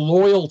 he had a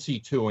loyalty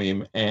to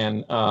him.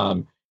 And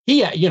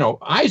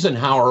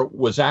Eisenhower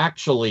was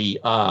actually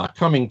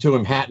coming to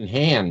him hat in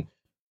hand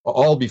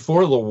all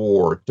before the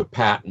war to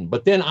Patton.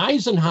 But then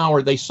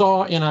they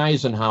saw in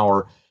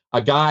Eisenhower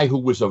a guy who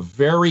was a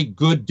very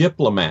good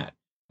diplomat.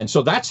 And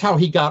so that's how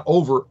he got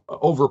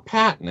over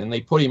Patton, and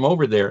they put him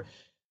over there.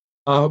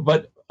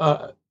 But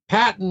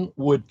Patton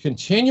would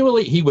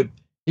continually, he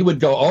would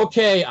go,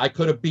 okay, I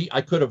could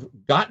have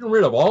gotten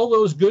rid of all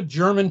those good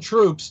German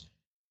troops.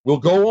 We'll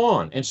go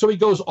on. And so he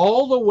goes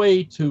all the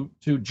way to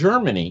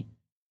Germany,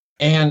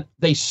 and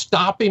they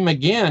stop him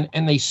again,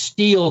 and they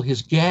steal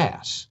his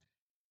gas.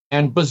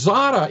 And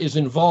Bazada is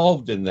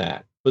involved in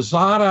that.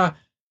 Bazada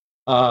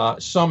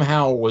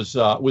somehow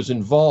was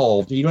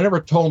involved. He never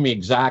told me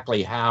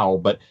exactly how,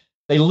 but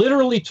they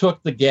literally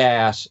took the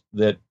gas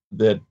that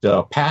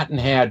Patton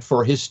had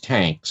for his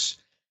tanks.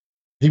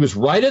 He's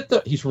right at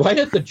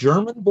the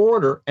German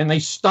border, and they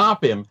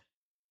stop him.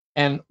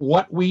 And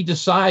what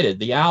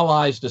the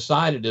Allies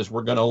decided, is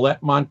we're going to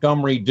let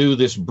Montgomery do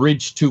this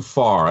bridge too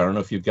far. I don't know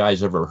if you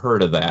guys ever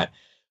heard of that,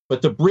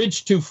 but the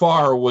bridge too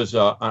far was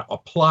a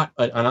plot,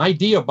 an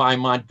idea by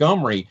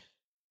Montgomery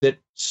that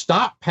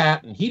stopped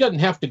Patton. He doesn't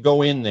have to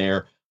go in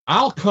there.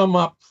 I'll come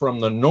up from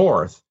the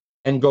north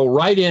and go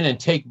right in and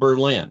take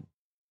Berlin.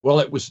 Well,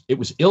 it was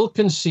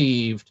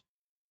ill-conceived,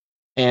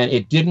 and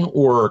it didn't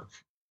work.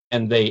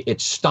 And it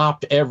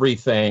stopped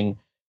everything,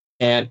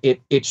 and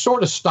it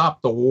sort of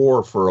stopped the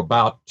war for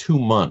about 2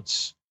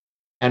 months.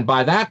 And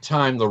by that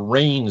time, the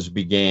rains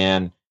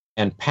began,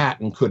 and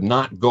Patton could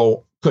not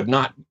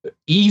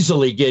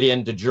easily get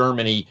into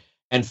Germany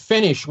and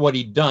finish what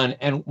he'd done.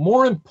 And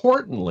more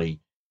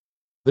importantly,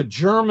 the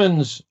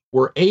Germans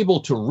were able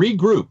to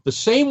regroup, the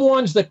same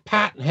ones that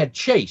Patton had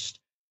chased.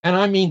 And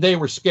I mean, they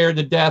were scared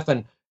to death,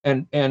 and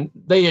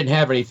they didn't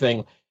have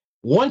anything.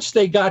 Once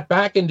they got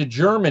back into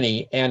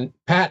Germany and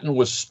Patton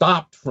was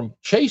stopped from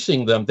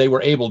chasing them, they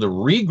were able to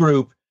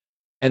regroup,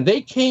 and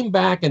they came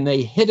back and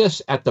they hit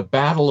us at the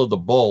Battle of the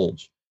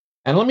Bulge.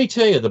 And let me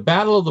tell you, the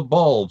Battle of the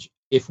Bulge,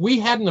 if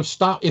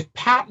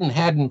Patton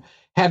hadn't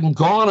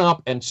gone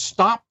up and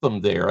stopped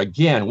them there,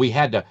 again, we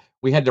had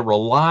to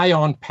rely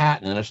on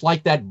Patton. And it's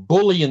like that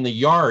bully in the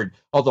yard,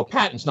 although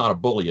Patton's not a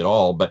bully at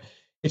all, but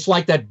it's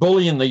like that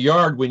bully in the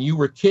yard when you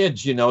were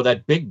kids, you know,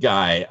 that big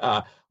guy.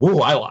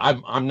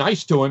 I'm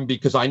nice to him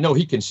because I know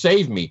he can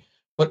save me.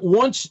 But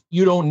once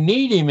you don't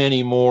need him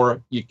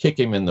anymore, you kick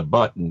him in the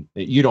butt and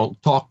you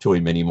don't talk to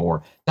him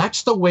anymore.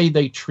 That's the way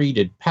they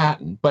treated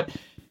Patton. But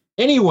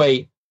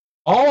anyway,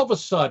 all of a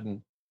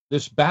sudden,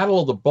 this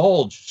Battle of the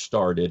Bulge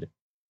started,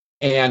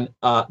 and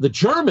the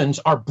Germans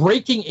are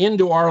breaking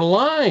into our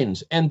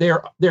lines, and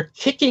they're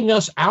kicking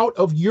us out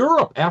of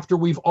Europe after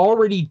we've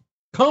already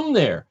come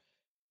there.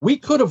 We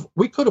could have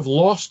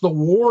lost the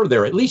war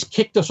there, at least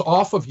kicked us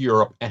off of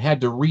Europe and had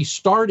to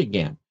restart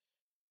again.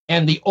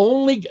 And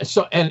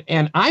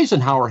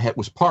Eisenhower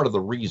was part of the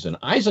reason.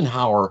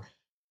 Eisenhower,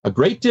 a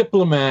great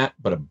diplomat,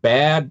 but a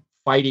bad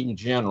fighting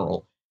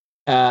general.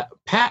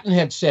 Patton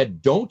had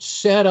said, don't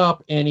set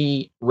up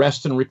any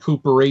rest and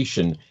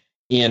recuperation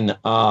in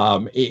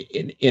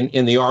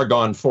the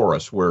Argonne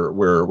Forest where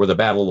the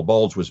Battle of the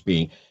Bulge was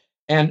being.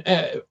 And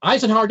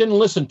Eisenhower didn't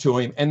listen to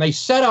him, and they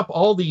set up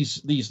all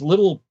these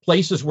little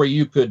places where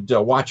you could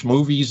watch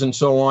movies and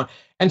so on.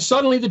 And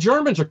suddenly the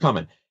Germans are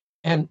coming,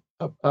 and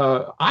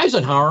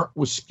Eisenhower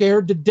was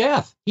scared to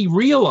death. He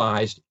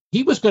realized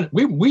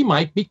we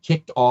might be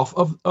kicked off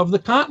of the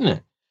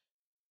continent.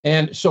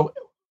 And so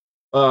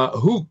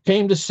who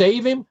came to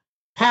save him?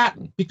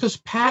 Patton, because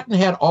Patton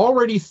had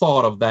already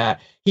thought of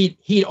that.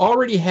 He'd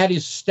already had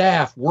his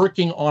staff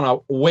working on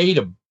a way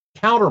to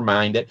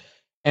countermand it.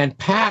 And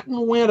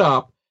Patton went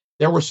up.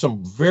 There were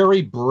some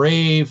very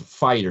brave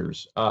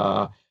fighters.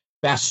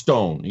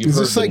 Bastogne. Is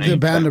this like the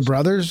Band of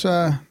Brothers,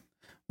 where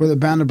the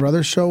Band of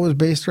Brothers show was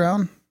based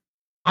around?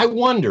 I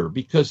wonder,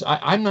 because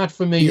I'm not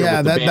familiar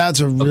with the that's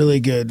a really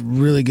good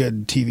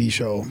TV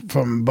show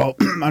from about,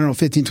 I don't know,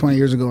 15, 20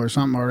 years ago or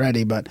something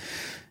already. But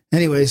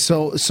anyway,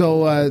 so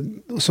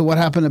what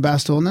happened to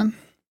Bastogne then?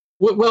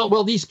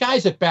 Well, these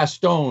guys at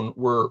Bastogne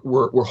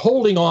were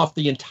holding off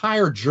the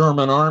entire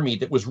German army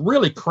that was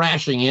really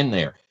crashing in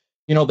there.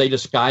 You know, they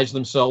disguised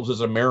themselves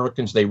as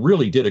Americans. They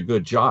really did a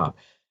good job.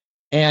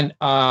 And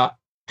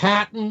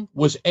Patton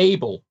was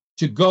able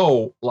to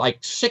go like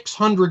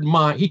 600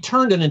 miles. He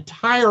turned an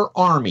entire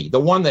army, the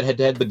one that had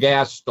had the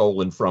gas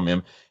stolen from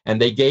him, and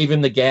they gave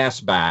him the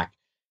gas back.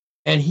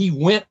 And he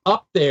went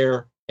up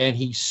there and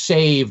he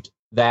saved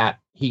that.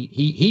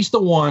 He's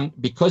the one,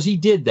 because he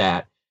did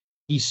that,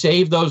 he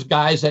saved those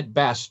guys at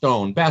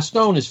Bastogne.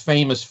 Bastogne is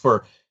famous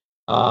for,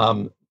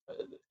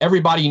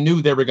 everybody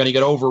knew they were going to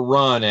get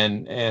overrun.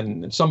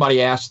 And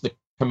somebody asked the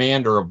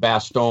commander of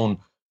Bastogne,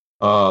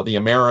 the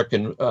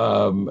American,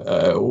 are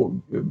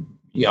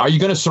you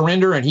going to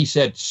surrender? And he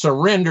said,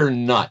 surrender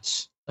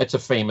nuts. That's a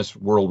famous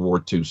World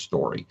War II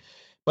story.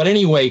 But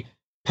anyway,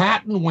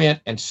 Patton went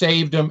and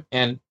saved him,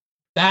 and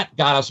that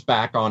got us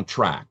back on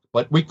track.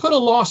 But we could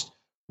have lost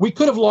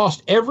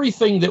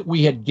everything that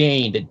we had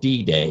gained at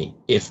D-Day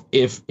if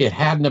it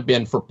hadn't have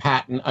been for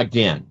Patton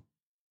again.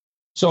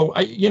 So,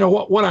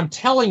 what I'm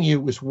telling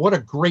you is what a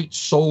great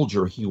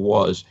soldier he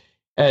was.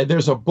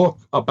 There's a book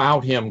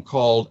about him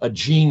called A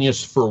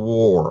Genius for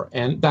War,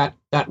 and that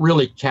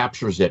really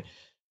captures it.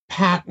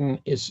 Patton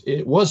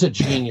was a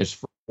genius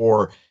for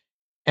war.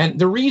 And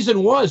the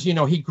reason was,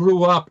 he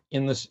grew up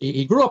in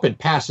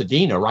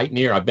Pasadena, right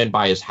near. I've been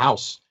by his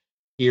house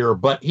here,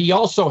 but he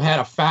also had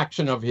a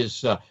faction of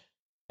his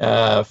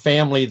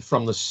family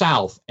from the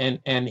South,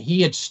 and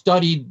he had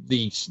studied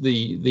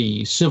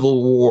the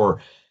Civil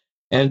War.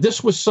 And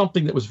this was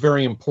something that was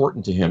very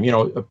important to him.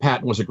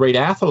 Patton was a great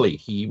athlete.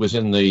 He was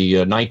in the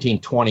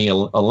 1920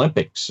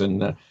 Olympics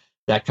and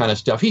that kind of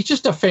stuff. He's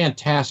just a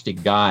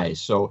fantastic guy.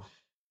 So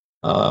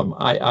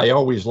I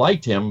always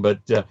liked him. But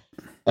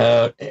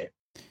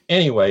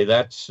anyway,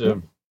 that's...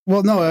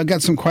 Well, no, I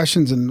got some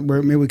questions, and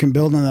maybe we can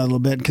build on that a little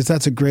bit, because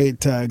that's a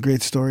great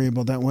story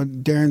about that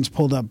one. Darren's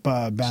pulled up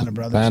Band of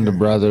Brothers. Band of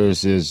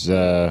Brothers is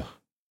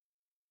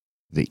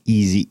the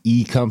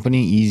Easy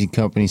Company,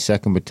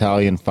 2nd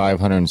Battalion,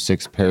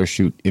 506th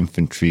Parachute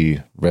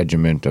Infantry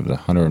Regiment of the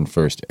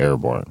 101st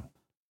Airborne.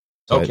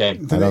 So okay. I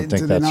don't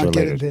think that's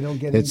related.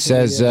 It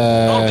says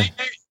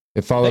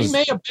it follows. They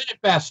may have been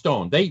at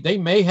Bastogne. They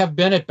may have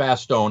been at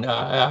Bastogne.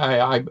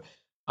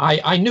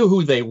 I knew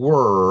who they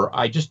were.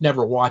 I just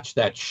never watched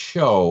that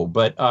show.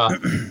 But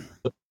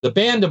the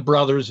Band of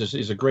Brothers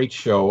is a great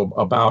show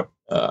about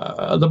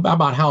how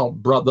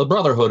the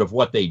brotherhood of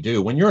what they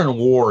do. When you're in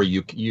war,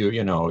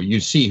 you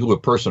see who a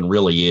person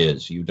really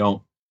is. You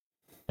don't.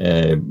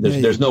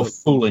 There's no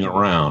fooling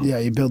around. Yeah,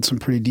 you build some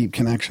pretty deep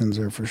connections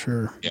there for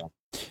sure. Yeah.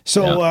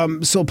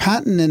 So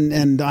Patton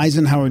and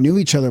Eisenhower knew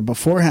each other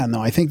beforehand,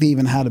 though. I think they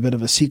even had a bit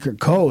of a secret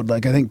code.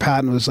 Like, I think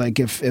Patton was like,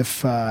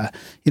 if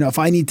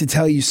I need to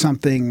tell you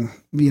something,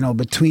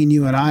 between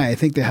you and I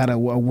think they had a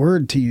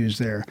word to use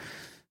there.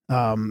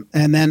 So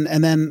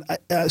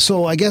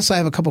I guess I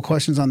have a couple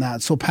questions on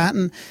that. So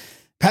Patton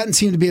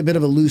seemed to be a bit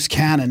of a loose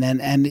cannon,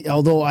 and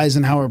although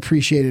Eisenhower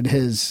appreciated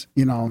his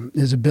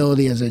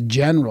ability as a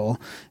general,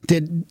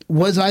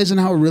 was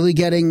Eisenhower really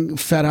getting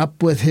fed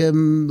up with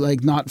him,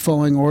 like not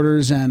following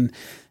orders and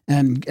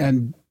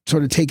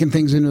sort of taking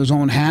things into his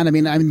own hand? I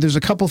mean, there's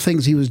a couple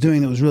things he was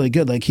doing that was really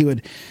good. Like he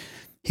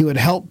would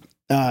help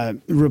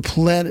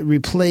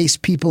replace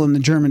people in the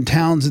German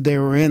towns that they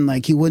were in.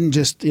 Like, he wouldn't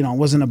just, it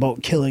wasn't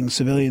about killing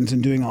civilians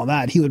and doing all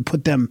that. He would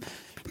put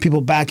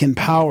people back in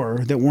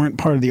power that weren't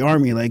part of the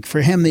army. Like,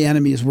 for him, the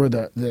enemies were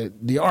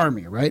the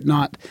army, right?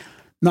 Not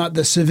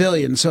the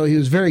civilians. So he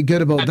was very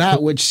good about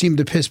that, which seemed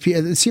to piss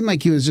people. It seemed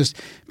like he was just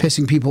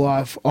pissing people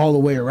off all the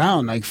way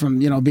around, like from,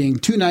 being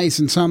too nice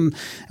and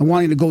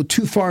wanting to go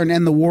too far and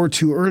end the war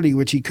too early,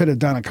 which he could have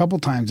done a couple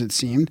times, it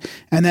seemed.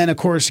 And then, of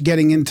course,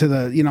 getting into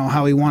the,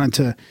 how he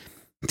wanted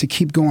to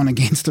keep going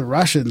against the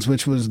Russians,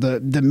 which was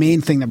the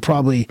main thing that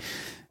probably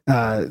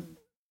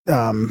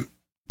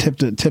tipped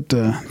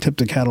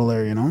the kettle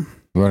there, You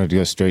wanted to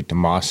go straight to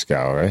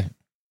Moscow, right?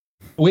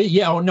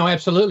 No,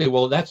 absolutely.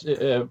 Well, that's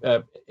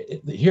here.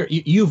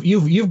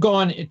 You've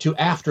gone to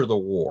after the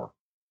war.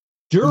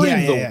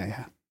 During the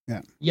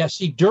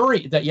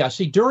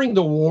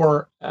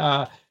war,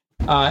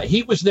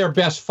 he was their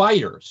best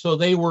fighter.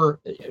 So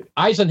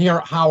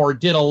Eisenhower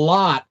did a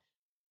lot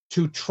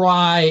to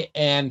try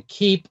and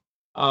keep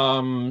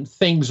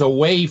things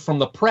away from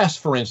the press.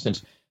 For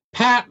instance,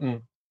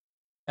 Patton.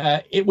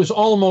 It was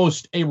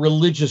almost a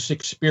religious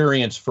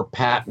experience for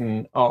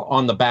Patton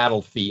on the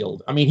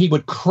battlefield. I mean, he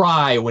would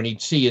cry when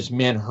he'd see his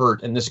men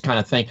hurt and this kind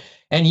of thing.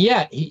 And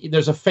yet,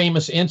 there's a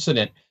famous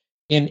incident.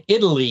 in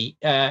Italy,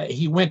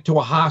 he went to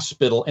a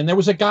hospital, and there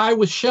was a guy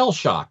with shell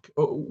shock.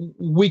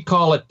 We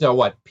call it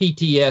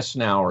PTS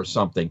now or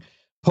something,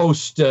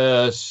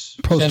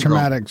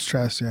 post-traumatic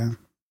stress. Yeah,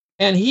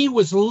 and he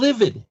was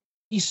livid.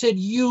 He said,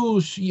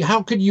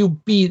 how could you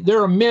be?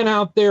 There are men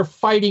out there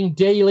fighting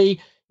daily,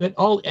 and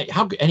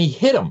he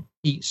hit him.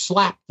 He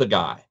slapped the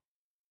guy,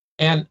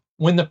 and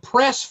when the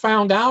press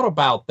found out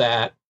about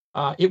that,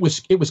 it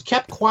was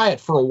kept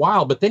quiet for a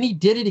while, but then he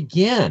did it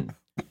again,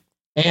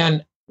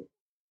 and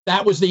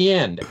that was the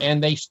end.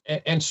 And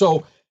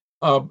so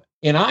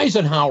in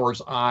Eisenhower's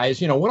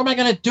eyes, what am I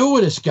going to do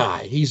with this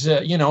guy? He's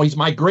he's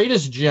my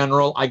greatest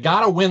general. I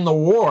got to win the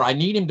war. I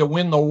need him to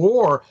win the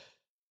war,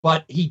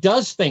 but he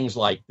does things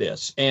like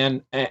this,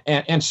 and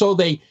so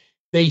they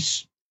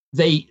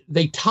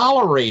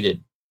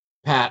tolerated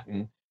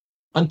Patton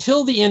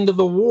until the end of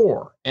the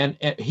war, and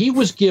he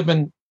was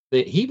given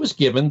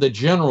the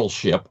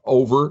generalship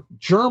over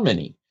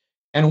Germany.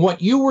 And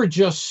what you were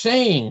just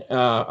saying,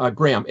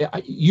 Graham,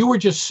 you were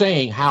just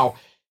saying how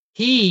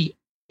he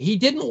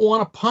didn't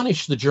want to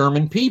punish the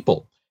German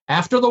people.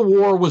 After the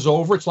war was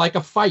over, it's like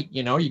a fight.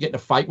 You get in a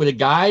fight with a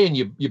guy and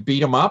you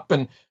beat him up,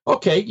 and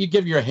okay, you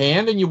give your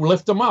hand and you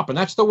lift him up, and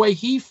that's the way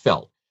he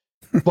felt.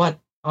 But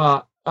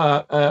the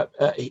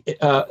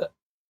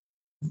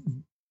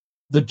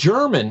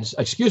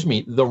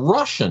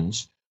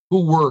Russians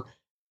who were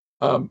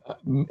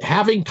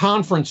having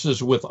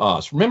conferences with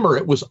us. Remember,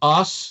 it was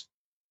us,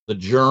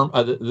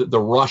 the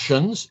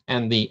Russians,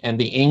 and the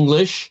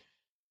English,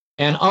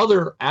 and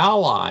other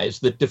allies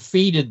that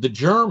defeated the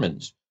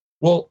Germans.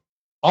 Well,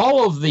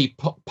 all of the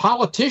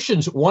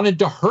politicians wanted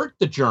to hurt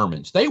the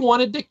Germans. They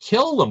wanted to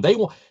kill them.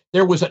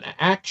 There was an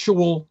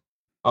actual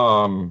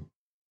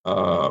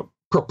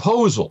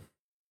proposal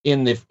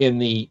in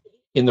the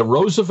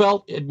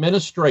Roosevelt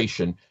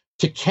administration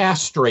to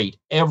castrate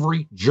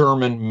every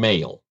German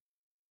male.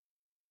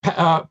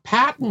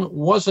 Patton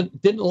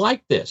didn't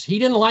like this. He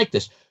didn't like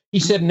this. He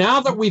said, now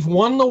that we've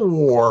won the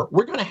war,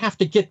 we're going to have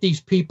to get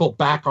these people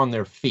back on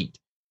their feet.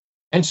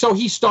 And so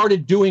he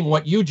started doing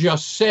what you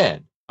just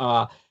said.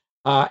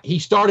 He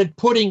started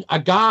putting a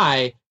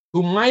guy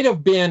who might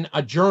have been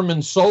a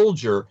German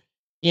soldier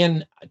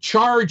in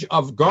charge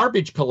of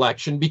garbage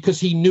collection because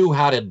he knew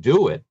how to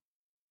do it,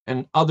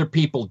 and other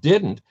people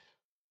didn't.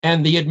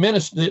 And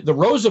the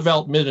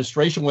Roosevelt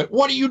administration went,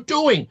 "What are you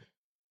doing?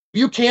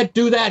 You can't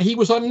do that. He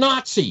was a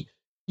Nazi.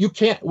 You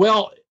can't."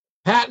 Well,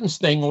 Patton's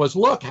thing was,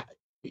 look,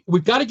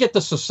 we've got to get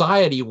the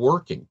society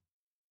working,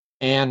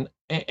 and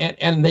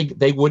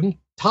they wouldn't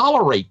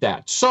tolerate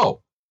that.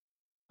 So,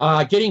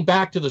 getting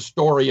back to the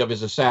story of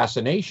his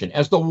assassination,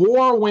 as the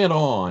war went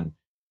on,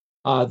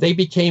 they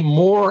became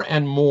more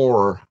and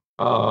more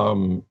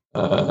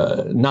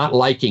not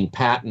liking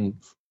Patton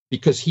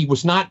because he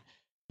was not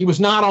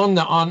on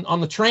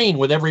the train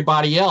with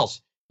everybody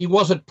else. He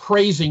wasn't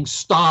praising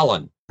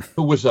Stalin,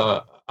 who was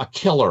a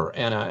killer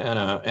and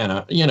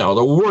a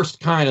the worst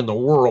kind in the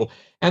world.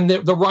 And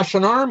the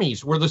Russian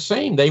armies were the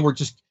same. They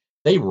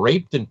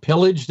raped and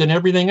pillaged and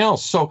everything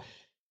else. So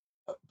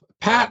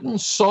Patton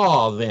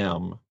saw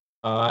them.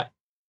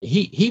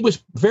 He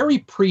was very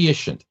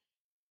prescient.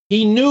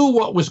 He knew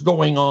what was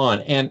going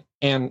on,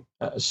 and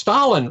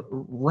Stalin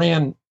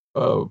ran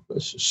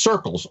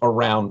circles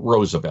around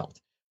Roosevelt.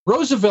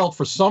 Roosevelt,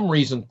 for some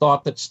reason,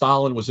 thought that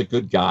Stalin was a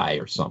good guy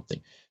or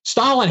something.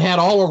 Stalin had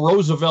all of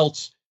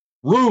Roosevelt's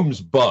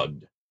rooms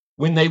bugged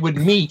when they would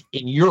meet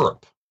in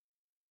Europe.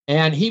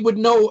 And he would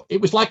know,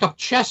 it was like a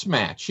chess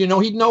match. He'd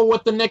know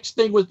what the next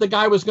thing was the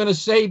guy was going to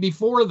say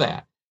before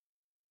that.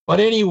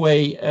 But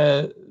anyway,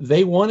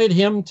 they wanted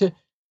him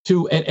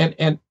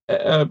and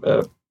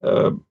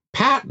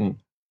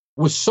Patton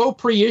was so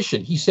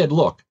prescient. He said,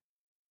 look,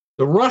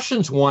 the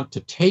Russians want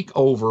to take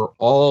over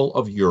all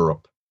of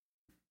Europe.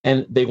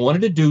 And they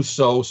wanted to do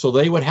so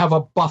they would have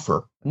a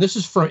buffer. And this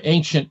is from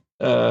ancient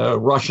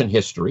Russian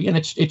history, and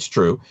it's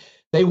true.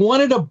 They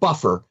wanted a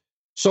buffer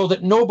so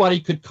that nobody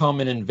could come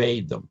and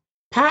invade them.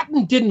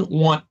 Patton didn't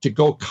want to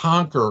go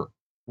conquer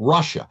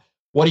Russia.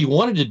 What he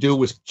wanted to do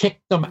was kick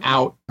them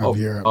out of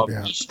Europe,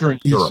 Eastern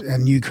Europe.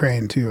 And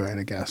Ukraine too,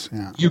 I guess.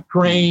 Yeah.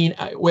 Ukraine,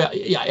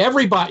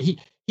 everybody.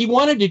 He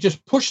wanted to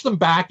just push them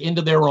back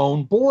into their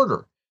own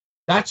border.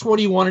 That's what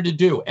he wanted to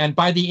do. And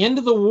by the end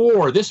of the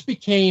war, this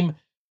became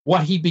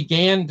what he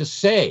began to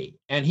say.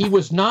 And he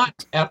was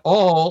not at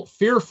all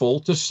fearful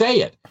to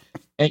say it.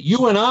 And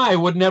you and I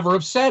would never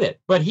have said it.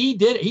 But he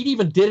did. He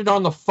even did it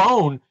on the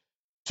phone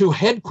to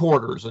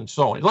headquarters and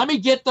so on. Let me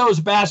get those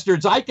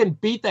bastards. I can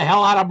beat the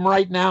hell out of them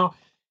right now.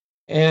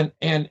 And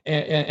on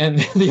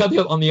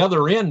the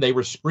other end, they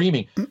were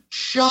screaming,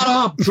 "Shut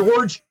up,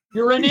 George!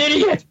 You're an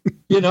idiot!"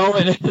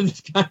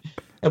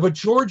 But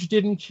George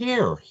didn't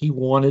care. He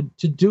wanted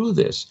to do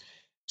this.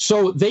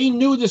 So they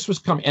knew this was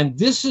coming. And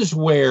this is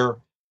where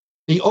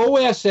the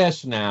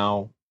OSS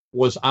now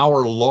was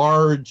our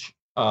large,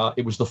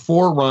 it was the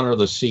forerunner of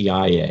the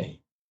CIA.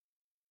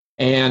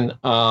 And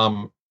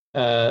the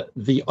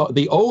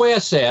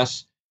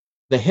OSS,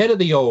 the head of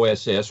the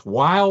OSS,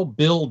 Wild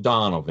Bill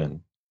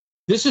Donovan,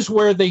 this is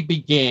where they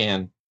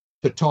began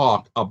to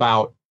talk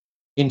about,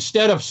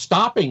 instead of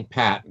stopping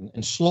Patton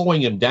and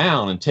slowing him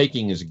down and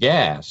taking his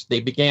gas, they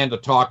began to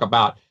talk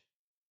about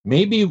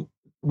maybe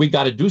we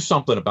got to do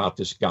something about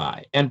this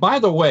guy. And by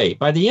the way,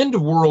 by the end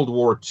of World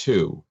War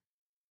II,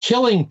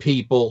 killing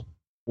people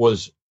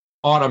was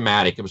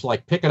automatic. It was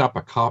like picking up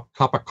a cup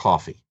of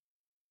coffee.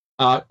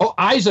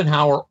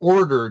 Eisenhower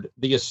ordered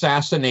the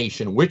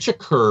assassination, which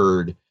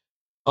occurred,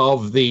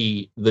 of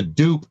the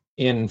dupe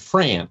in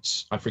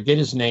France. I forget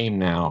his name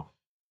now.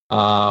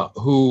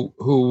 Who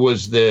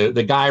was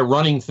the guy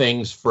running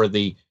things for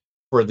the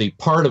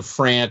part of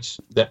France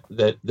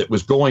that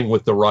was going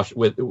with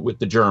with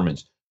the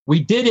Germans. We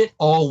did it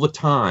all the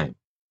time.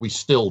 We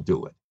still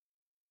do it.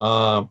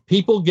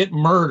 People get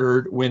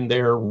murdered when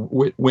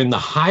the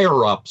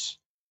higher ups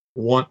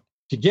want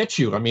to get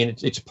you. I mean,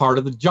 it's part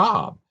of the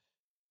job.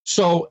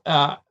 So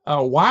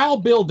while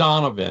Bill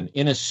Donovan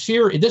in a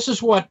series, this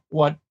is what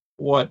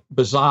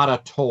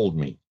Bezada told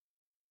me,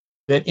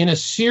 that in a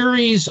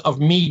series of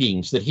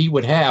meetings that he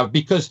would have,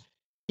 because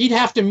he'd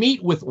have to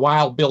meet with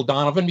Wild Bill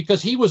Donovan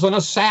because he was an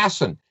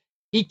assassin.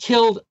 He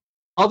killed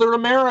other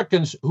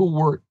Americans who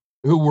were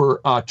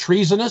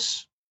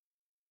treasonous,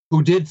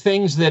 who did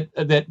things that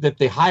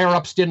the higher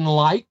ups didn't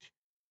like,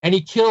 and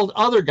he killed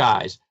other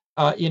guys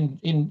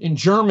in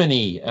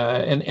Germany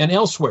and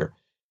elsewhere.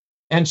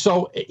 And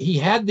so he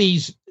had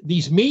these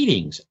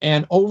meetings,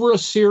 and over a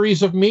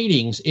series of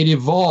meetings, it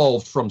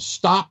evolved from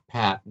stop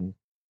Patton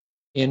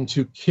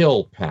into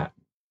kill Patton.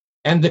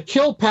 And the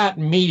kill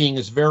Patton meeting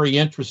is very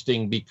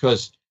interesting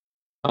because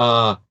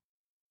Bezada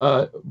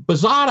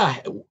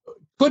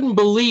couldn't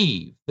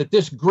believe that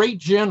this great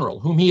general,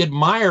 whom he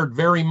admired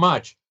very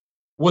much,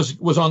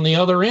 was on the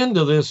other end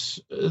of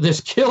this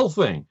kill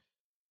thing.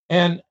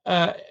 And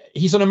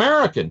he's an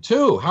American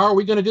too. How are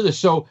we going to do this?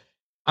 So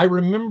I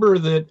remember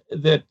that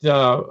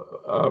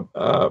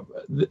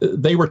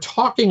they were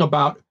talking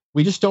about,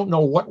 we just don't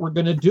know what we're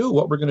going to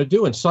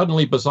do. And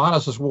suddenly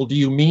Bezada says, well, do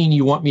you mean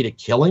you want me to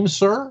kill him,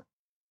 sir?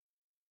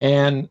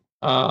 And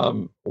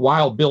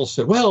Wild Bill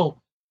said,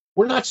 well,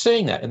 we're not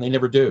saying that. And they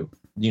never do.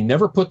 You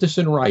never put this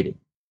in writing.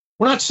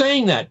 We're not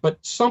saying that, but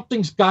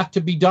something's got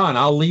to be done.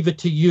 I'll leave it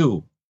to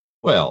you.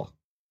 Well,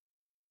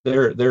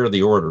 there are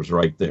the orders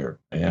right there.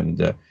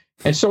 And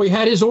so he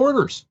had his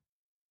orders.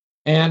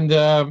 And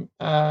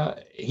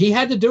he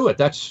had to do it.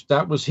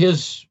 That was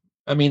his.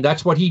 I mean,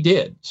 that's what he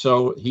did.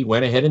 So he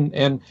went ahead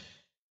and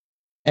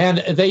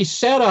they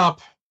set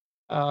up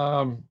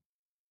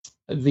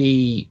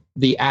the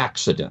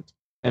accident,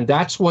 and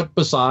that's what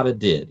Bezada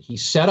did. He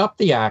set up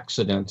the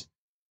accident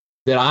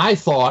that I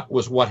thought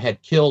was what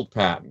had killed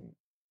Patton.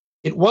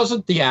 It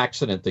wasn't the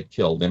accident that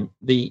killed him.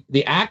 The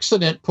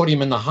accident put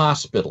him in the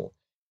hospital.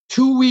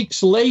 2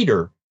 weeks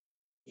later,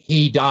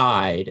 he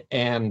died,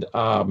 and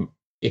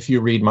if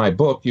you read my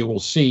book, you will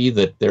see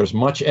that there's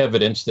much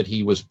evidence that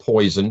he was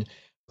poisoned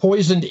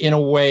in a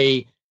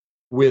way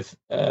with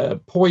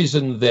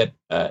poison that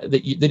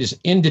is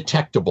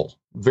indetectable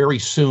very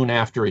soon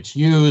after it's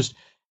used,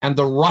 and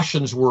the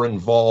Russians were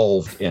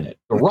involved in it.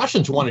 The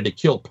Russians wanted to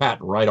kill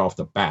Patton right off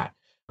the bat.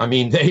 I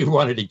mean, they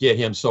wanted to get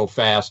him so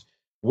fast,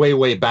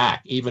 way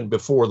back, even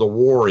before the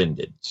war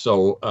ended.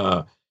 So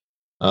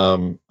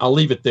I'll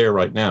leave it there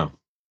right now.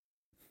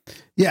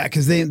 Yeah,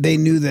 because they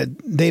knew that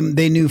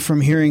they knew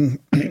from hearing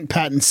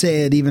Patton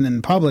say it even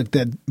in public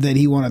that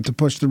he wanted to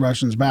push the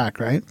Russians back,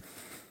 right?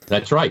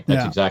 That's right.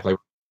 That's exactly right.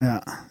 Yeah.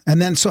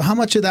 And then so how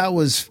much of that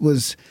was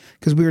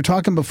because we were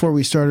talking before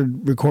we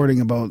started recording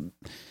about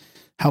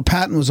how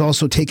Patton was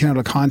also taken out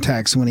of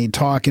context when he'd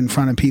talk in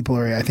front of people,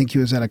 or I think he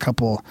was at a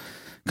couple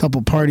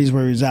parties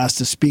where he was asked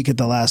to speak at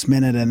the last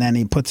minute, and then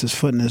he puts his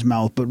foot in his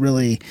mouth. But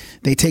really,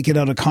 they take it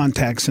out of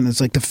context, and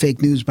it's like the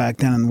fake news back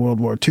then in World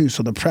War II.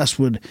 So the press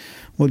would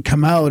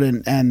come out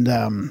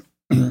and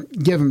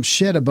give him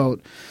shit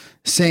about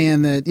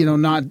saying that, you know,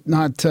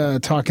 not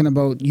talking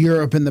about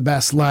Europe in the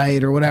best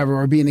light or whatever,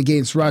 or being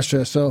against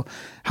Russia. So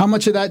how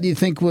much of that do you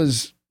think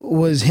was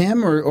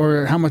him,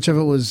 or how much of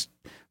it was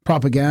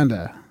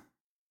propaganda?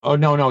 Oh,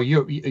 no,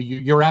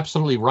 you're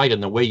absolutely right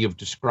in the way you've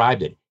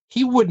described it.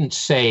 He wouldn't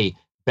say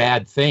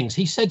bad things.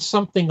 He said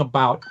something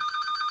about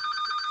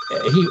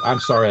I'm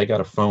sorry, I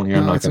got a phone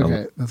here. No, that's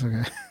okay.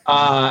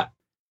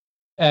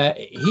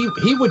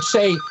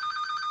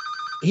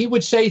 He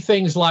would say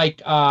things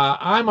like,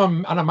 I'm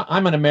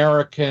an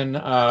American,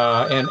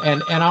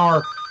 and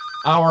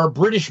our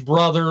British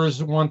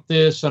brothers want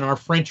this, and our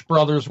French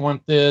brothers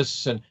want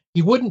this, and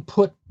he wouldn't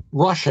put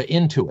Russia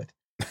into it.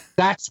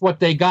 That's what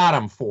they got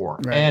him for.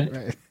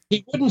 Right.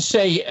 He wouldn't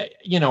say,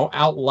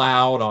 out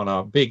loud on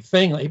a big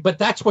thing, but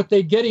that's what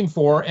they'd get him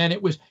for.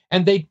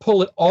 And they'd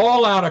pull it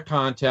all out of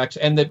context.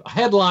 And the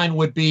headline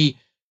would be,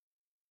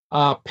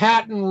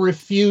 Patton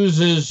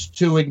refuses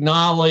to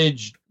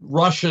acknowledge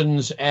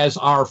Russians as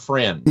our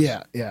friends.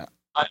 Yeah.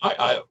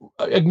 I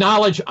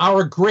acknowledge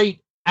our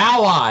great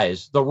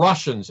allies, the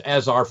Russians,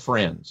 as our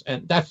friends.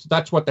 And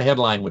that's what the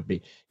headline would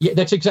be. Yeah,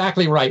 that's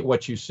exactly right,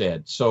 what you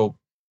said. So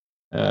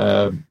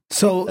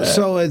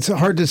it's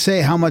hard to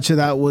say how much of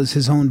that was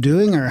his own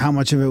doing, or how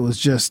much of it was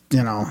just,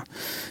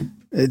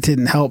 it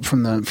didn't help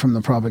from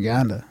the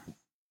propaganda.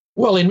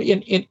 Well,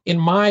 in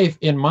my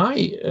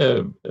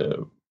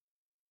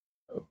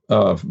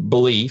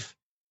belief,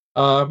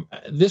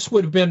 this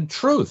would have been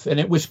truth, and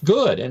it was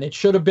good, and it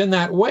should have been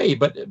that way.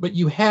 But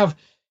you have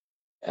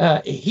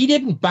he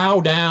didn't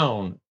bow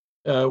down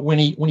when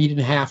he didn't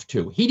have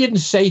to. He didn't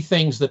say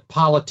things that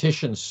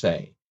politicians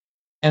say,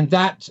 and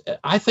that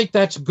I think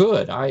that's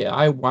good.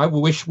 I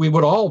wish we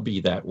would all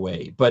be that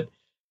way. But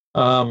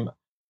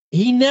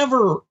he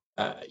never,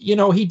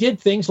 he did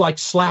things like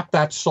slap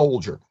that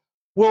soldier.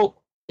 Well,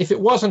 if it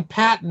wasn't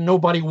Patton,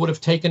 nobody would have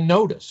taken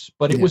notice.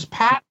 But it was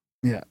Patton.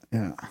 Yeah,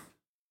 yeah.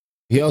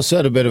 He also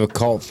had a bit of a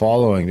cult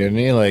following, didn't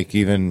he? Like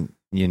even,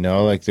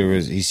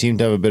 he seemed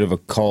to have a bit of a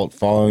cult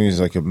following. He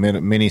was like a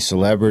mini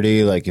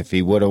celebrity. Like if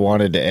he would have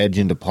wanted to edge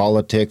into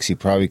politics, he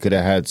probably could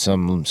have had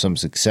some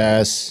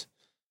success.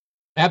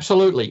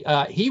 Absolutely.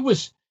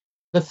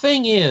 The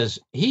thing is,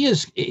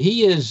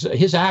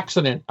 his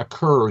accident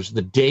occurs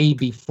the day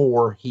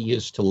before he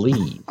is to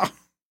leave.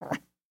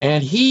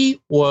 And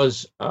he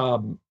was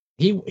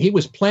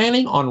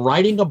planning on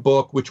writing a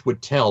book which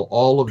would tell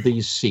all of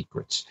these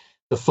secrets.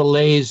 The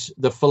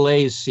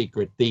Falaise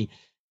secret, the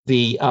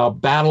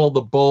Battle of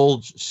the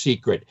Bulge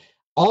secret,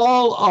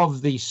 all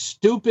of the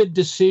stupid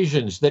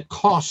decisions that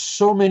cost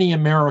so many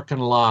American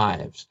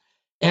lives,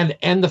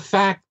 and the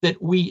fact that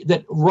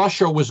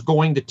Russia was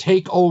going to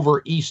take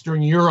over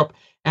Eastern Europe,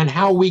 and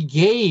how we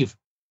gave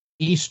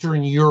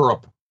Eastern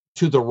Europe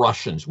to the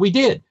Russians. We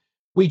did.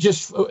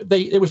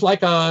 It was like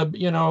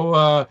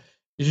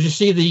did you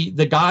see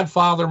the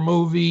Godfather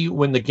movie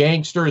when the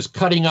gangster is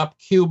cutting up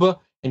Cuba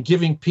and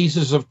giving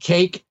pieces of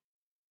cake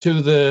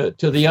to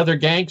the other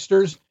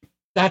gangsters?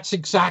 That's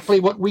exactly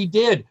what we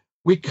did.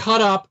 We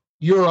cut up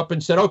Europe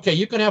and said, okay,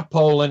 you can have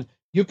Poland.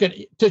 You can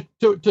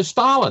to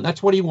Stalin.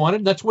 That's what he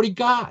wanted. That's what he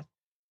got.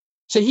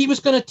 So he was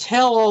going to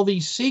tell all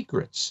these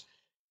secrets,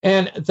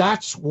 and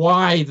that's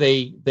why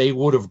they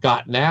would have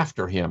gotten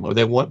after him, or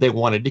they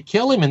wanted to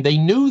kill him, and they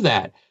knew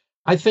that.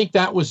 I think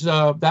that was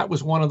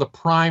one of the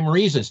prime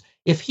reasons.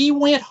 If he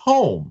went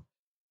home,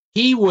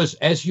 he was,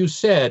 as you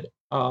said,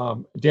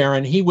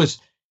 Darren, he was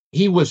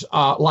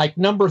like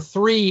number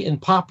 3 in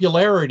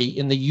popularity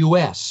in the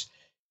U.S.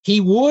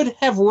 He would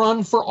have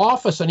run for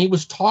office, and he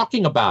was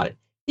talking about it.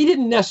 He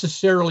didn't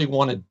necessarily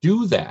want to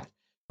do that,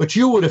 but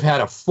you would have had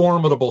a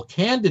formidable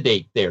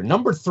candidate there.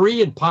 Number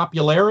 3 in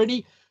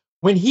popularity.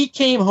 When he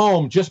came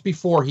home just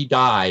before he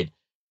died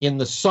in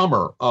the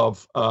summer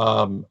of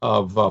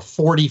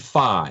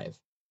 45,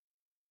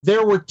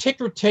 there were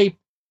ticker tape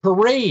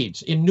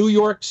parades in New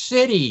York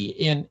City,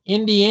 in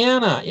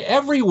Indiana,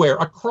 everywhere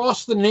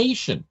across the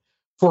nation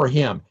for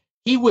him.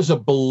 He was a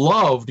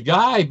beloved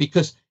guy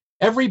because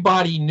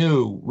everybody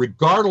knew,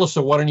 regardless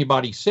of what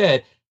anybody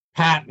said,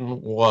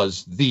 Patton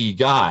was the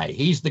guy.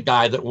 He's the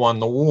guy that won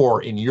the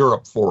war in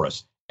Europe for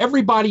us.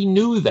 Everybody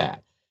knew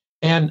that.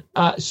 And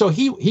so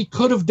he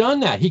could have done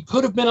that. He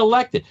could have been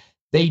elected.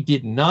 They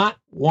did not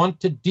want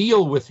to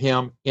deal with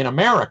him in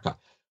America.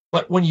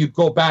 But when you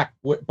go back,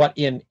 but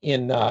in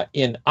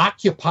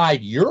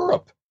occupied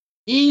Europe,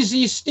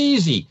 easy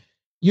steezy,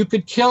 you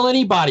could kill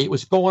anybody. It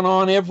was going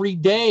on every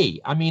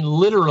day. I mean,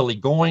 literally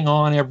going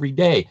on every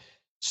day.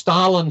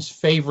 Stalin's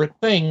favorite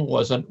thing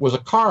was a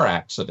car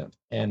accident,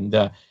 and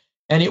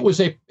it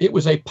was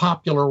a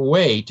popular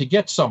way to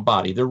get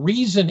somebody. The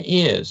reason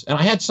is, and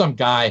I had some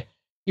guy.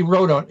 He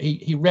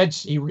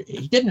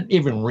didn't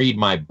even read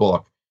my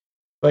book,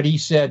 but he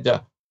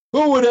said,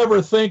 who would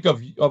ever think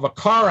of a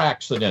car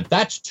accident?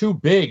 That's too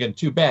big and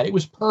too bad. It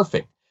was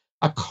perfect.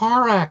 A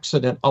car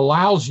accident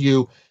allows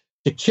you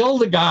to kill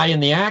the guy in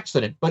the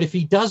accident, but if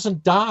he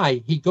doesn't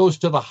die, he goes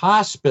to the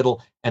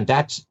hospital, and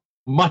that's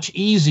much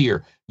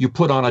easier. You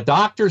put on a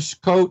doctor's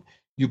coat,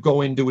 you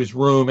go into his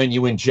room, and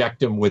you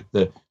inject him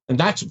and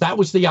that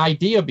was the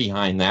idea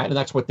behind that, and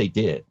that's what they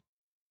did.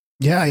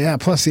 Yeah.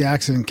 Plus the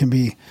accident can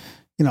be,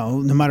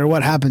 no matter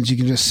what happens, you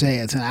can just say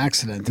it's an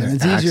accident, and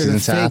it's easier to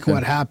fake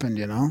what happened.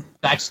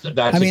 That's. I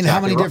mean,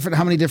 exactly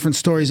how many different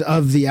stories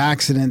of the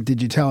accident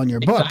did you tell in your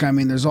book? Exactly. I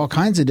mean, there's all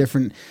kinds of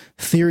different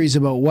theories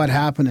about what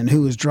happened and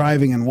who was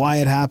driving and why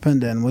it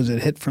happened, and was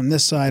it hit from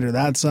this side or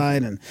that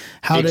side, and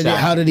how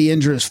did he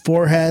injure his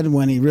forehead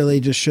when he really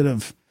just should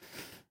have.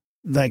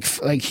 Like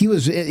he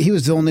was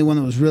the only one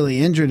that was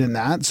really injured in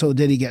that. So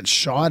did he get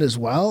shot as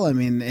well? I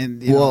mean,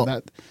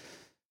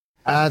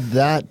 add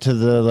that to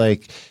the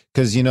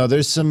because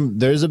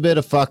there's a bit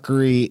of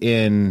fuckery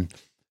in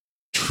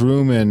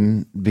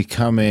Truman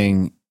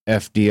becoming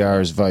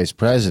FDR's vice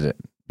president,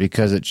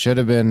 because it should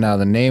have been, now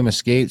the name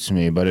escapes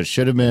me, but it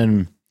should have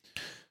been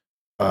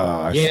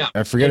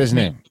I forget his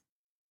name.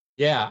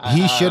 Yeah,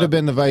 he should have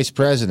been the vice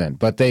president,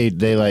 but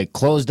they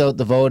closed out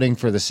the voting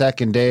for the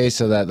second day,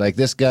 so that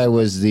this guy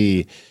was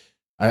the.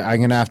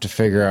 I'm gonna have to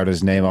figure out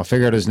his name. I'll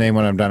figure out his name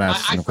when I'm done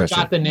asking the question.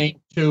 I forgot the name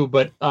too,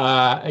 but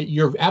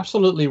you're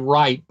absolutely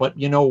right. But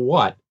you know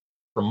what?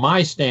 From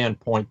my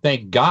standpoint,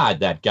 thank God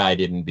that guy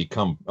didn't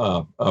become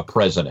a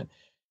president.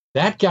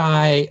 That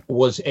guy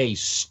was a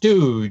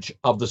stooge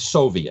of the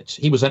Soviets.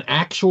 He was an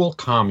actual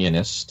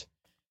communist,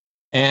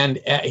 and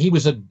he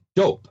was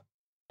dope.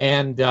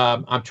 And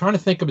I'm trying to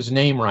think of his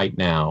name right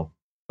now.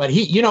 But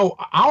he,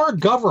 our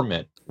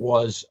government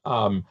was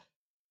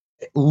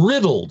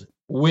riddled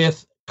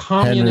with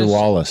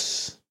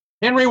communist.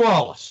 Henry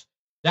Wallace.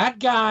 That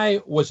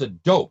guy was a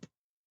dope.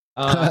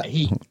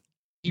 He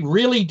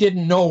really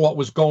didn't know what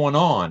was going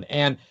on.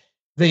 And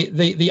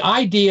the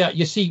idea,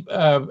 you see,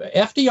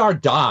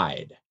 FDR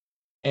died,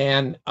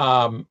 and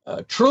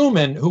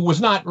Truman, who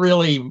was not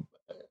really,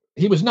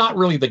 he was not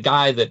really the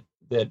guy that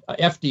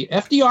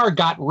FDR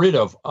got rid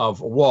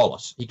of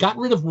Wallace. He got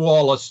rid of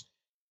Wallace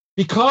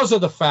because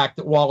of the fact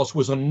that Wallace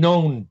was a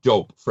known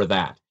dope for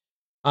that.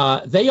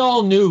 They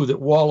all knew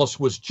that Wallace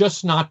was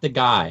just not the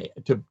guy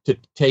to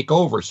take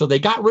over. So they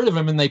got rid of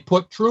him and they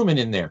put Truman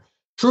in there.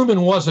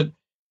 Truman was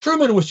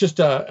just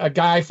a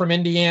guy from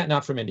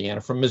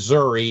from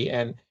Missouri.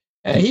 And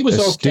he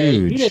was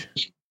okay.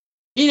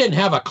 He didn't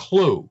have a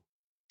clue,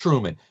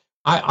 Truman.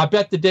 I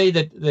bet the day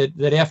that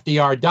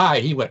FDR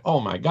died, he went, "Oh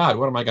my God,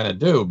 what am I going to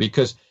do?"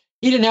 Because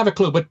he didn't have a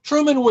clue. But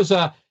Truman was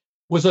a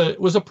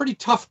pretty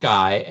tough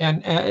guy,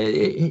 and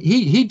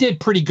he did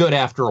pretty good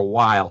after a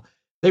while.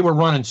 They were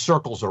running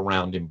circles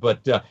around him.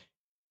 But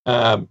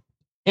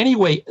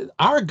anyway,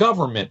 our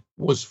government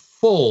was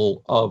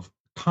full of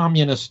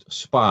communist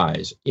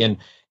spies. In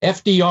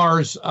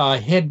FDR's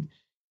head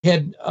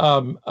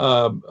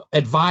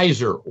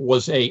advisor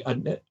was a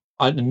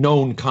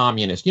known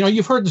communist.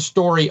 You've heard the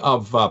story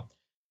of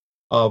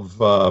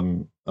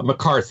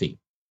McCarthy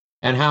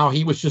and how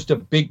he was just a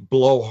big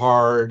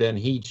blowhard, and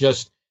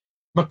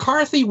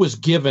McCarthy was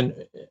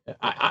given,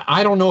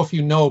 I don't know if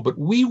you know, but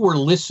we were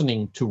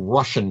listening to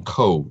Russian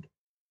code.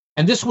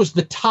 And this was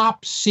the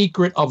top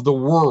secret of the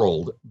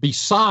world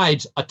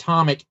besides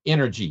atomic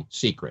energy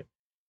secret.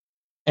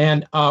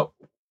 And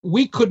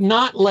we could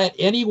not let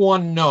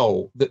anyone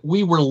know that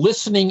we were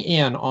listening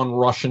in on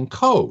Russian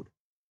code.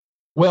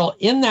 Well,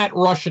 in that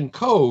Russian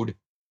code,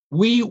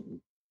 we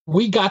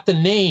got the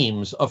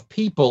names of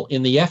people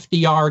in the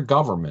FDR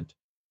government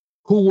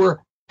who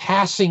were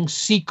passing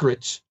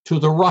secrets to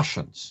the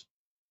Russians.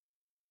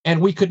 And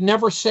we could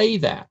never say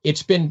that.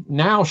 It's been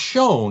now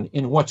shown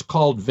in what's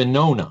called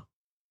Venona.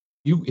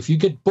 If you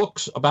get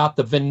books about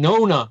the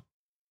Venona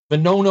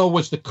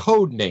was the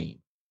code name.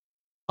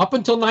 Up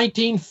until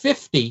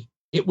 1950,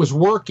 it was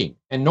working,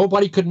 and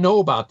nobody could know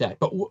about that.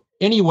 But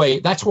anyway,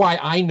 that's why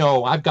I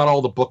know. I've got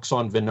all the books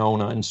on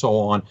Venona and so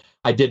on.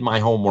 I did my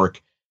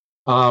homework.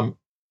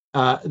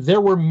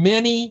 There were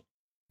many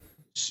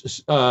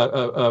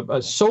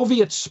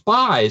Soviet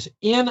spies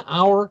in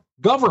our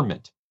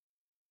government,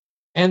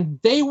 and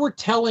they were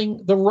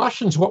telling the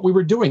Russians what we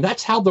were doing.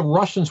 That's how the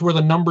Russians were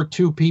the number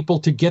 2 people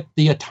to get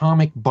the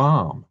atomic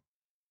bomb.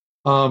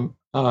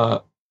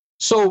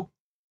 So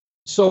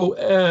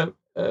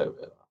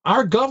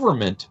our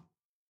government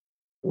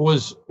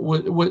was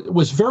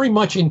very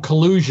much in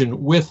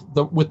collusion with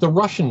the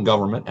Russian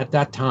government at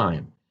that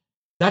time.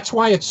 That's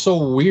why it's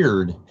so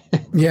weird.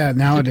 Yeah,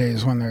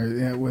 nowadays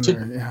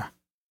they're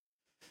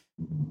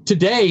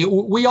today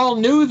we all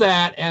knew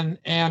that, and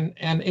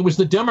it was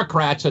the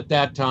Democrats at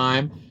that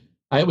time.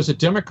 It was a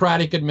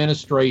Democratic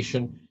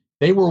administration.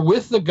 They were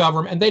with the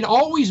government, and they'd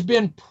always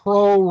been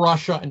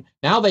pro-Russia, and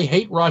now they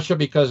hate Russia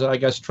because I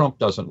guess Trump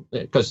doesn't.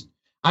 Because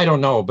I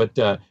don't know, but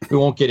we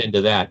won't get into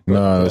that. But,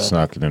 no, let's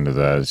not get into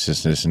that. It's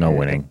just there's no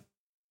winning.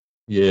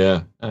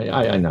 Yeah,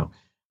 I know.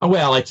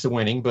 Well, it's the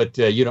winning, but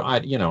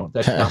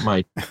that's not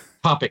my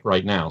topic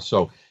right now.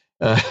 So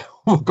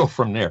we'll go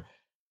from there.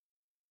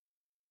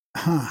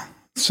 Huh.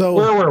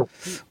 So,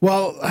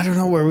 well, I don't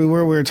know where we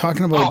were. We were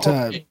talking about.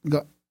 Okay.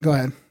 Go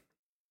ahead.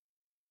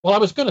 Well, I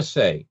was going to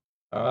say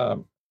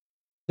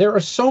there are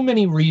so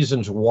many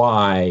reasons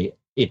why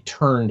it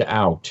turned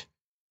out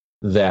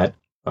that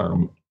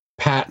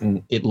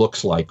Patton, it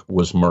looks like,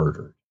 was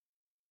murdered.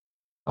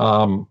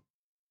 The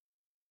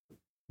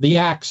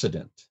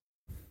accident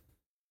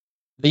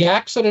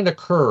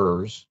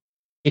occurs.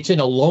 It's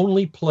in a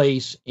lonely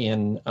place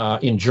in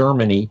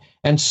Germany,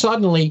 and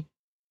suddenly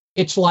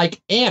it's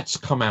like ants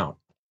come out.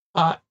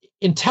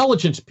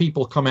 Intelligence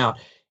people come out.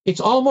 It's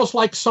almost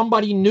like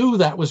somebody knew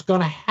that was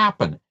going to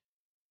happen.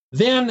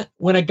 Then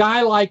when a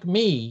guy like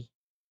me,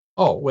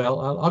 I'll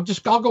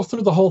go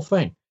through the whole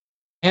thing.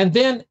 And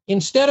then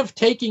instead of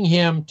taking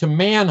him to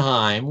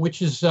Mannheim,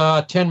 which is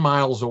 10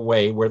 miles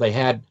away where they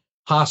had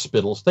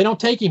hospitals, they don't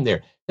take him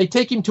there. They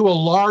take him to a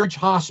large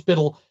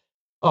hospital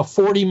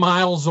 40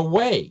 miles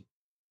away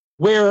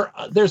where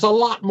there's a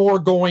lot more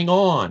going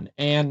on,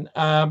 and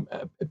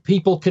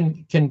people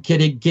can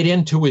get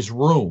into his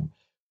room.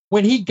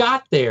 When he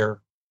got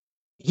there,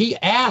 he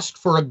asked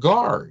for a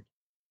guard,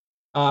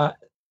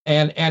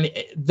 and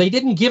they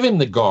didn't give him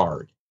the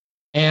guard,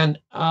 and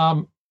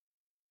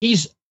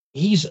he's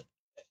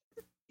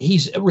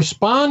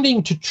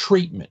responding to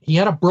treatment. He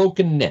had a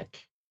broken neck,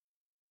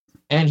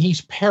 and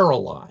he's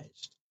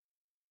paralyzed,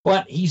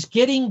 but he's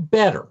getting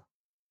better,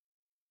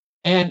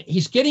 and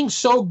he's getting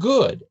so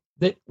good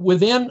that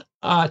within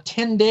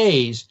 10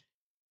 days,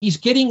 he's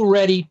getting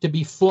ready to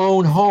be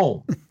flown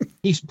home.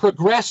 He's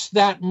progressed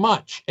that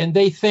much, and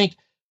they think,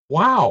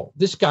 wow,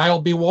 this guy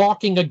will be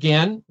walking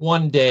again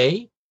one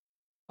day,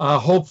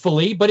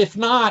 hopefully. But if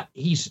not,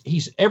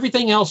 he's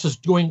everything else is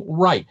doing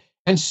right.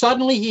 And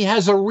suddenly he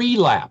has a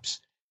relapse.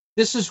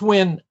 This is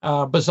when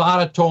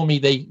Bazada told me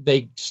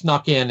they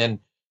snuck in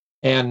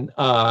and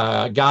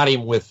got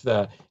him with,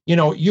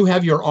 you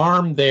have your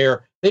arm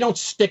there. They don't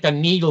stick a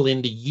needle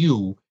into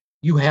you.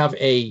 You have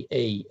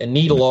a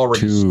needle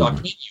already stuck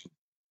in you.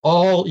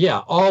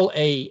 All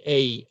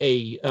a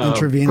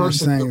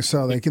intravenous thing.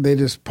 So they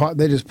just put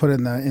it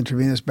in the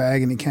intravenous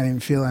bag, and he can't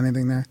even feel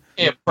anything there.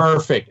 Yeah,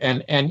 perfect.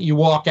 And you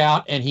walk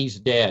out, and he's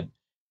dead.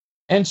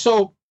 And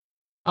so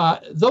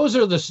those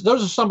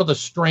are some of the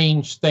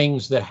strange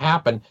things that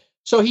happen.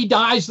 So he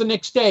dies the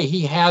next day.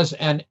 He has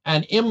an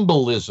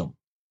embolism.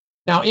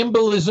 Now,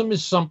 embolism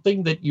is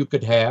something that you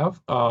could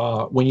have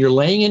when you're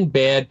laying in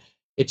bed.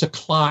 It's a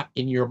clot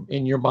in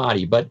your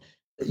body, but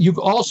you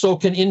also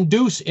can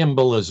induce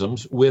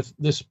embolisms with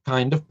this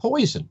kind of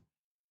poison.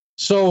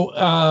 So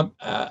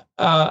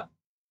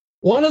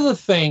one of the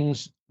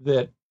things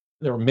there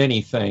are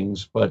many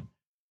things, but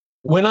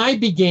when I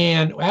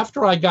began,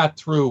 after I got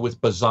through with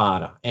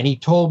Bazada, and he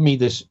told me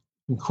this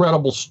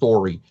incredible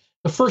story,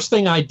 the first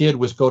thing I did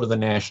was go to the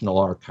National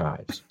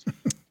Archives.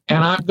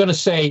 And I'm going to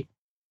say,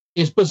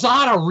 is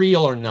Bazada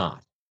real or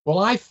not? Well,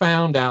 I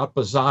found out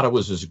Bazada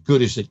was as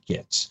good as it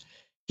gets.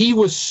 He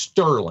was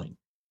sterling.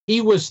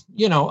 He was,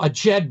 a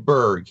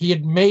Jedburgh. He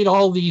had made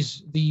all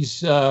these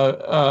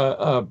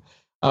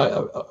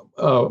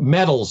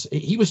medals.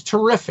 He was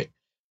terrific.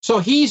 So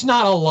he's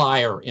not a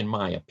liar, in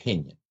my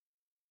opinion.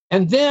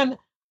 And then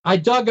I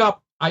dug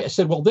up. I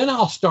said, well, then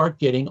I'll start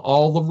getting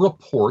all the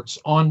reports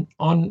on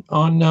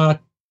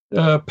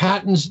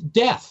Patton's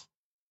death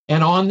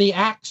and on the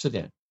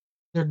accident.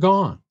 They're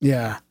gone.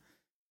 Yeah.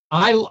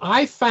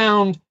 I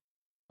found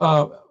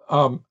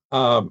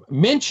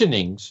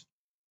mentionings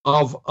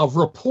of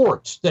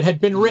reports that had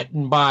been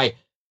written by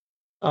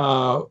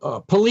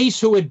police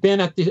who had been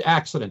at the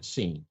accident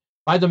scene,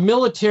 by the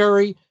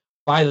military,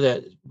 by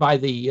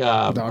the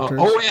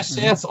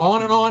OSS,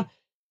 on and on.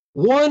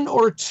 One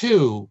or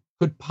two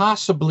could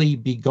possibly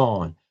be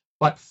gone,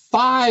 but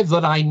 5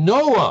 that I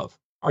know of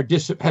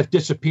have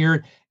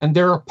disappeared, and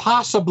there are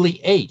possibly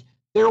 8.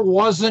 There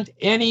wasn't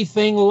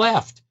anything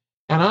left.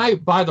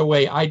 And by the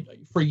way,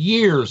 for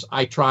years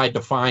I tried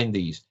to find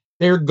these.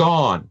 They're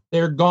gone.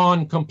 They're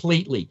gone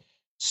completely.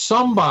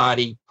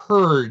 Somebody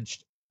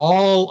purged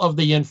all of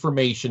the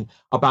information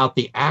about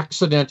the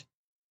accident.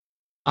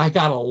 I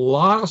got a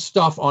lot of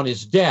stuff on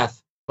his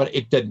death, but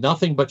it did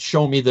nothing but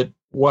show me that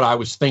what I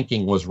was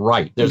thinking was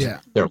right. There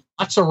are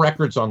lots of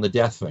records on the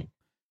death thing.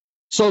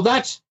 So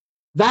that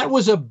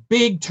was a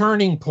big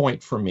turning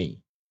point for me.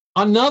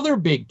 Another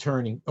big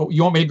turning. Oh,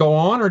 you want me to go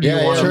on, or do you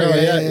want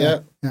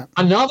to? Yeah.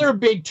 Another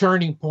big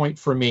turning point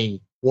for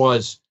me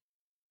was,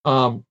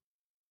 okay,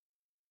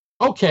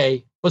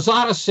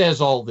 Bazada says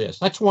all this.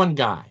 That's one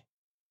guy.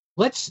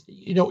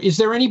 Is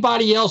there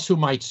anybody else who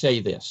might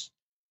say this?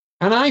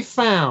 And I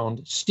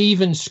found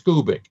Stephen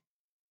Skubik,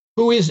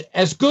 who is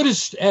as good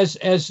as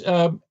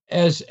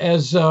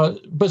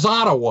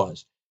Bazada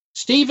was.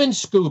 Stephen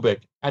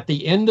Skubik, at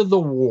the end of the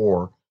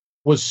war,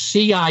 was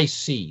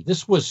CIC.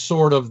 This was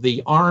sort of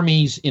the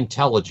Army's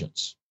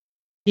intelligence.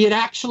 He had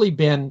actually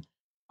been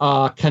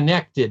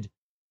connected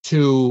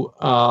to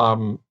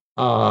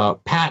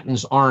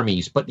Patton's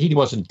armies, but he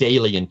wasn't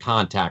daily in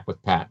contact with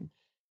Patton.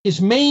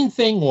 His main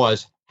thing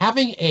was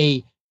having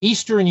a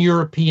Eastern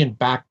European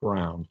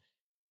background.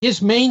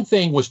 His main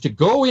thing was to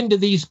go into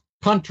these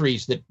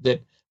countries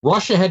that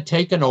Russia had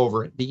taken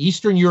over, the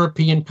Eastern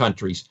European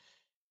countries,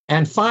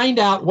 and find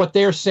out what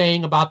they're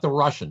saying about the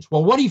Russians.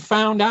 Well, what he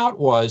found out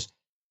was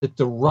that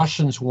the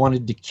Russians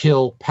wanted to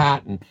kill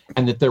Patton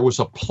and that there was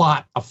a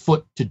plot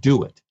afoot to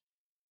do it.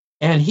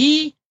 And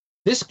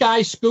this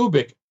guy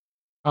Skubik,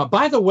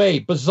 by the way,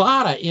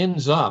 Bazada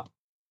ends up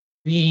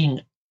being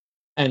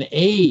an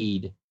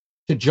aide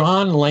to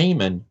John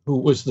Lehman, who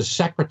was the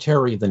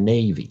Secretary of the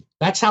Navy.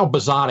 That's how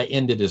Bazada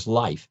ended his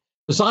life.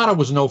 Bazada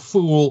was no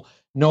fool,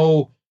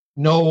 no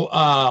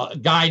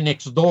guy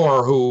next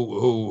door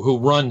who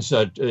runs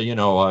a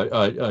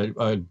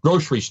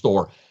grocery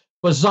store.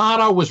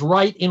 Bazada was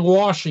right in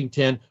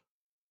Washington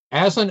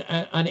as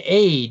an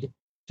aide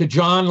to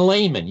John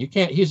Lehman.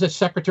 He's the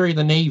Secretary of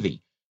the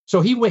Navy.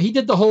 So he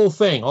did the whole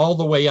thing all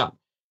the way up.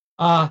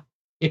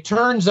 It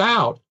turns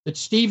out that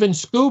Stephen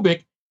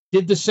Skubik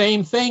did the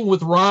same thing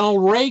with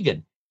Ronald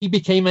Reagan. He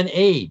became an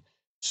aide.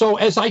 So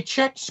as I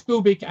checked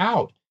Skubik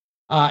out,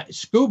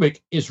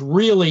 Skubik is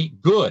really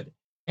good.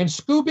 And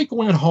Skubik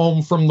went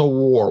home from the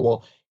war.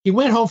 Well, he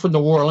went home from the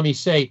war. Let me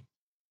say,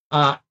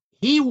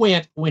 he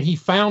went when he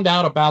found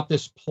out about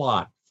this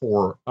plot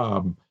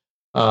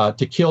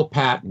to kill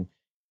Patton.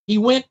 He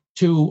went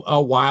to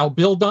Wild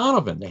Bill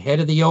Donovan, the head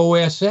of the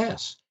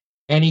OSS,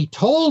 and he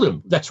told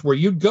him that's where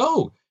you'd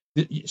go.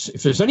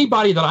 If there's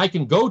anybody that I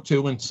can go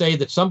to and say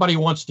that somebody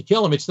wants to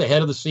kill him, it's the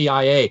head of the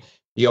CIA,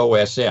 the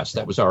OSS.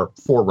 That was our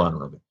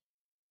forerunner of it.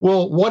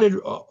 Well, what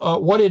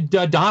did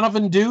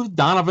Donovan do?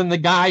 Donovan, the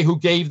guy who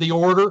gave the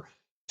order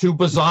to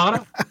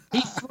Bazana.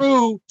 He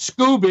threw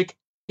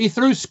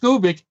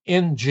Skubik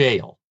in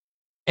jail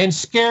and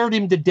scared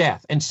him to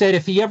death and said,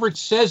 if he ever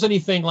says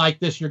anything like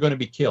this, you're going to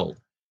be killed.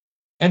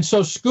 And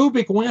so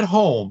Skubik went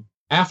home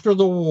after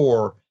the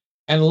war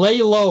and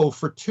lay low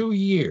for 2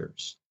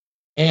 years.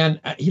 And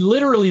he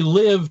literally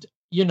lived,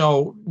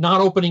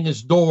 not opening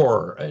his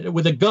door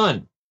with a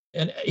gun.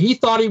 And he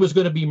thought he was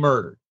going to be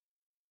murdered.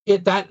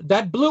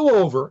 That blew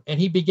over, and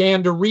he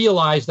began to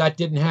realize that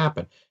didn't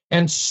happen.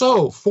 And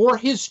so for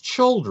his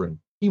children,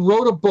 he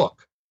wrote a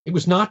book. It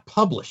was not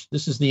published.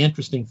 This is the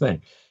interesting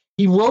thing.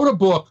 He wrote a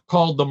book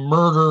called The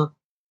Murder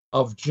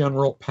of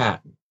General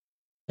Patton.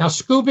 Now,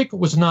 Skubik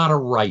was not a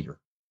writer.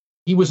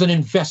 He was an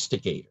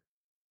investigator.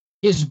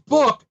 His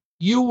book,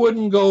 you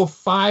wouldn't go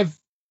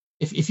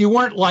if you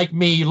weren't like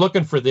me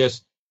looking for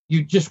this,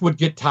 you just would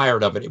get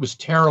tired of it. It was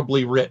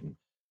terribly written.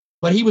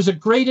 But he was a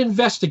great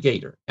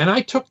investigator. And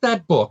I took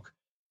that book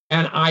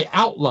and I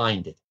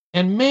outlined it.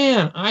 And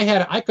man,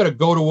 I could have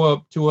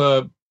go to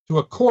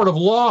a court of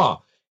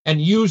law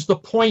and used the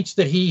points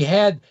that he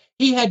had.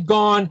 He had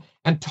gone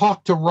and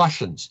talked to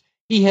Russians.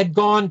 He had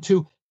gone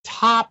to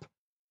top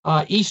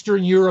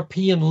Eastern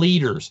European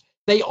leaders.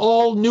 They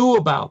all knew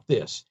about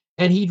this,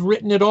 and he'd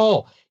written it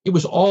all. It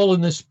was all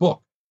in this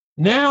book.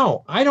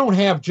 Now, I don't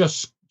have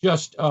just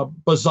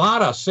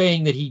Bazada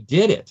saying that he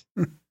did it.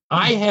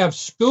 I have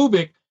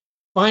Skubik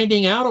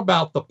finding out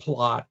about the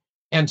plot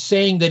and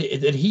saying that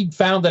he'd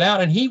found it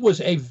out, and he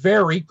was a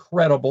very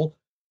credible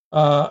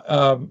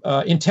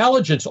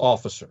intelligence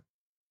officer.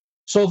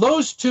 So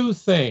those two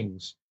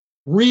things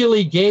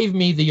really gave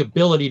me the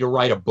ability to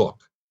write a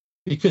book,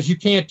 because you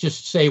can't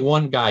just say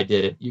one guy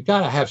did it. You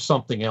got to have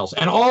something else.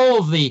 And all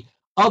of the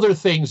other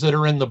things that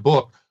are in the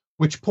book,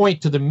 which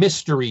point to the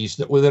mysteries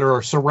that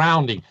are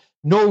surrounding,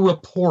 no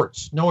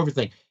reports, no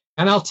everything.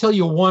 And I'll tell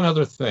you one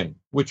other thing,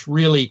 which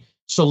really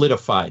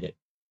solidified it.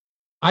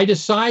 I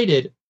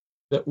decided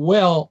that,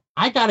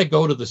 I got to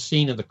go to the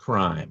scene of the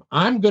crime.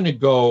 I'm going to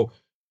go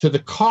to the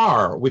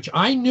car, which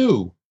I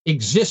knew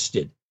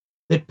existed,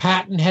 that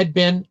Patton had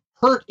been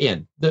hurt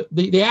in,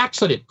 the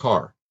accident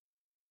car.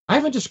 I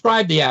haven't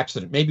described the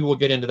accident. Maybe we'll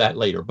get into that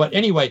later. But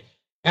anyway,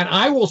 and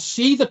I will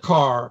see the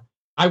car.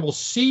 I will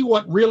see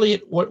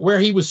where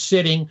he was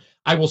sitting.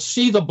 I will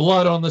see the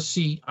blood on the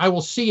seat. I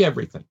will see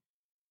everything.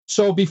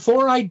 So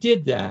before I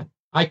did that,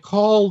 I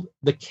called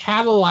the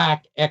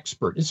Cadillac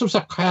expert. This was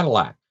a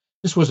Cadillac.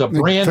 This was a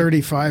brand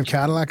 35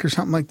 Cadillac or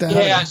something like that.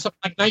 Yeah, something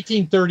like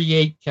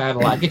 1938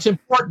 Cadillac. It's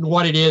important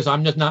what it is.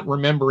 I'm just not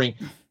remembering.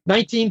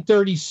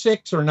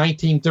 1936 or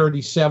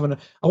 1937,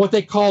 what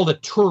they called a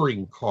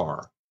touring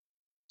car.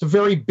 It's a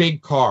very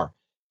big car.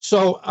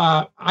 So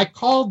I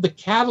called the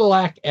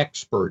Cadillac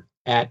expert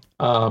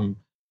in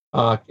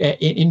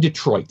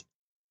Detroit,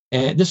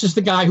 and this is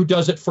the guy who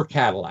does it for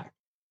Cadillac.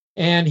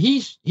 And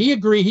he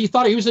agreed. He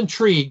thought he was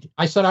intrigued.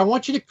 I said, I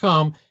want you to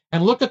come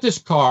and look at this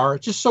car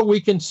just so we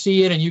can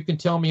see it, and you can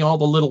tell me all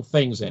the little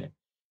things in it,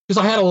 because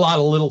I had a lot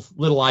of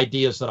little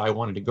ideas that I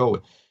wanted to go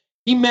with.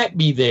 He met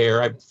me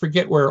there. I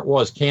forget where it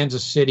was,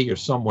 Kansas City or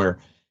somewhere.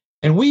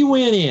 And we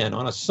went in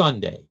on a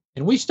Sunday,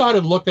 and we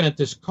started looking at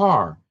this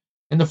car.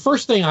 And the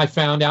first thing I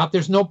found out,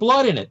 there's no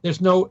blood in it. There's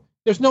no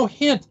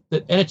hint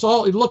that, and it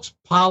looks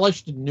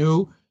polished and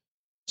new.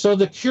 So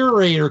the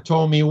curator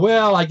told me,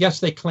 I guess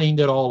they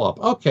cleaned it all up.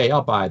 Okay,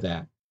 I'll buy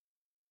that.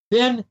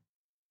 Then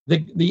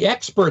the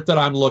expert that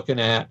I'm looking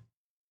at,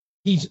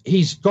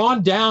 he's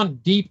gone down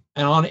deep,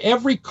 and on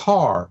every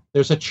car,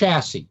 there's a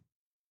chassis.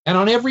 And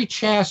on every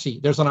chassis,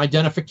 there's an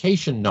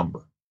identification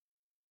number.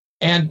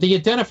 And the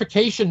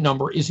identification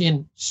number is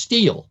in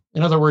steel.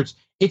 In other words,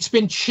 it's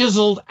been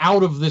chiseled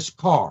out of this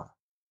car.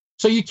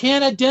 So you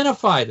can't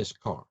identify this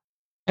car.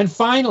 And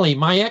finally,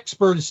 my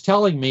expert is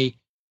telling me,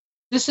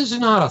 this is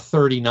not a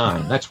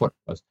 39. That's what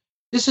it was.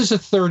 This is a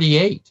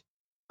 38.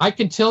 I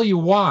can tell you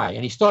why.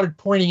 And he started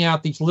pointing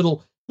out these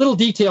little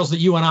details that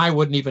you and I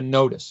wouldn't even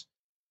notice.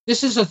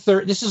 This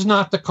is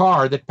not the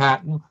car that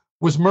Patton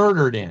was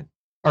murdered in,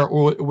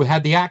 or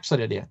had the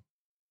accident in.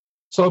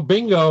 So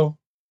bingo.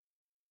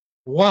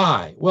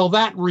 Why? Well,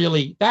 that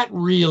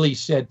really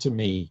said to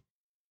me,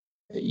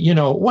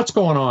 what's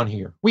going on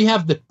here? We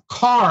have the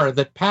car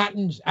that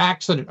Patton's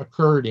accident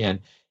occurred in.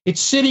 It's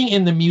sitting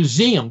in the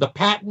museum, the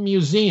Patton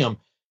Museum,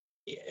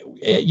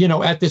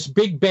 at this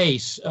big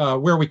base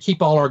where we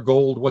keep all our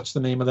gold. What's the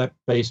name of that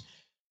base?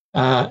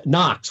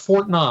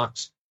 Fort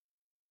Knox.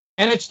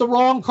 And it's the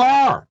wrong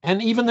car.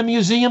 And even the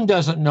museum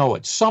doesn't know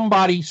it.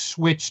 Somebody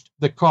switched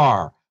the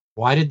car.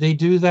 Why did they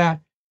do that?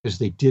 Because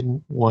they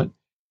didn't want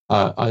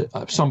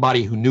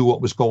somebody who knew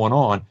what was going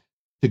on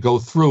to go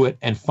through it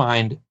and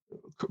find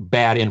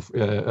bad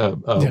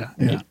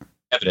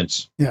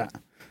evidence. Yeah.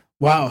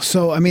 Wow.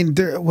 So, I mean,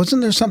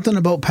 wasn't there something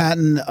about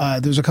Patton?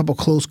 There's a couple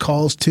close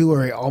calls too,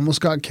 where he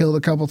almost got killed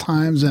a couple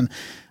times. And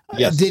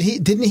yes.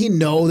 Didn't he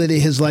know that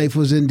his life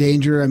was in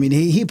danger? I mean,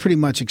 he pretty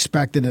much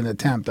expected an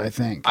attempt, I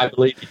think. I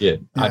believe he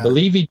did. Yeah. I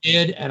believe he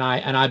did. And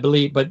I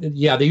believe, but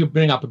yeah, you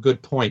bring up a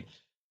good point.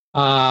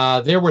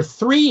 There were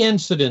 3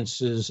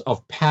 incidences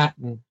of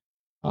Patton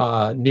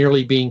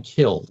nearly being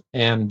killed.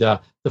 And the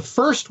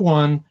first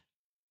one,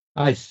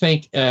 I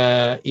think,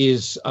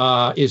 is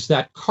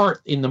that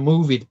cart in the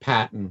movie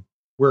Patton,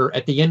 where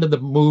at the end of the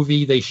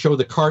movie they show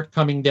the cart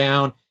coming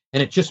down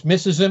and it just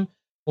misses him.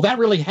 Well, that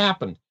really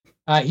happened.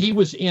 He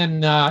was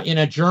in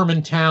a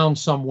German town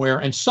somewhere,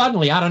 and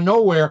suddenly, out of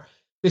nowhere,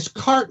 this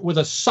cart with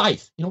a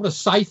scythe. You know what a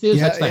scythe is?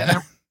 Yeah, That's the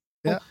hammer.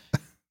 Yeah.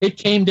 It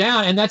came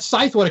down, and that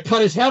scythe would have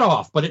cut his head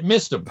off, but it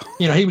missed him.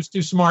 He was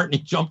too smart, and he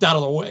jumped out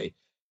of the way.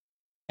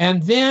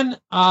 And then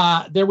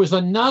there was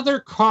another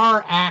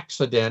car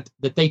accident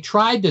that they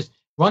tried to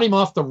run him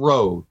off the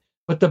road.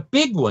 But the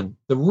big one,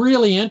 the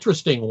really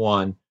interesting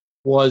one,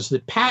 was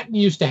that Patton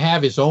used to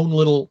have his own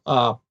little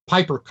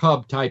Piper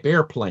Cub type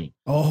airplane.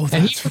 Oh,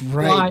 that's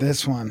right.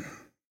 This one.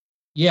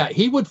 Yeah,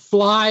 he would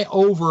fly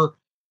over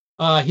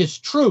his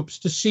troops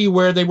to see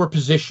where they were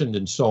positioned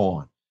and so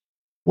on.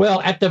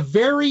 Well, at the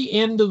very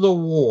end of the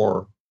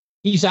war,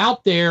 he's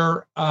out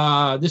there.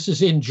 This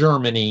is in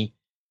Germany,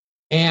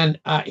 and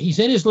he's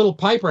in his little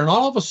Piper, and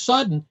all of a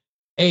sudden,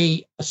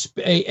 a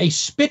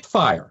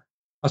Spitfire,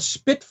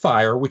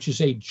 which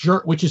is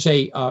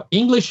a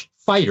English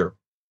fighter,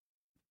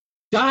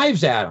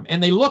 dives at him,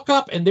 and they look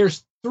up, and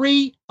there's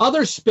 3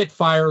 other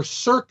Spitfires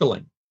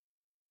circling,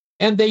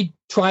 and they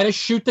try to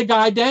shoot the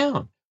guy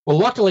down. Well,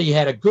 luckily he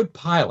had a good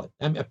pilot.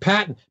 I mean,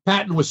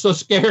 Patton was so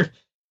scared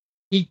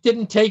he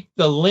didn't take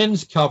the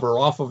lens cover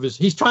off of his.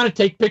 He's trying to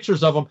take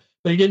pictures of him,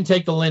 but he didn't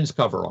take the lens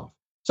cover off.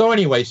 So,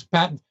 anyways,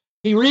 Patton,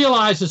 he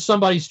realizes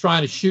somebody's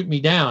trying to shoot me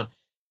down,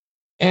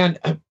 and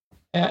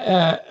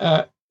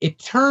it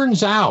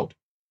turns out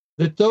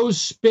that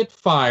those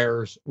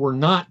Spitfires were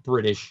not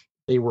British;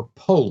 they were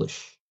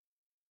Polish,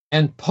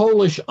 and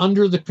Polish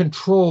under the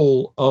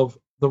control of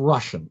the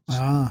Russians.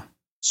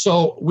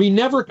 So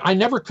I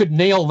never could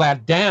nail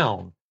that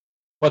down,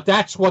 but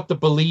that's what the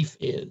belief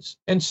is.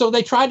 And so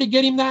they tried to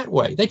get him that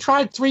way. They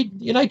tried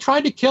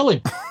to kill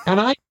him.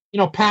 And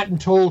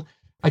Patton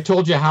I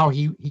told you how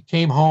he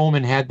came home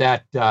and had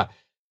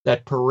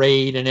that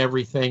parade and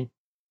everything.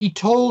 He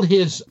told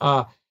his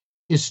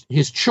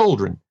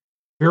children,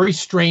 very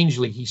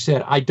strangely, he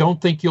said, "I don't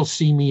think you'll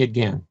see me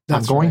again.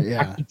 That's I'm going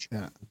right, back to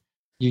Germany.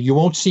 You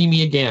won't see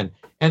me again."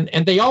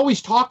 And they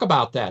always talk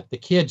about that, the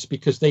kids,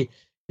 because they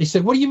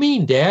said, "What do you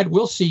mean, Dad?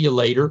 We'll see you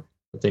later."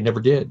 But they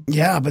never did.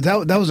 Yeah, but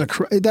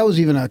that was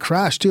even a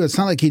crash too. It's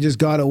not like he just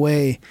got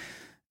away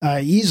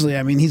easily.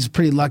 I mean, he's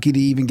pretty lucky to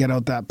even get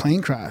out that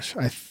plane crash.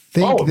 I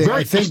think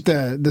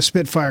the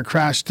Spitfire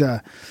crash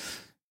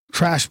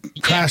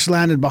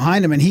landed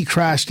behind him, and he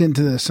crashed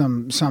into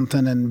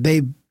something, and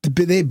they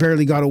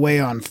barely got away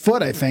on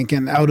foot, I think,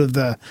 and out of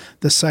the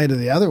sight of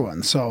the other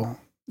one. So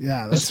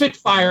yeah, the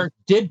Spitfire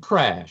did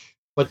crash.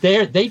 But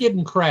they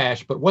didn't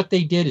crash. But what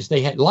they did is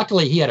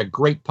luckily he had a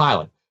great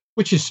pilot,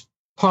 which is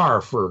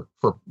par for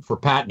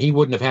Patton. He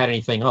wouldn't have had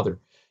anything other.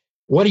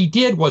 What he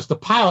did was the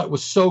pilot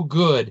was so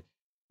good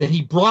that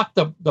he brought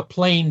the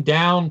plane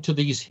down to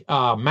these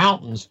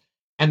mountains,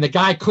 and the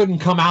guy couldn't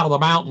come out of the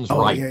mountains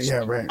right.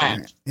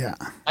 Right. Yeah.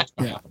 That's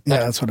what happened.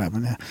 That's what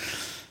happened. Yeah.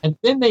 And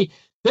then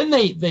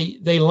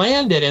they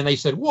landed, and they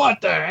said,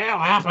 "What the hell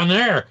happened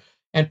there?"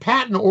 And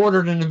Patton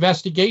ordered an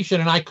investigation,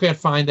 and I can't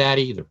find that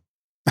either.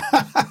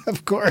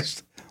 Of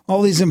course.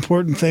 All these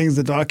important things,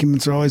 the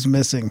documents are always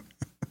missing.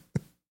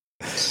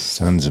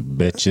 Sons of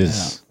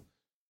bitches.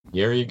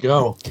 Yeah. There you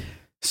go.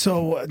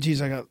 So,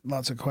 geez, I got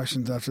lots of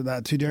questions after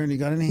that too. Darren, you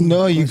got any?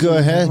 No, you go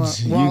ahead.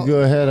 You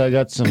go ahead. I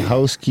got some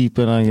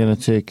housekeeping I'm going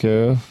to take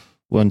care of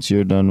once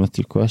you're done with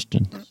your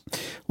questions.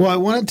 Well, I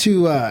wanted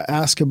to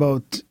ask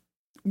about,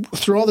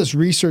 through all this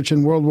research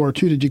in World War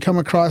II, did you come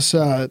across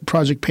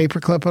Project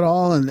Paperclip at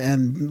all?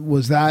 And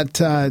was that...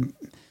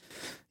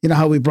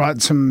 how we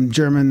brought some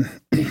German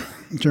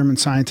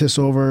scientists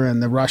over,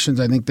 and the Russians,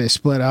 I think they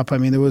split up. I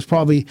mean, there was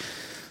probably,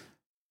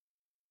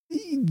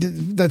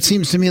 that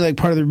seems to me like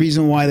part of the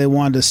reason why they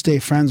wanted to stay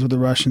friends with the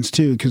Russians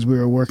too, because we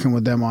were working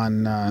with them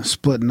on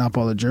splitting up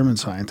all the German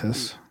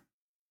scientists.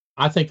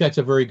 I think that's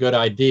a very good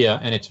idea,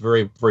 and it's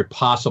very, very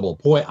possible.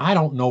 Boy, I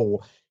don't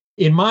know.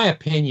 In my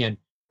opinion,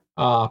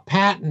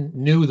 Patton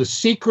knew the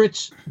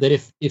secrets that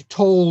if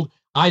told,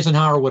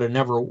 Eisenhower would have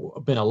never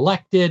been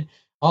elected.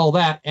 All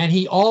that. And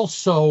he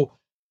also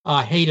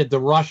hated the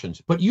Russians.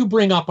 But you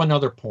bring up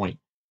another point.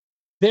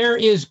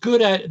 There's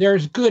good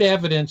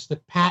evidence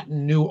that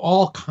Patton knew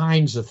all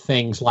kinds of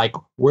things, like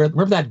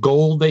remember that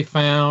gold they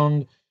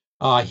found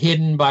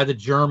hidden by the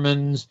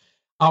Germans?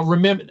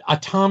 Remember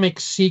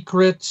atomic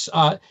secrets.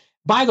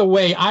 By the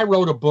way, I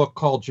wrote a book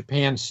called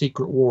Japan's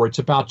Secret War. It's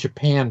about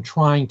Japan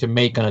trying to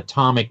make an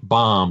atomic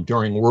bomb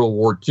during World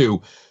War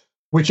II,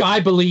 which I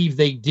believe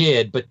they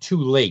did, but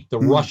too late. The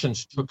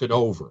Russians took it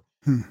over.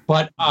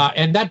 But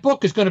and that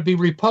book is going to be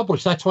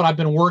republished. That's what I've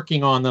been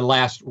working on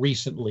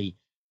recently.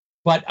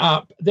 But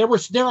there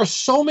are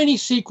so many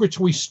secrets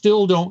we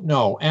still don't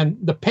know. And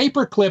the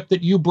paperclip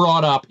that you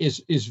brought up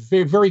is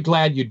very, very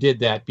glad you did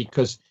that,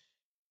 because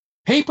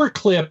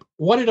paperclip,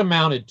 what it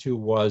amounted to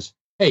was,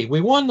 hey,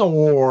 we won the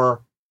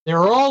war. There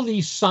are all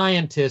these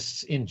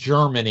scientists in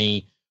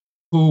Germany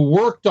who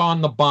worked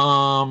on the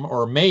bomb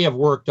or may have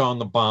worked on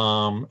the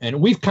bomb,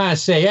 and we've kind of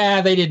say,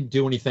 they didn't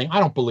do anything.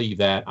 I don't believe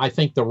that. I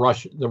think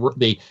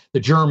the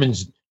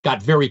Germans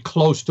got very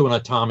close to an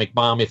atomic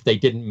bomb. If they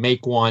didn't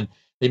make one,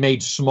 they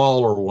made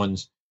smaller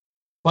ones.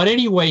 But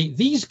anyway,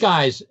 these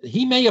guys,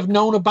 he may have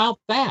known about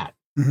that.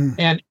 Mm-hmm.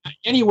 And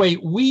anyway,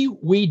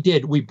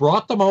 we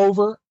brought them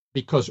over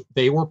because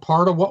they were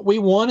part of what we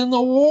won in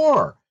the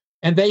war.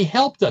 And they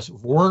helped us.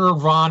 Werner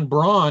von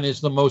Braun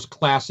is the most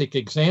classic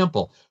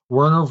example.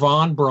 Werner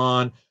von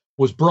Braun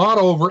was brought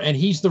over, and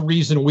he's the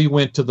reason we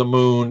went to the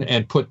moon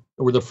and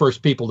were the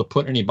first people to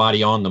put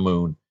anybody on the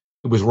moon.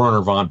 It was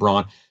Werner von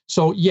Braun.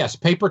 So yes,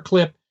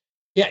 paperclip.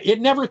 Yeah,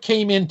 it never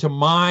came into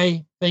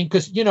my thing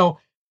because,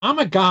 I'm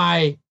a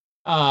guy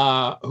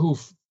who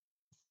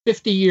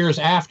 50 years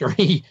after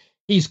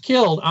he's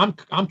killed,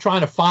 I'm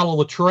trying to follow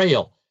the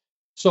trail.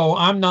 So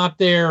I'm not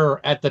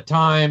there at the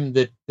time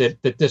that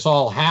this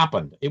all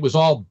happened. It was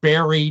all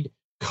buried,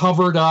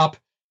 covered up,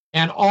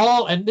 and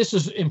this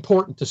is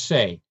important to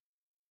say.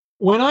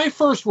 When I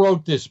first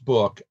wrote this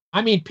book,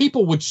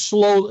 people would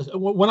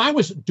when I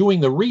was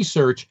doing the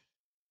research,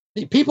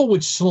 people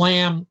would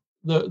slam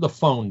the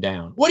phone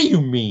down. What do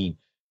you mean?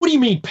 What do you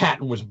mean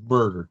Patton was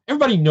murdered?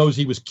 Everybody knows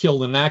he was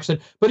killed in an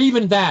accident. But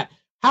even that,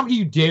 how do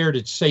you dare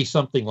to say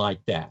something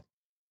like that?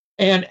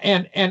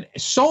 And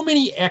so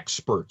many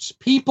experts,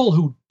 people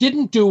who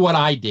didn't do what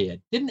I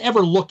did, didn't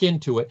ever look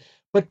into it,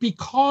 but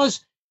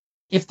because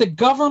if the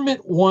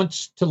government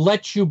wants to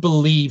let you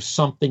believe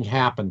something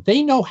happened,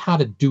 they know how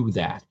to do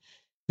that.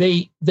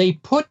 They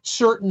put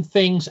certain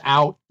things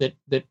out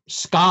that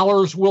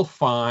scholars will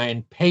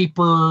find,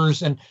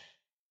 papers, and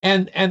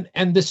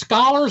the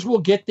scholars will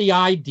get the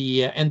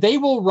idea and they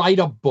will write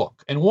a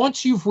book. And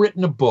once you've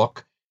written a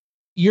book,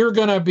 you're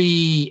going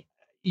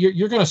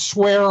to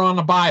swear on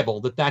the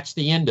Bible that's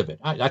the end of it.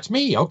 That's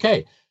me.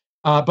 Okay.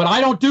 But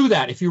I don't do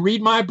that. If you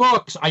read my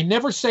books, I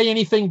never say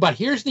anything, but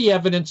here's the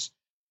evidence.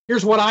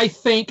 Here's what I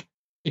think.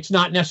 It's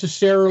not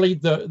necessarily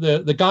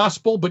the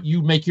gospel, but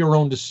you make your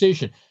own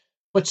decision.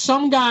 But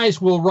some guys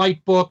will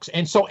write books.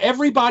 And so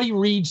everybody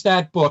reads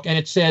that book and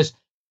it says,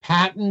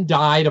 Patton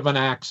died of an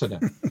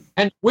accident.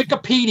 And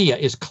Wikipedia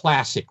is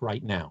classic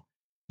right now.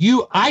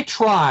 I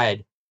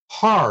tried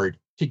hard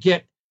to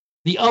get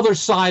the other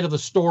side of the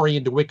story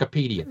into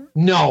Wikipedia.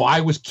 No,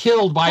 I was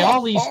killed by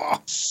all these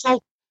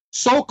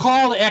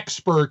so-called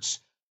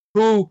experts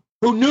who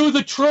knew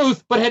the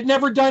truth but had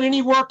never done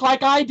any work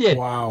like I did.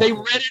 Wow. They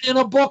read it in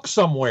a book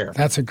somewhere.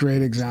 That's a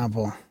great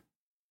example.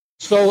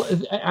 So,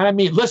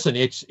 listen,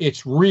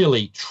 it's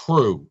really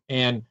true.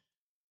 And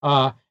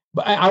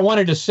but I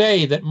wanted to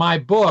say that my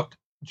book,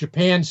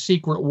 Japan's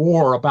Secret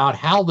War, about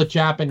how the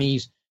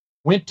Japanese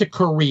went to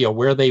Korea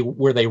where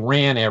they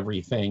ran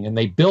everything and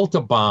they built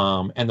a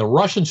bomb and the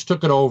Russians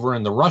took it over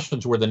and the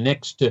Russians were the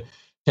next to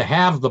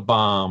have the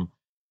bomb.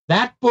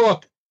 That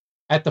book,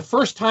 at the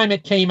first time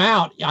it came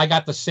out, I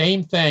got the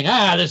same thing.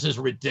 This is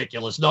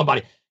ridiculous.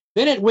 Nobody.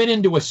 Then it went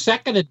into a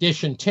second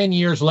edition 10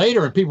 years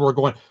later and people were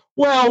going,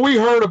 well, we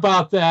heard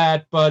about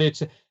that,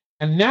 but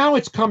and now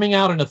it's coming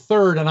out in a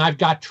third, and I've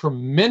got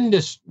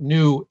tremendous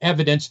new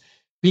evidence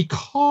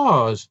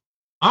because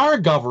our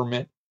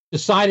government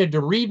decided to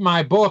read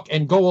my book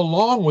and go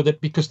along with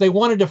it because they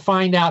wanted to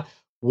find out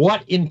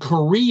what in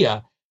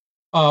Korea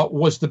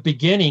was the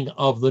beginning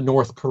of the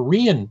North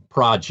Korean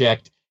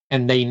project,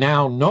 and they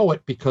now know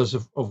it because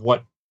of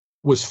what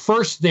was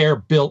first there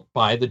built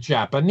by the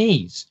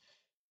Japanese.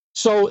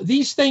 So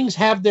these things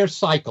have their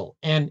cycle,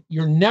 and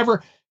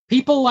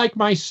people like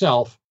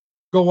myself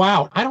go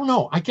out. I don't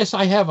know. I guess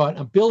I have an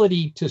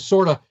ability to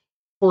sort of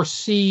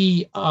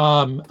foresee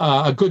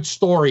a good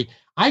story.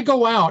 I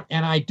go out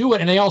and I do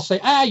it, and they all say,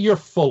 you're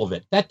full of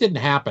it. That didn't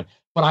happen.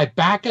 But I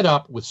back it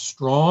up with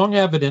strong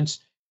evidence.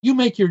 You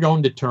make your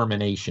own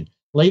determination.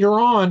 Later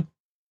on,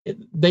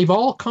 they've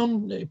all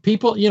come,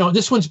 people,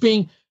 this one's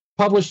being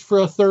published for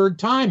a third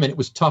time, and it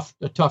was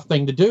a tough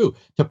thing to do,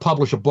 to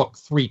publish a book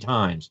 3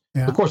 times.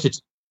 Yeah. Of course,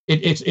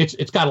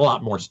 it's got a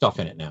lot more stuff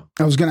in it now.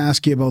 I was going to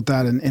ask you about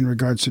that in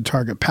regards to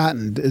Target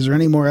Patton. Is there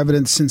any more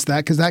evidence since that?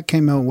 Because that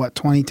came out,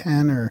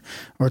 2010 or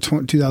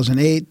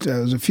 2008?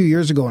 It was a few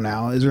years ago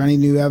now. Is there any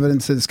new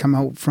evidence that's come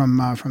out from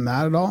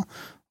that at all?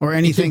 Or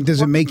anything?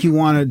 Does it make you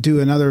want to do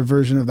another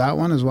version of that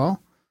one as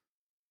well?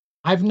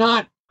 I've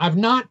not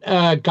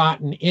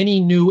gotten any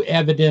new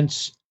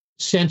evidence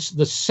since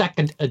the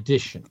second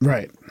edition.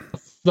 Right.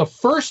 The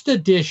first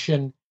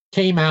edition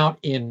came out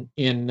in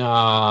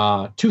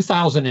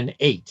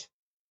 2008.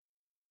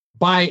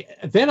 By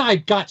then, I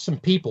got some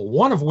people.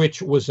 One of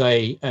which was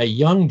a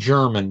young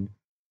German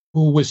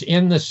who was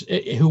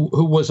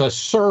who was a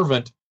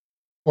servant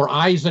for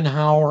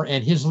Eisenhower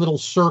and his little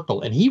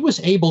circle, and he was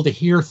able to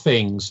hear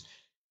things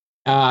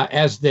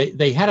as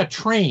they had a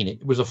train.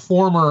 It was a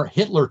former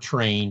Hitler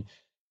train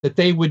that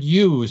they would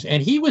use,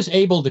 and he was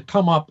able to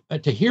come up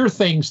to hear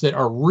things that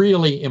are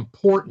really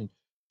important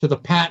to the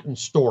Patton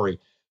story.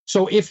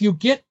 So if you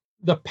get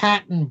the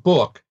Patton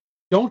book,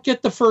 don't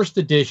get the first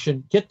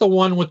edition, get the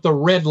one with the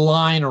red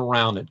line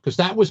around it, because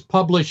that was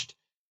published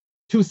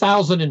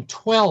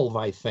 2012,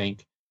 I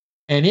think.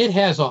 and it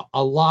has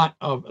a lot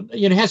of,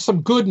 it has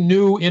some good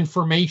new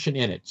information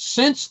in it.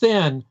 Since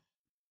then,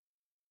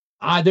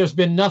 there's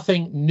been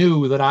nothing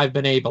new that I've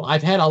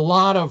had a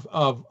lot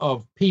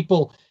of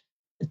people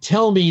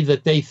tell me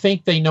that they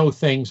think they know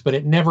things, but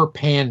it never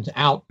panned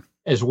out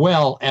as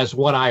well as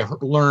what I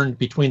learned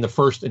between the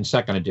first and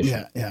second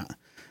edition. Yeah.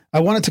 I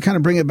wanted to kind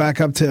of bring it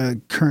back up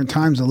to current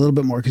times a little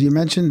bit more, because you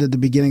mentioned at the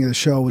beginning of the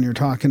show when you were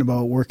talking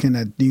about working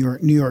at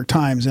New York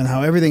Times and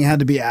how everything had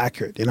to be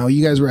accurate.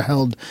 You guys were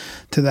held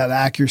to that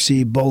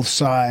accuracy, both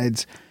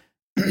sides.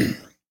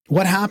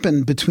 What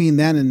happened between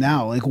then and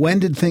now? Like, when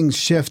did things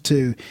shift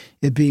to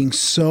it being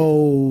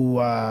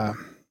so,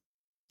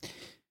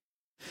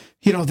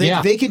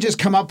 they can just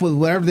come up with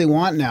whatever they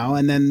want now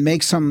and then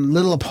make some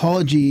little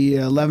apology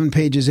 11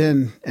 pages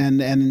in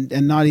and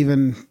not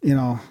even,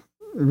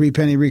 reap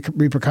any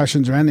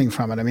repercussions or anything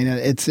from it. I mean,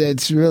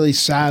 it's really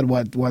sad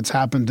what's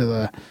happened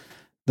to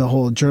the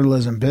whole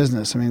journalism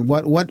business. I mean,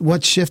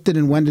 what shifted,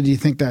 and when did you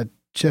think that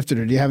shifted,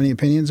 or do you have any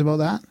opinions about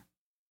that?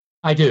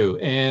 I do,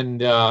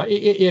 and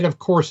it of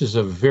course is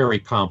a very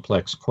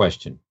complex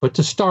question. But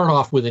to start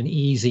off with an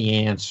easy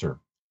answer,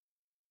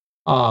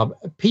 we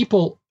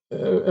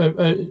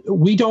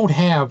don't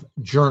have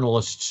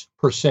journalists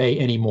per se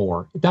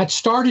anymore. That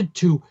started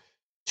to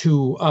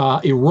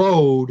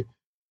erode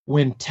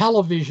when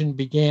television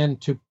began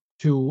to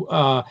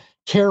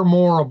care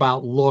more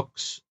about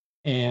looks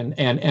and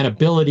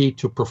ability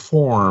to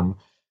perform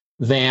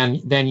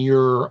than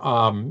your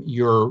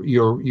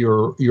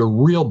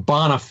real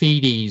bona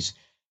fides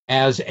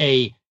as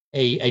a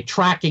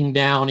tracking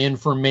down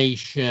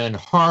information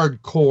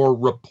hardcore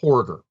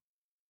reporter.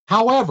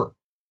 However,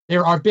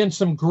 there have been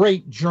some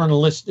great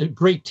journalists,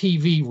 great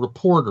TV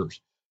reporters,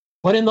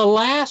 but in the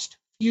last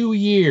few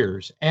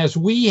years, as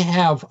we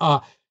have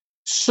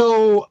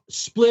so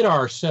split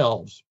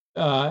ourselves,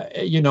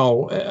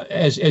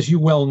 as you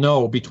well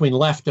know, between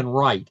left and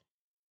right,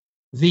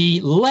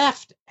 the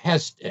left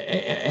has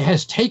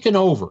taken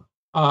over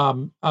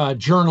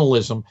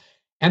journalism,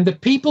 and the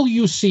people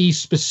you see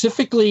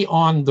specifically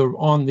on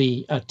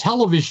the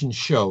television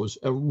shows,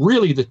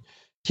 really the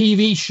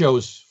TV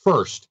shows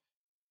first,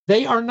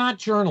 they are not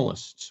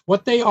journalists.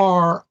 What they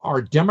are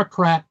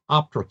Democrat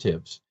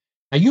operatives.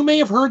 Now, you may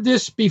have heard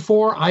this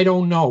before, I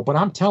don't know, but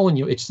I'm telling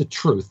you, it's the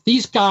truth.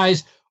 These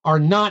guys are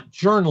not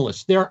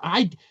journalists.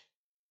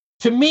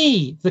 To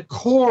me, the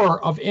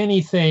core of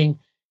anything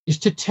is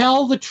to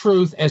tell the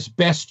truth as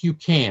best you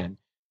can.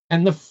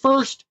 And the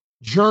first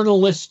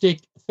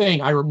journalistic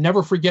thing, I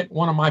never forget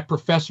one of my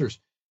professors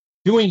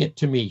doing it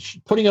to me,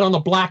 putting it on the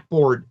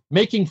blackboard,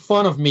 making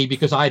fun of me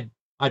because I'd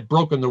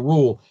broken the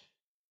rule.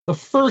 The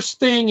first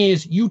thing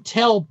is you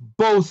tell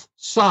both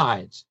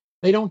sides.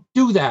 They don't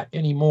do that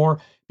anymore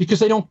because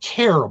they don't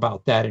care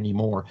about that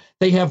anymore.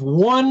 They have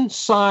one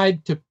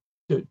side to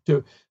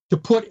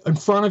put in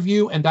front of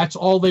you, and that's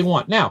all they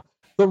want. Now,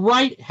 the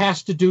right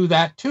has to do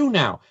that too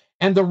now,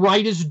 and the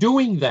right is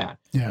doing that.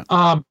 Yeah.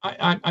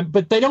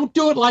 But they don't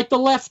do it like the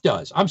left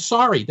does. I'm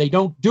sorry, they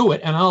don't do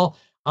it, and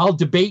I'll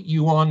debate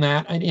you on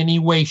that in any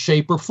way,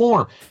 shape, or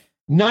form.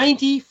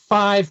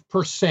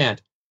 95%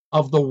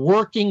 of the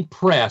working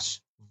press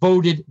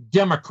voted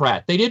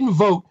Democrat. They didn't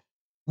vote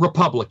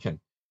Republican.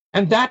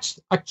 And that's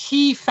a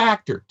key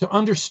factor to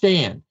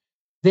understand.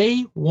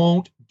 They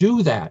won't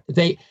do that.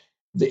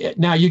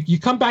 Now you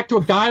come back to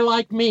a guy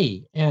like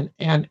me, and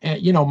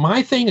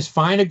my thing is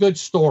find a good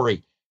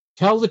story,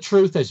 tell the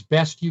truth as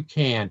best you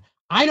can.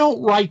 I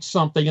don't write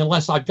something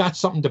unless I've got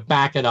something to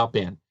back it up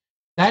in.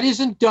 That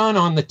isn't done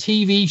on the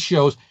TV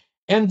shows.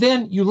 And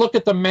then you look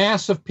at the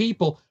mass of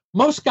people.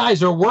 Most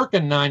guys are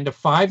working 9 to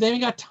 5. They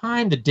ain't got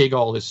time to dig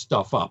all this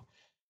stuff up.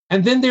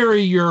 And then there are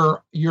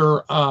your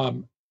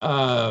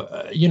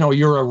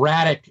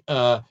erratic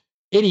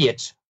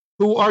idiots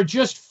who are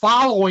just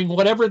following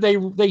whatever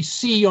they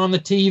see on the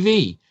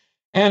TV,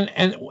 and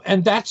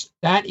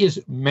that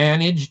is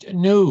managed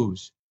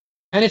news,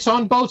 and it's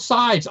on both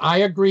sides. I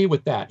agree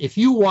with that. If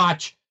you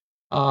watch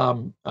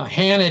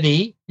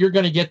Hannity, you're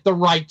going to get the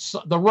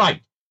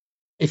right.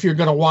 If you're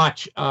going to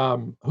watch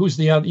who's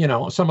the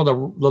other, some of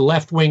the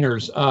left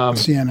wingers,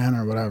 CNN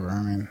or whatever.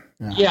 I mean,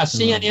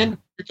 CNN,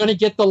 you're going to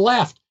get the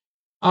left.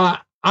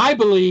 I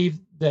believe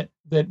that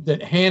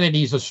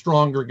Hannity's a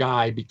stronger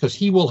guy because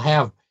he will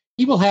have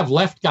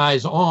left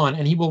guys on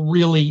and he will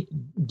really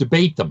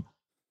debate them.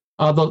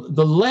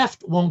 The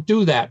left won't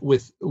do that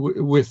with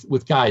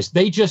guys.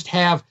 They just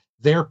have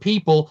their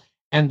people,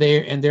 and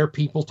their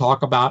people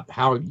talk about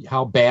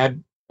how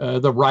bad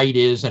the right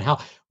is and how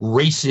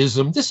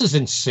racism. This is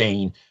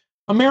insane.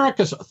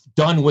 America's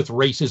done with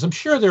racism.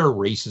 Sure, there are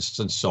racists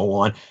and so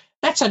on.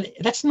 That's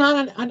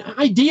not an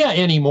idea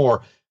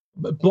anymore.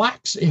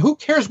 Blacks, who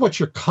cares what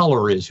your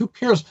color is? Who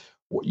cares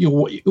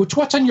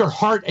what's on your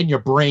heart and your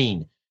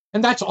brain?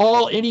 And that's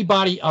all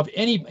anybody of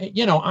any,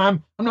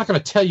 I'm not going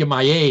to tell you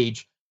my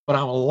age, but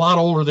I'm a lot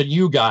older than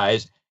you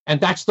guys, and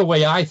that's the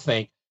way I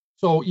think.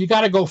 So you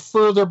got to go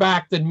further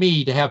back than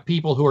me to have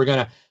people who are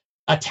going to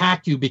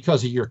attack you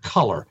because of your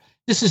color.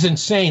 This is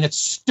insane. It's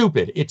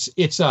stupid.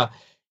 It's a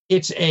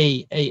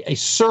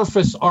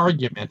surface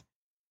argument.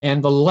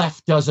 and the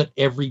left does it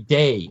every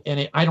day,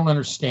 and I don't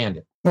understand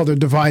it. Well, they're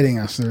dividing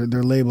us.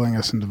 They're labeling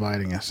us and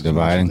dividing us.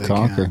 Divide and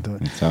conquer.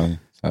 That's how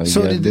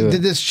so did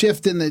this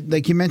shift in the,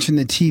 like you mentioned,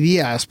 the TV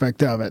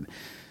aspect of it?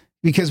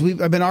 Because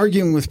I've been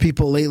arguing with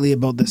people lately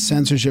about the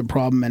censorship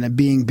problem and it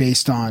being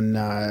based on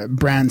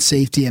brand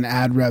safety and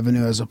ad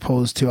revenue as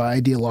opposed to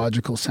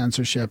ideological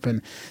censorship.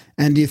 And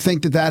do you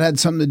think that had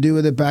something to do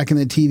with it back in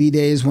the TV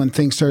days when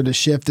things started to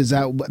shift? Is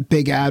that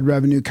big ad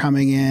revenue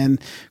coming in,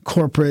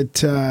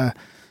 corporate,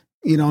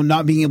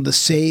 not being able to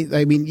say?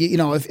 I mean,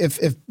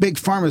 if Big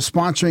Pharma is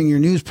sponsoring your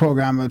news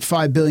program at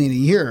 $5 billion a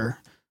year,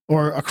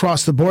 or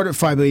across the board at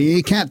 $5 billion,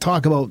 you can't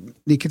talk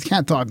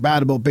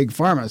bad about Big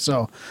Pharma.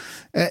 So,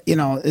 do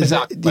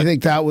you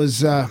think that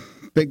was a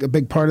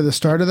big part of the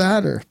start of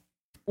that, or?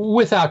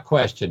 Without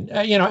question,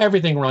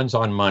 everything runs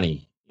on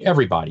money.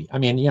 Everybody. I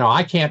mean,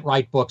 I can't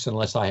write books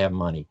unless I have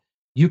money.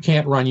 You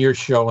can't run your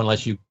show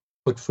unless you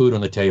put food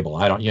on the table.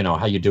 I don't,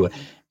 how you do it.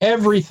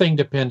 Everything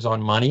depends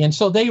on money, and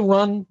so they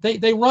run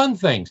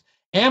things.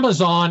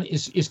 Amazon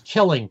is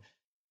killing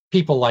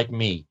people like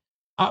me.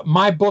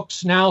 My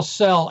books now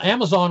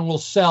Amazon will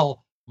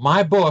sell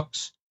my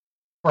books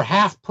for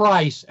half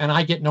price and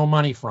I get no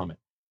money from it.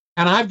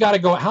 And I've got to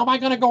go, how am I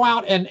going to go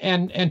out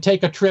and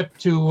take a trip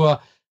to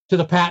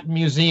the Patton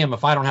Museum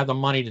if I don't have the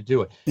money to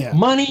do it? Yeah.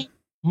 Money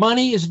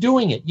is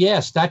doing it.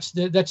 Yes, that's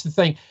the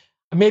thing.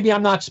 Maybe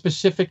I'm not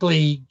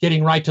specifically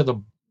getting right to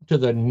the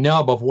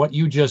nub of what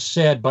you just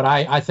said, but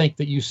I think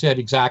that you said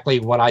exactly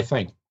what I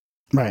think.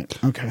 Right.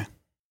 Okay.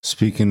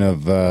 Speaking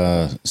of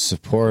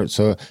support,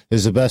 so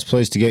is the best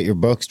place to get your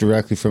books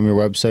directly from your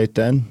website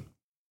then?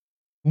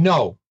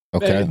 No.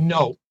 Okay.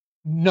 No.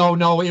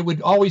 It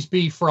would always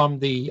be from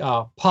the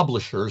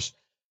publishers,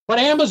 but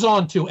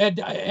Amazon too. And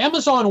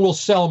Amazon will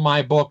sell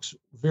my books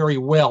very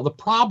well. The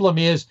problem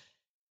is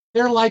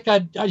they're like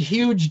a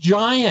huge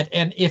giant,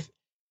 and if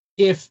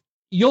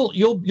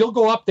you'll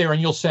go up there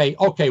and you'll say,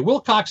 okay,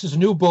 Wilcox's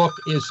new book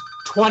is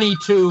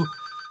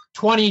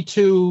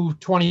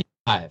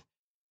 $22.25.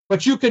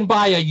 But you can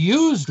buy a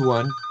used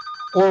one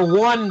or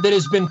one that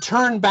has been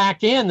turned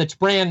back in that's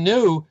brand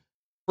new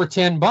for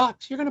 $10.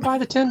 You're going to buy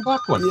the $10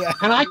 one. Yeah.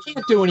 And I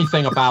can't do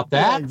anything about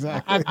that. Yeah,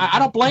 exactly. I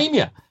don't blame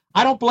you.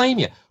 I don't blame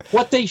you.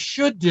 What they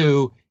should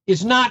do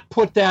is not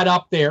put that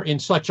up there in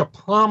such a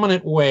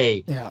prominent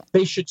way. Yeah.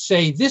 They should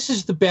say, this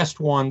is the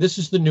best one. This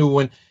is the new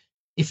one.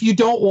 If you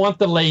don't want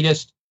the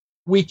latest,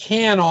 we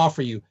can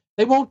offer you.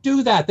 They won't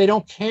do that. They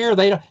don't care.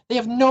 They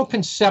have no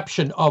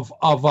conception of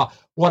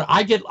what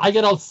I get. I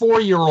get a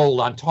 4-year-old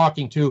I'm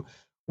talking to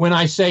when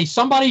I say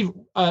somebody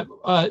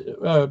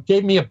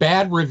gave me a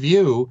bad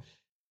review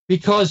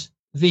because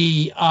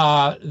the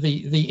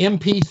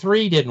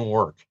MP3 didn't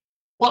work.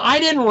 Well, I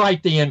didn't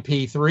write the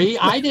MP3.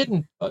 I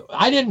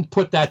didn't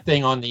put that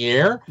thing on the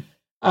air.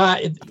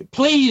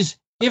 Please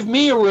give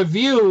me a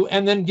review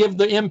and then give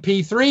the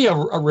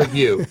MP3 a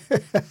review.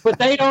 But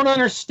they don't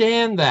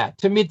understand that.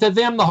 To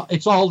them,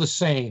 it's all the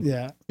same.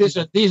 Yeah. These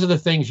are the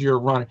things you're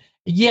running.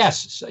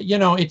 Yes,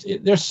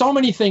 there's so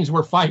many things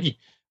we're fighting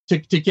to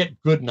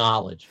get good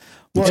knowledge.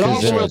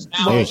 Well,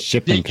 they're a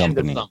shipping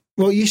company.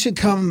 Well, you should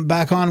come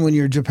back on when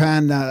you're in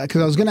Japan,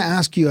 because I was going to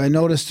ask you. I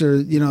noticed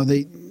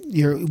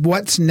your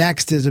what's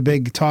next is a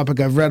big topic.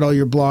 I've read all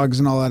your blogs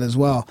and all that as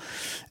well,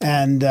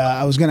 and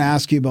I was going to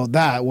ask you about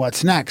that.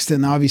 What's next?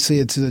 And obviously,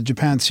 it's the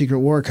Japan Secret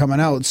War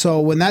coming out. So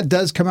when that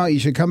does come out, you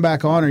should come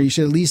back on, or you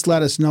should at least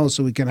let us know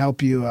so we can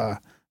help you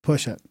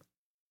push it.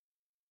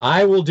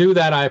 I will do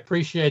that. I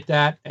appreciate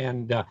that,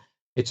 and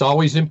it's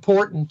always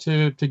important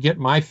to get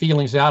my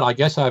feelings out. I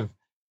guess I've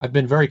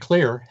been very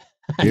clear.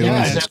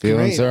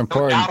 Feelings are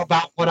important. No doubt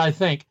about what I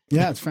think.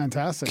 Yeah, it's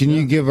fantastic. Can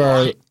you give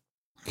our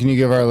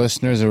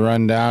listeners a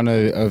rundown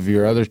of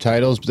your other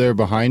titles there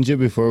behind you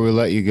before we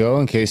let you go,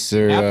 in case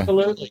they're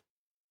absolutely.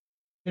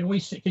 Can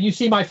you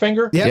see my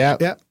finger? Yeah.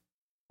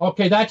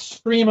 Okay, that's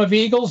Scream of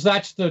Eagles.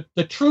 That's the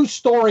true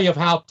story of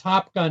how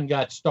Top Gun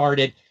got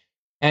started.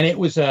 And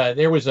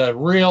there was a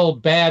real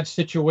bad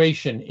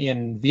situation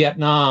in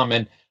Vietnam,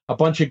 and a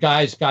bunch of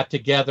guys got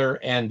together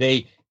and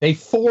they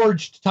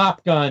forged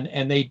Top Gun,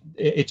 and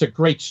it's a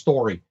great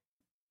story.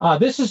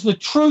 This is the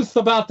truth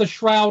about the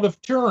Shroud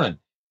of Turin.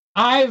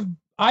 I've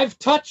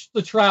touched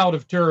the Shroud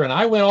of Turin.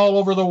 I went all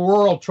over the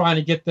world trying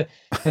to get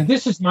and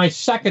this is my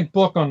second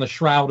book on the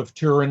Shroud of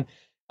Turin,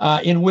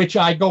 in which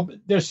I go.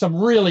 There's some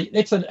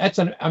it's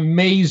an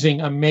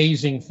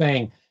amazing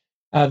thing.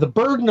 The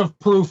burden of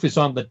proof is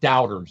on the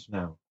doubters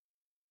now.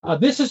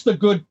 This is the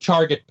good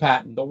target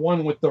pattern, the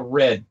one with the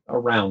red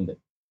around it.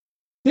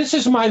 This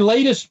is my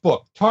latest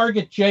book,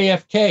 Target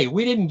JFK.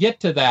 We didn't get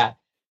to that,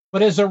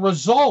 but as a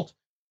result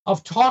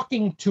of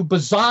talking to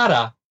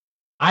Bazada,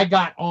 I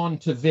got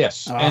onto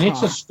this, and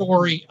it's a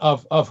story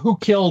of who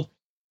killed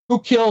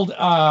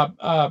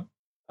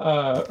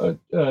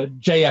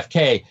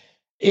JFK.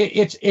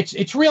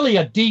 It's really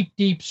a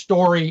deep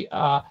story.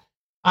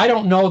 I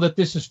don't know that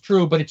this is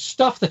true, but it's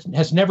stuff that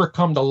has never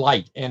come to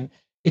light, and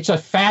it's a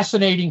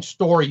fascinating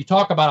story. You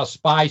talk about a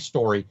spy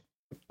story,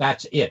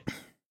 that's it.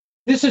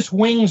 This is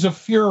Wings of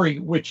Fury,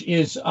 which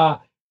is I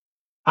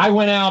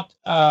went out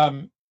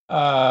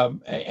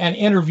and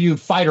interviewed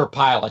fighter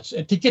pilots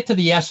and to get to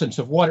the essence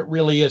of what it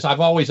really is. I've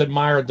always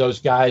admired those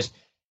guys,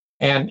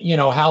 and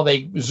how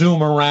they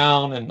zoom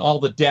around and all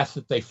the death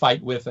that they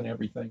fight with and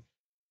everything.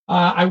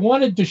 I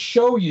wanted to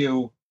show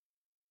you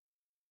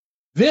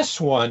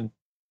this one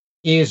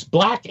is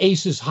Black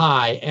Aces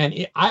High,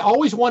 and I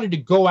always wanted to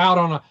go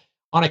out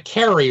on a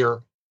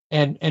carrier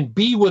and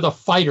be with a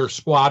fighter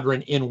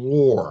squadron in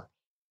war.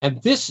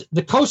 And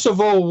the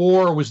Kosovo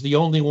War was the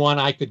only one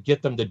I could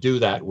get them to do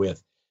that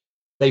with.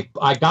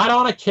 I got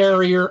on a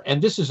carrier, and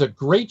this is a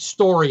great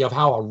story of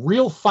how a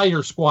real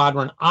fighter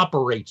squadron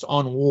operates in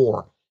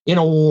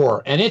a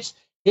war. And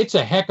it's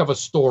a heck of a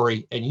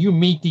story. And you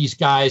meet these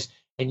guys,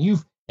 and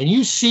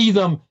you see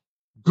them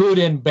good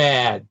and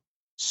bad,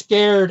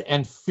 scared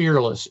and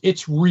fearless.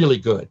 It's really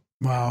good.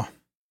 Wow.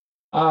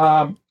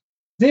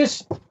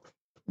 This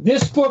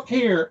book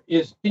here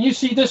is, can you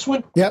see this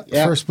one? Yep.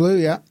 First Blue.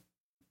 Yeah.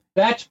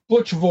 That's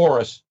Butch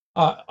Voris,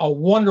 a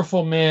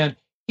wonderful man.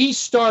 He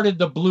started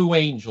the Blue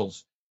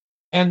Angels.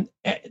 And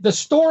the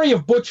story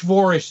of Butch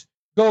Voris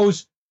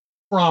goes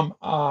from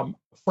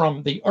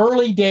the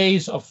early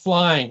days of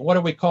flying. What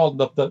do we call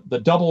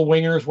the double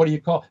wingers? What do you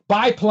call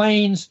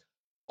biplanes?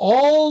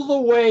 All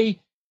the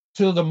way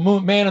to the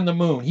moon, Man on the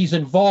Moon. He's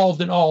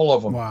involved in all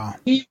of them. Wow.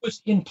 He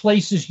was in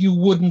places you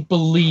wouldn't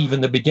believe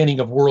in the beginning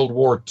of World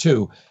War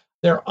II.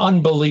 They're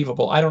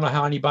unbelievable. I don't know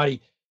how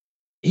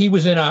he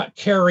was in a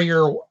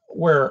carrier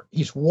where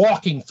he's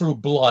walking through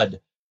blood.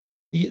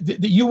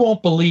 You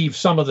won't believe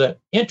some of the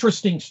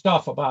interesting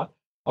stuff about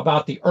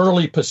the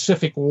early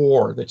Pacific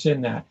War that's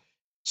in that.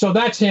 So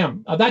that's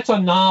him. That's a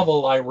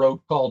novel I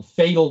wrote called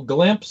Fatal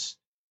Glimpse,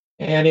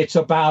 and it's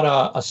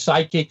about a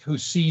psychic who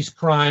sees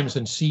crimes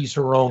and sees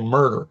her own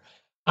murder.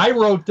 I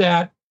wrote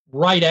that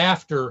right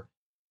after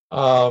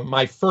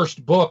my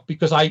first book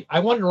because I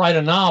wanted to write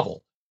a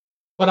novel,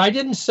 but I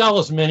didn't sell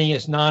as many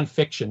as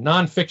nonfiction.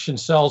 Nonfiction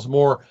sells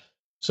more.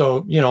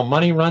 So,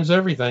 money runs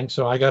everything.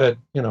 So I got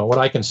to, what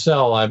I can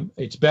sell,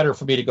 it's better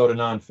for me to go to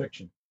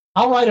nonfiction.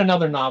 I'll write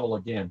another novel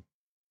again.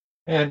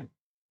 And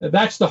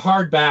that's the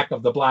hardback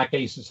of the Black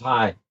Aces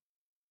High.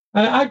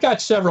 I've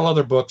got several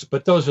other books,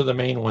 but those are the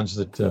main ones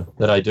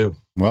that I do.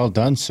 Well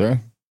done,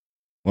 sir.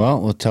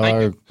 Well, we'll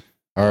tell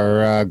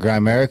our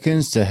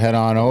Gramericans to head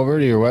on over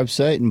to your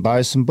website and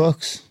buy some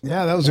books.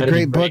 Yeah, that was a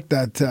great book,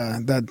 that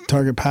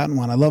Target Patton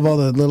one. I love all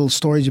the little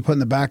stories you put in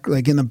the back,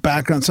 like in the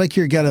background. It's like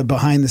you get a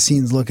behind the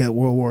scenes look at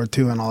World War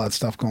II and all that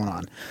stuff going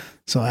on.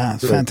 So yeah,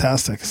 it's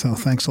fantastic. So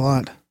thanks a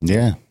lot.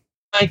 Yeah.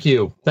 Thank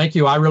you.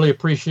 I really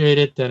appreciate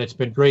it. And it's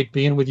been great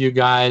being with you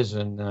guys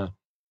and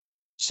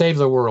save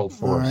the world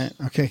for us. Right.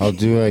 Okay. I'll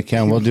do what I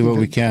can. We'll do what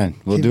we can.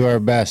 We'll do our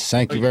best.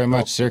 Thank you very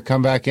much, sir.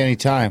 Come back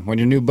anytime. When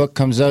your new book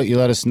comes out, you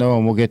let us know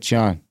and we'll get you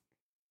on.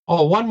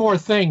 Oh, one more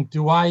thing.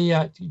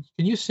 Can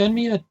you send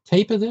me a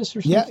tape of this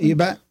or something? Yeah, you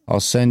bet. I'll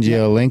send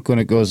you a link when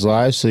it goes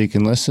live so you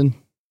can listen.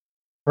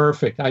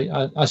 Perfect.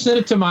 I send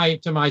it to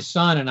my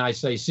son and I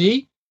say,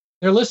 see,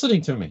 they're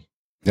listening to me.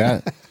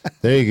 Yeah,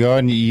 there you go.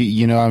 And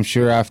I'm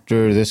sure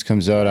after this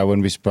comes out, I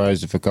wouldn't be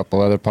surprised if a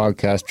couple other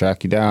podcasts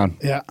track you down.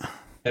 Yeah.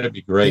 That'd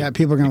be great. Yeah,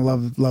 people are going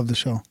to love the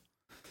show.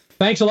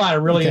 Thanks a lot. I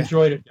really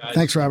enjoyed it, guys.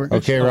 Thanks, Robert.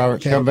 Okay,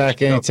 Robert. Come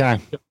back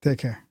anytime. Take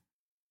care.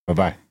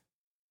 Bye-bye.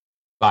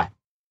 Bye.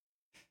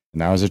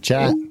 And that was a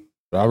chat. Ooh.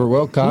 Robert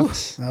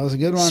Wilcox. Ooh, that was a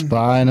good one.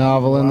 Spy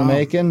novel in the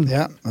making.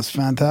 Yeah, that's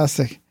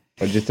fantastic.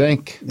 What'd you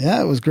think?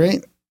 Yeah, it was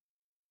great.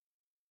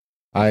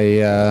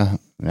 I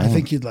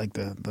think you'd like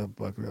the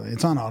book, really.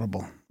 It's on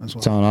Audible as well.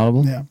 It's on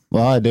Audible? Yeah.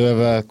 Well, I do have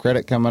a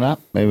credit coming up.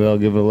 Maybe I'll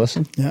give it a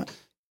listen. Yeah.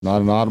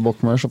 Not an Audible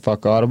commercial.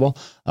 Fuck Audible.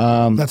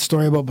 That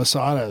story about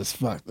Basada is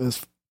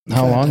fantastic.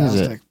 How long is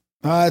it?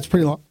 It's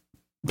pretty long.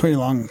 Pretty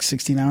long.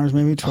 16 hours,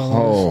 maybe 12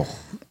 hours.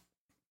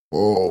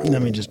 Oh.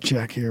 Let me just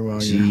check here while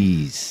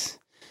Jeez.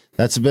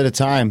 That's a bit of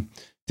time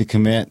to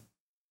commit.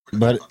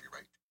 But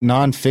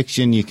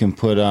nonfiction you can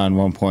put on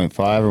 1.5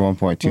 or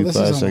 1.25,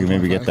 so I can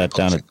maybe get that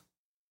down to...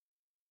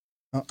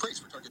 Praise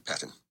for Target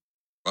Patton.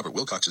 Robert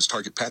Wilcox's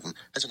Target Patton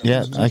has an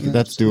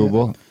that's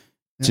doable.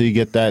 Yeah. So you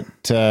get that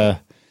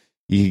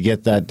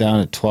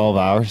down to 12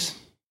 hours.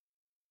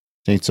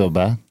 Ain't so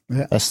bad.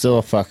 Yeah. That's still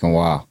a fucking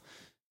while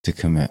to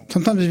commit.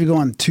 Sometimes if you go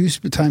on 2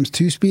 times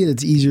 2 speed,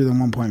 it's easier than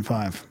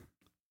 1.5.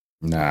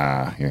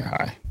 Nah, you're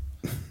high.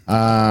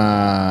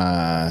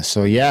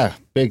 So yeah,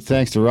 big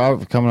thanks to Robert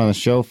for coming on the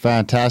show.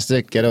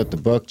 Fantastic. Get out the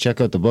book. Check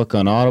out the book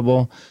on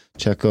Audible.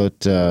 Check out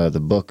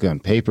the book on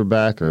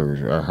paperback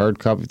or hard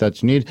copy if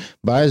that's you need.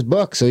 Buy his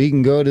book so you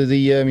can go to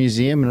the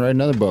museum and write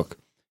another book.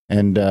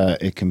 And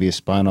it can be a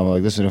spy novel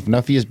like this. And if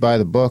enough of you buy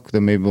the book,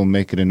 then maybe we'll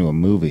make it into a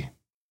movie.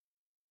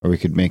 Or we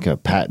could make a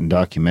Patton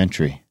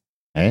documentary.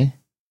 Hey?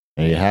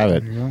 There you have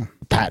it.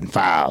 Patton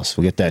Files.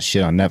 We'll get that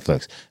shit on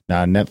Netflix.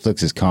 Now,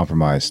 Netflix is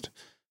compromised,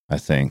 I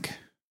think.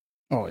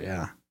 Oh,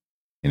 yeah.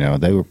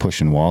 They were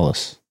pushing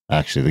Wallace.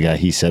 Actually, the guy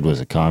he said was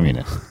a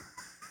communist.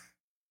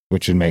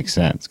 Which would make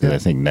sense, because I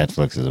think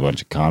Netflix is a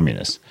bunch of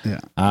communists.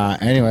 Yeah.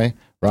 Anyway,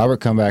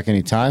 Robert, come back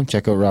anytime.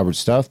 Check out Robert's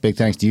stuff. Big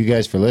thanks to you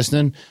guys for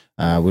listening.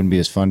 Wouldn't be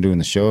as fun doing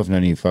the show if none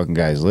of you fucking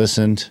guys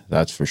listened.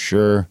 That's for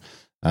sure.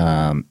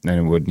 And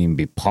it wouldn't even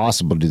be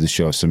possible to do the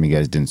show if some of you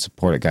guys didn't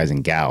support it, guys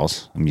and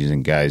gals. I'm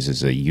using guys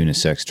as a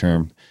unisex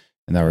term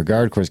in that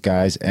regard. Of course,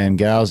 guys and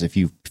gals, if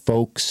you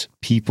folks,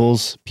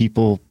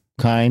 people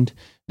kind,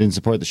 didn't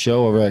support the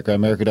show over at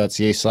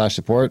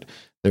grimerica.ca/support,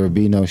 there would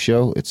be no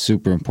show. It's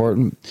super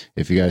important.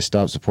 If you guys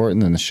stop supporting,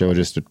 then the show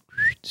just would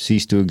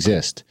cease to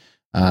exist.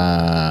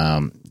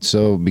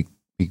 So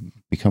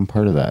become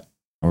part of that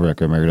over at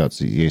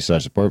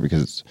grimerica.ca/support,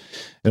 because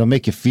it'll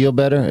make you feel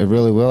better. It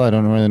really will. I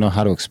don't really know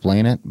how to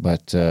explain it,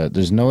 but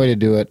there's no way to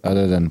do it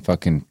other than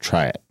fucking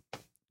try it.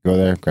 Go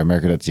there,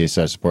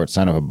 grimerica.ca/support,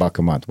 sign up $1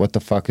 a month. What the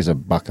fuck is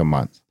 $1 a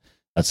month?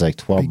 That's like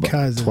 12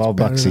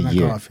 bucks a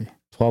year. Coffee.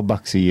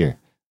 $12 a year.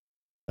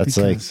 That's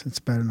because like it's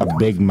better than a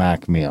Big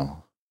Mac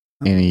meal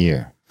in a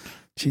year.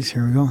 Jeez,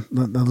 here we go.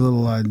 The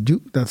little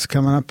Duke that's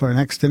coming up. Our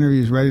next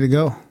interview is ready to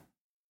go.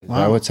 Is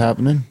that what's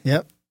happening?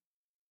 Yep.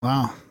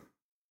 Wow.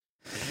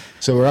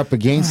 So we're up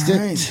against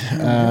it.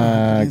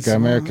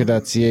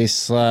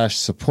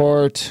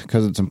 grimerica.ca/support,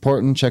 because it's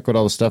important. Check out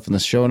all the stuff in the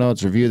show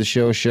notes. Review the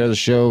show. Share the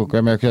show.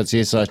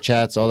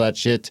 grimerica.ca/chats. All that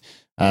shit.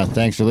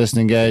 Thanks for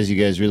listening, guys. You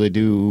guys really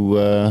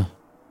do.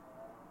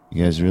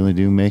 You guys really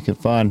do make it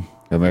fun.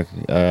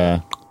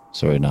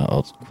 Sorry, now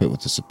I'll quit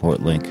with the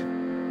support link.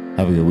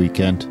 Have a good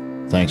weekend.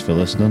 Thanks for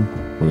listening.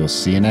 We will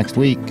see you next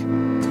week.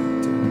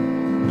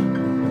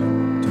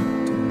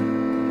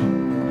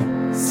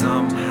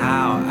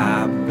 Somehow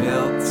I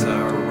built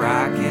a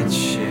rocket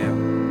ship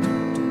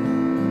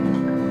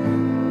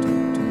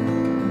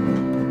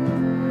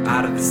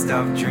out of the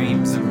stuff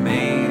dreams are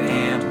made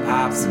and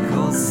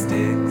popsicle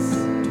sticks.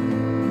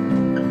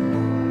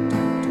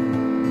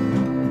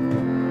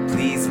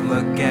 Please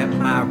look at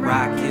my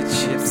rocket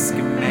ship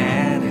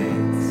schematics.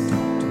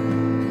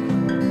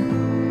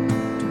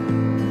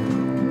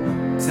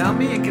 Tell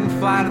me it can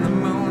fly to the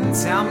moon.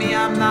 Tell me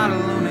I'm not a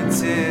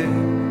lunatic.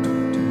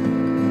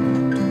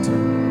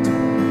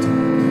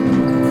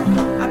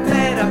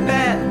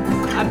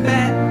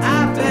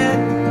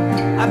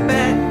 I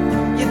bet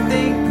you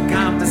think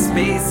I'm a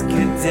space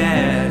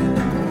cadet.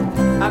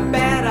 I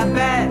bet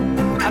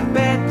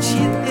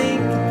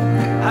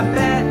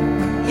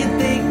you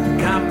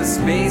think I'm a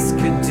space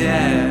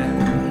cadet.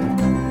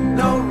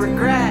 No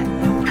regret,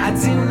 I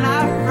do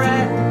not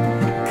fret,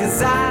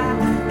 'cause I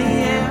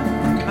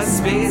am a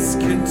space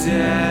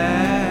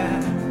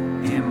cadet.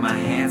 In my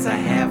hands I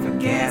have a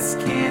gas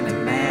can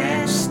and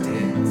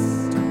matchsticks.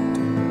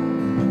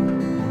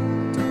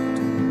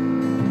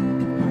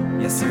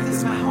 Yes, Earth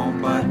is my home,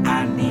 but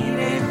I need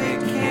a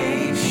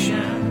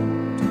vacation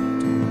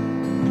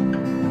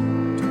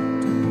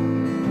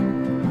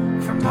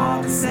from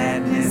all the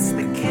sadness,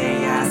 the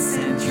chaos,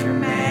 and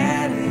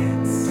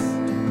dramatics.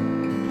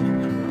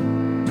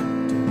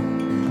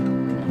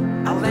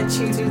 I'll let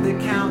you do the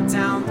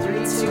countdown,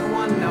 3, 2,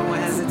 1, no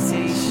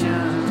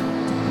hesitation.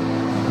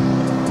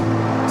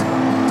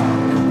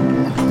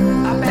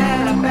 I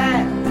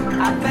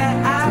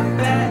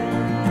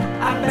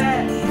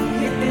bet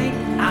you think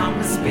I'm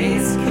a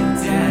space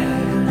cadet.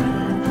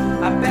 I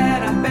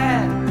bet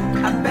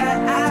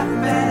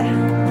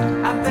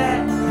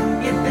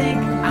you think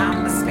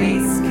I'm a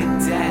space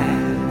cadet.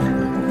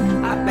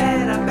 I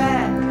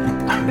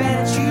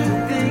bet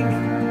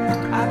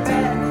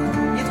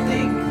you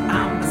think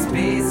I'm a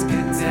space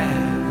cadet.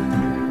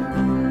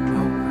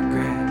 No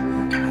regret,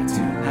 I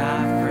do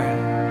not fret,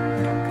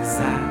 'cause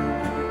I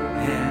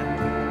am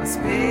a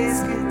space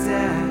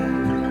cadet.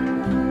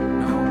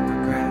 No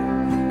regret,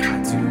 I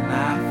do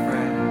not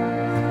fret,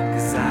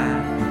 'cause I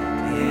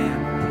am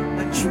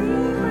a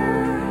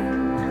dreamer.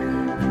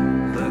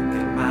 Look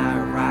at my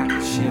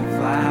rocket ship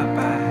fly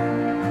by,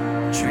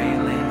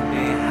 trailing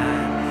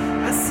behind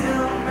a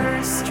silver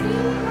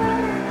streamer.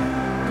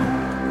 No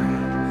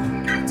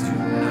regret, I do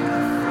not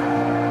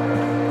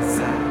fret, 'cause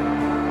I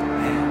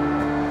am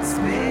a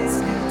space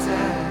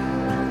cadet.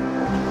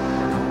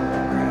 No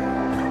regret,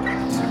 I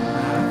do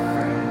not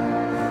fret,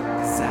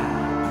 'cause I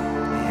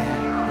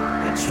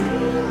am a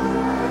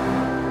dreamer.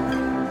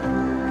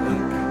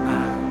 Look at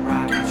my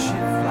rocket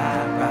ship fly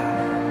by,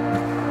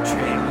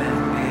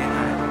 trailing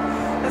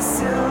behind a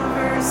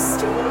silver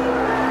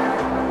streamer.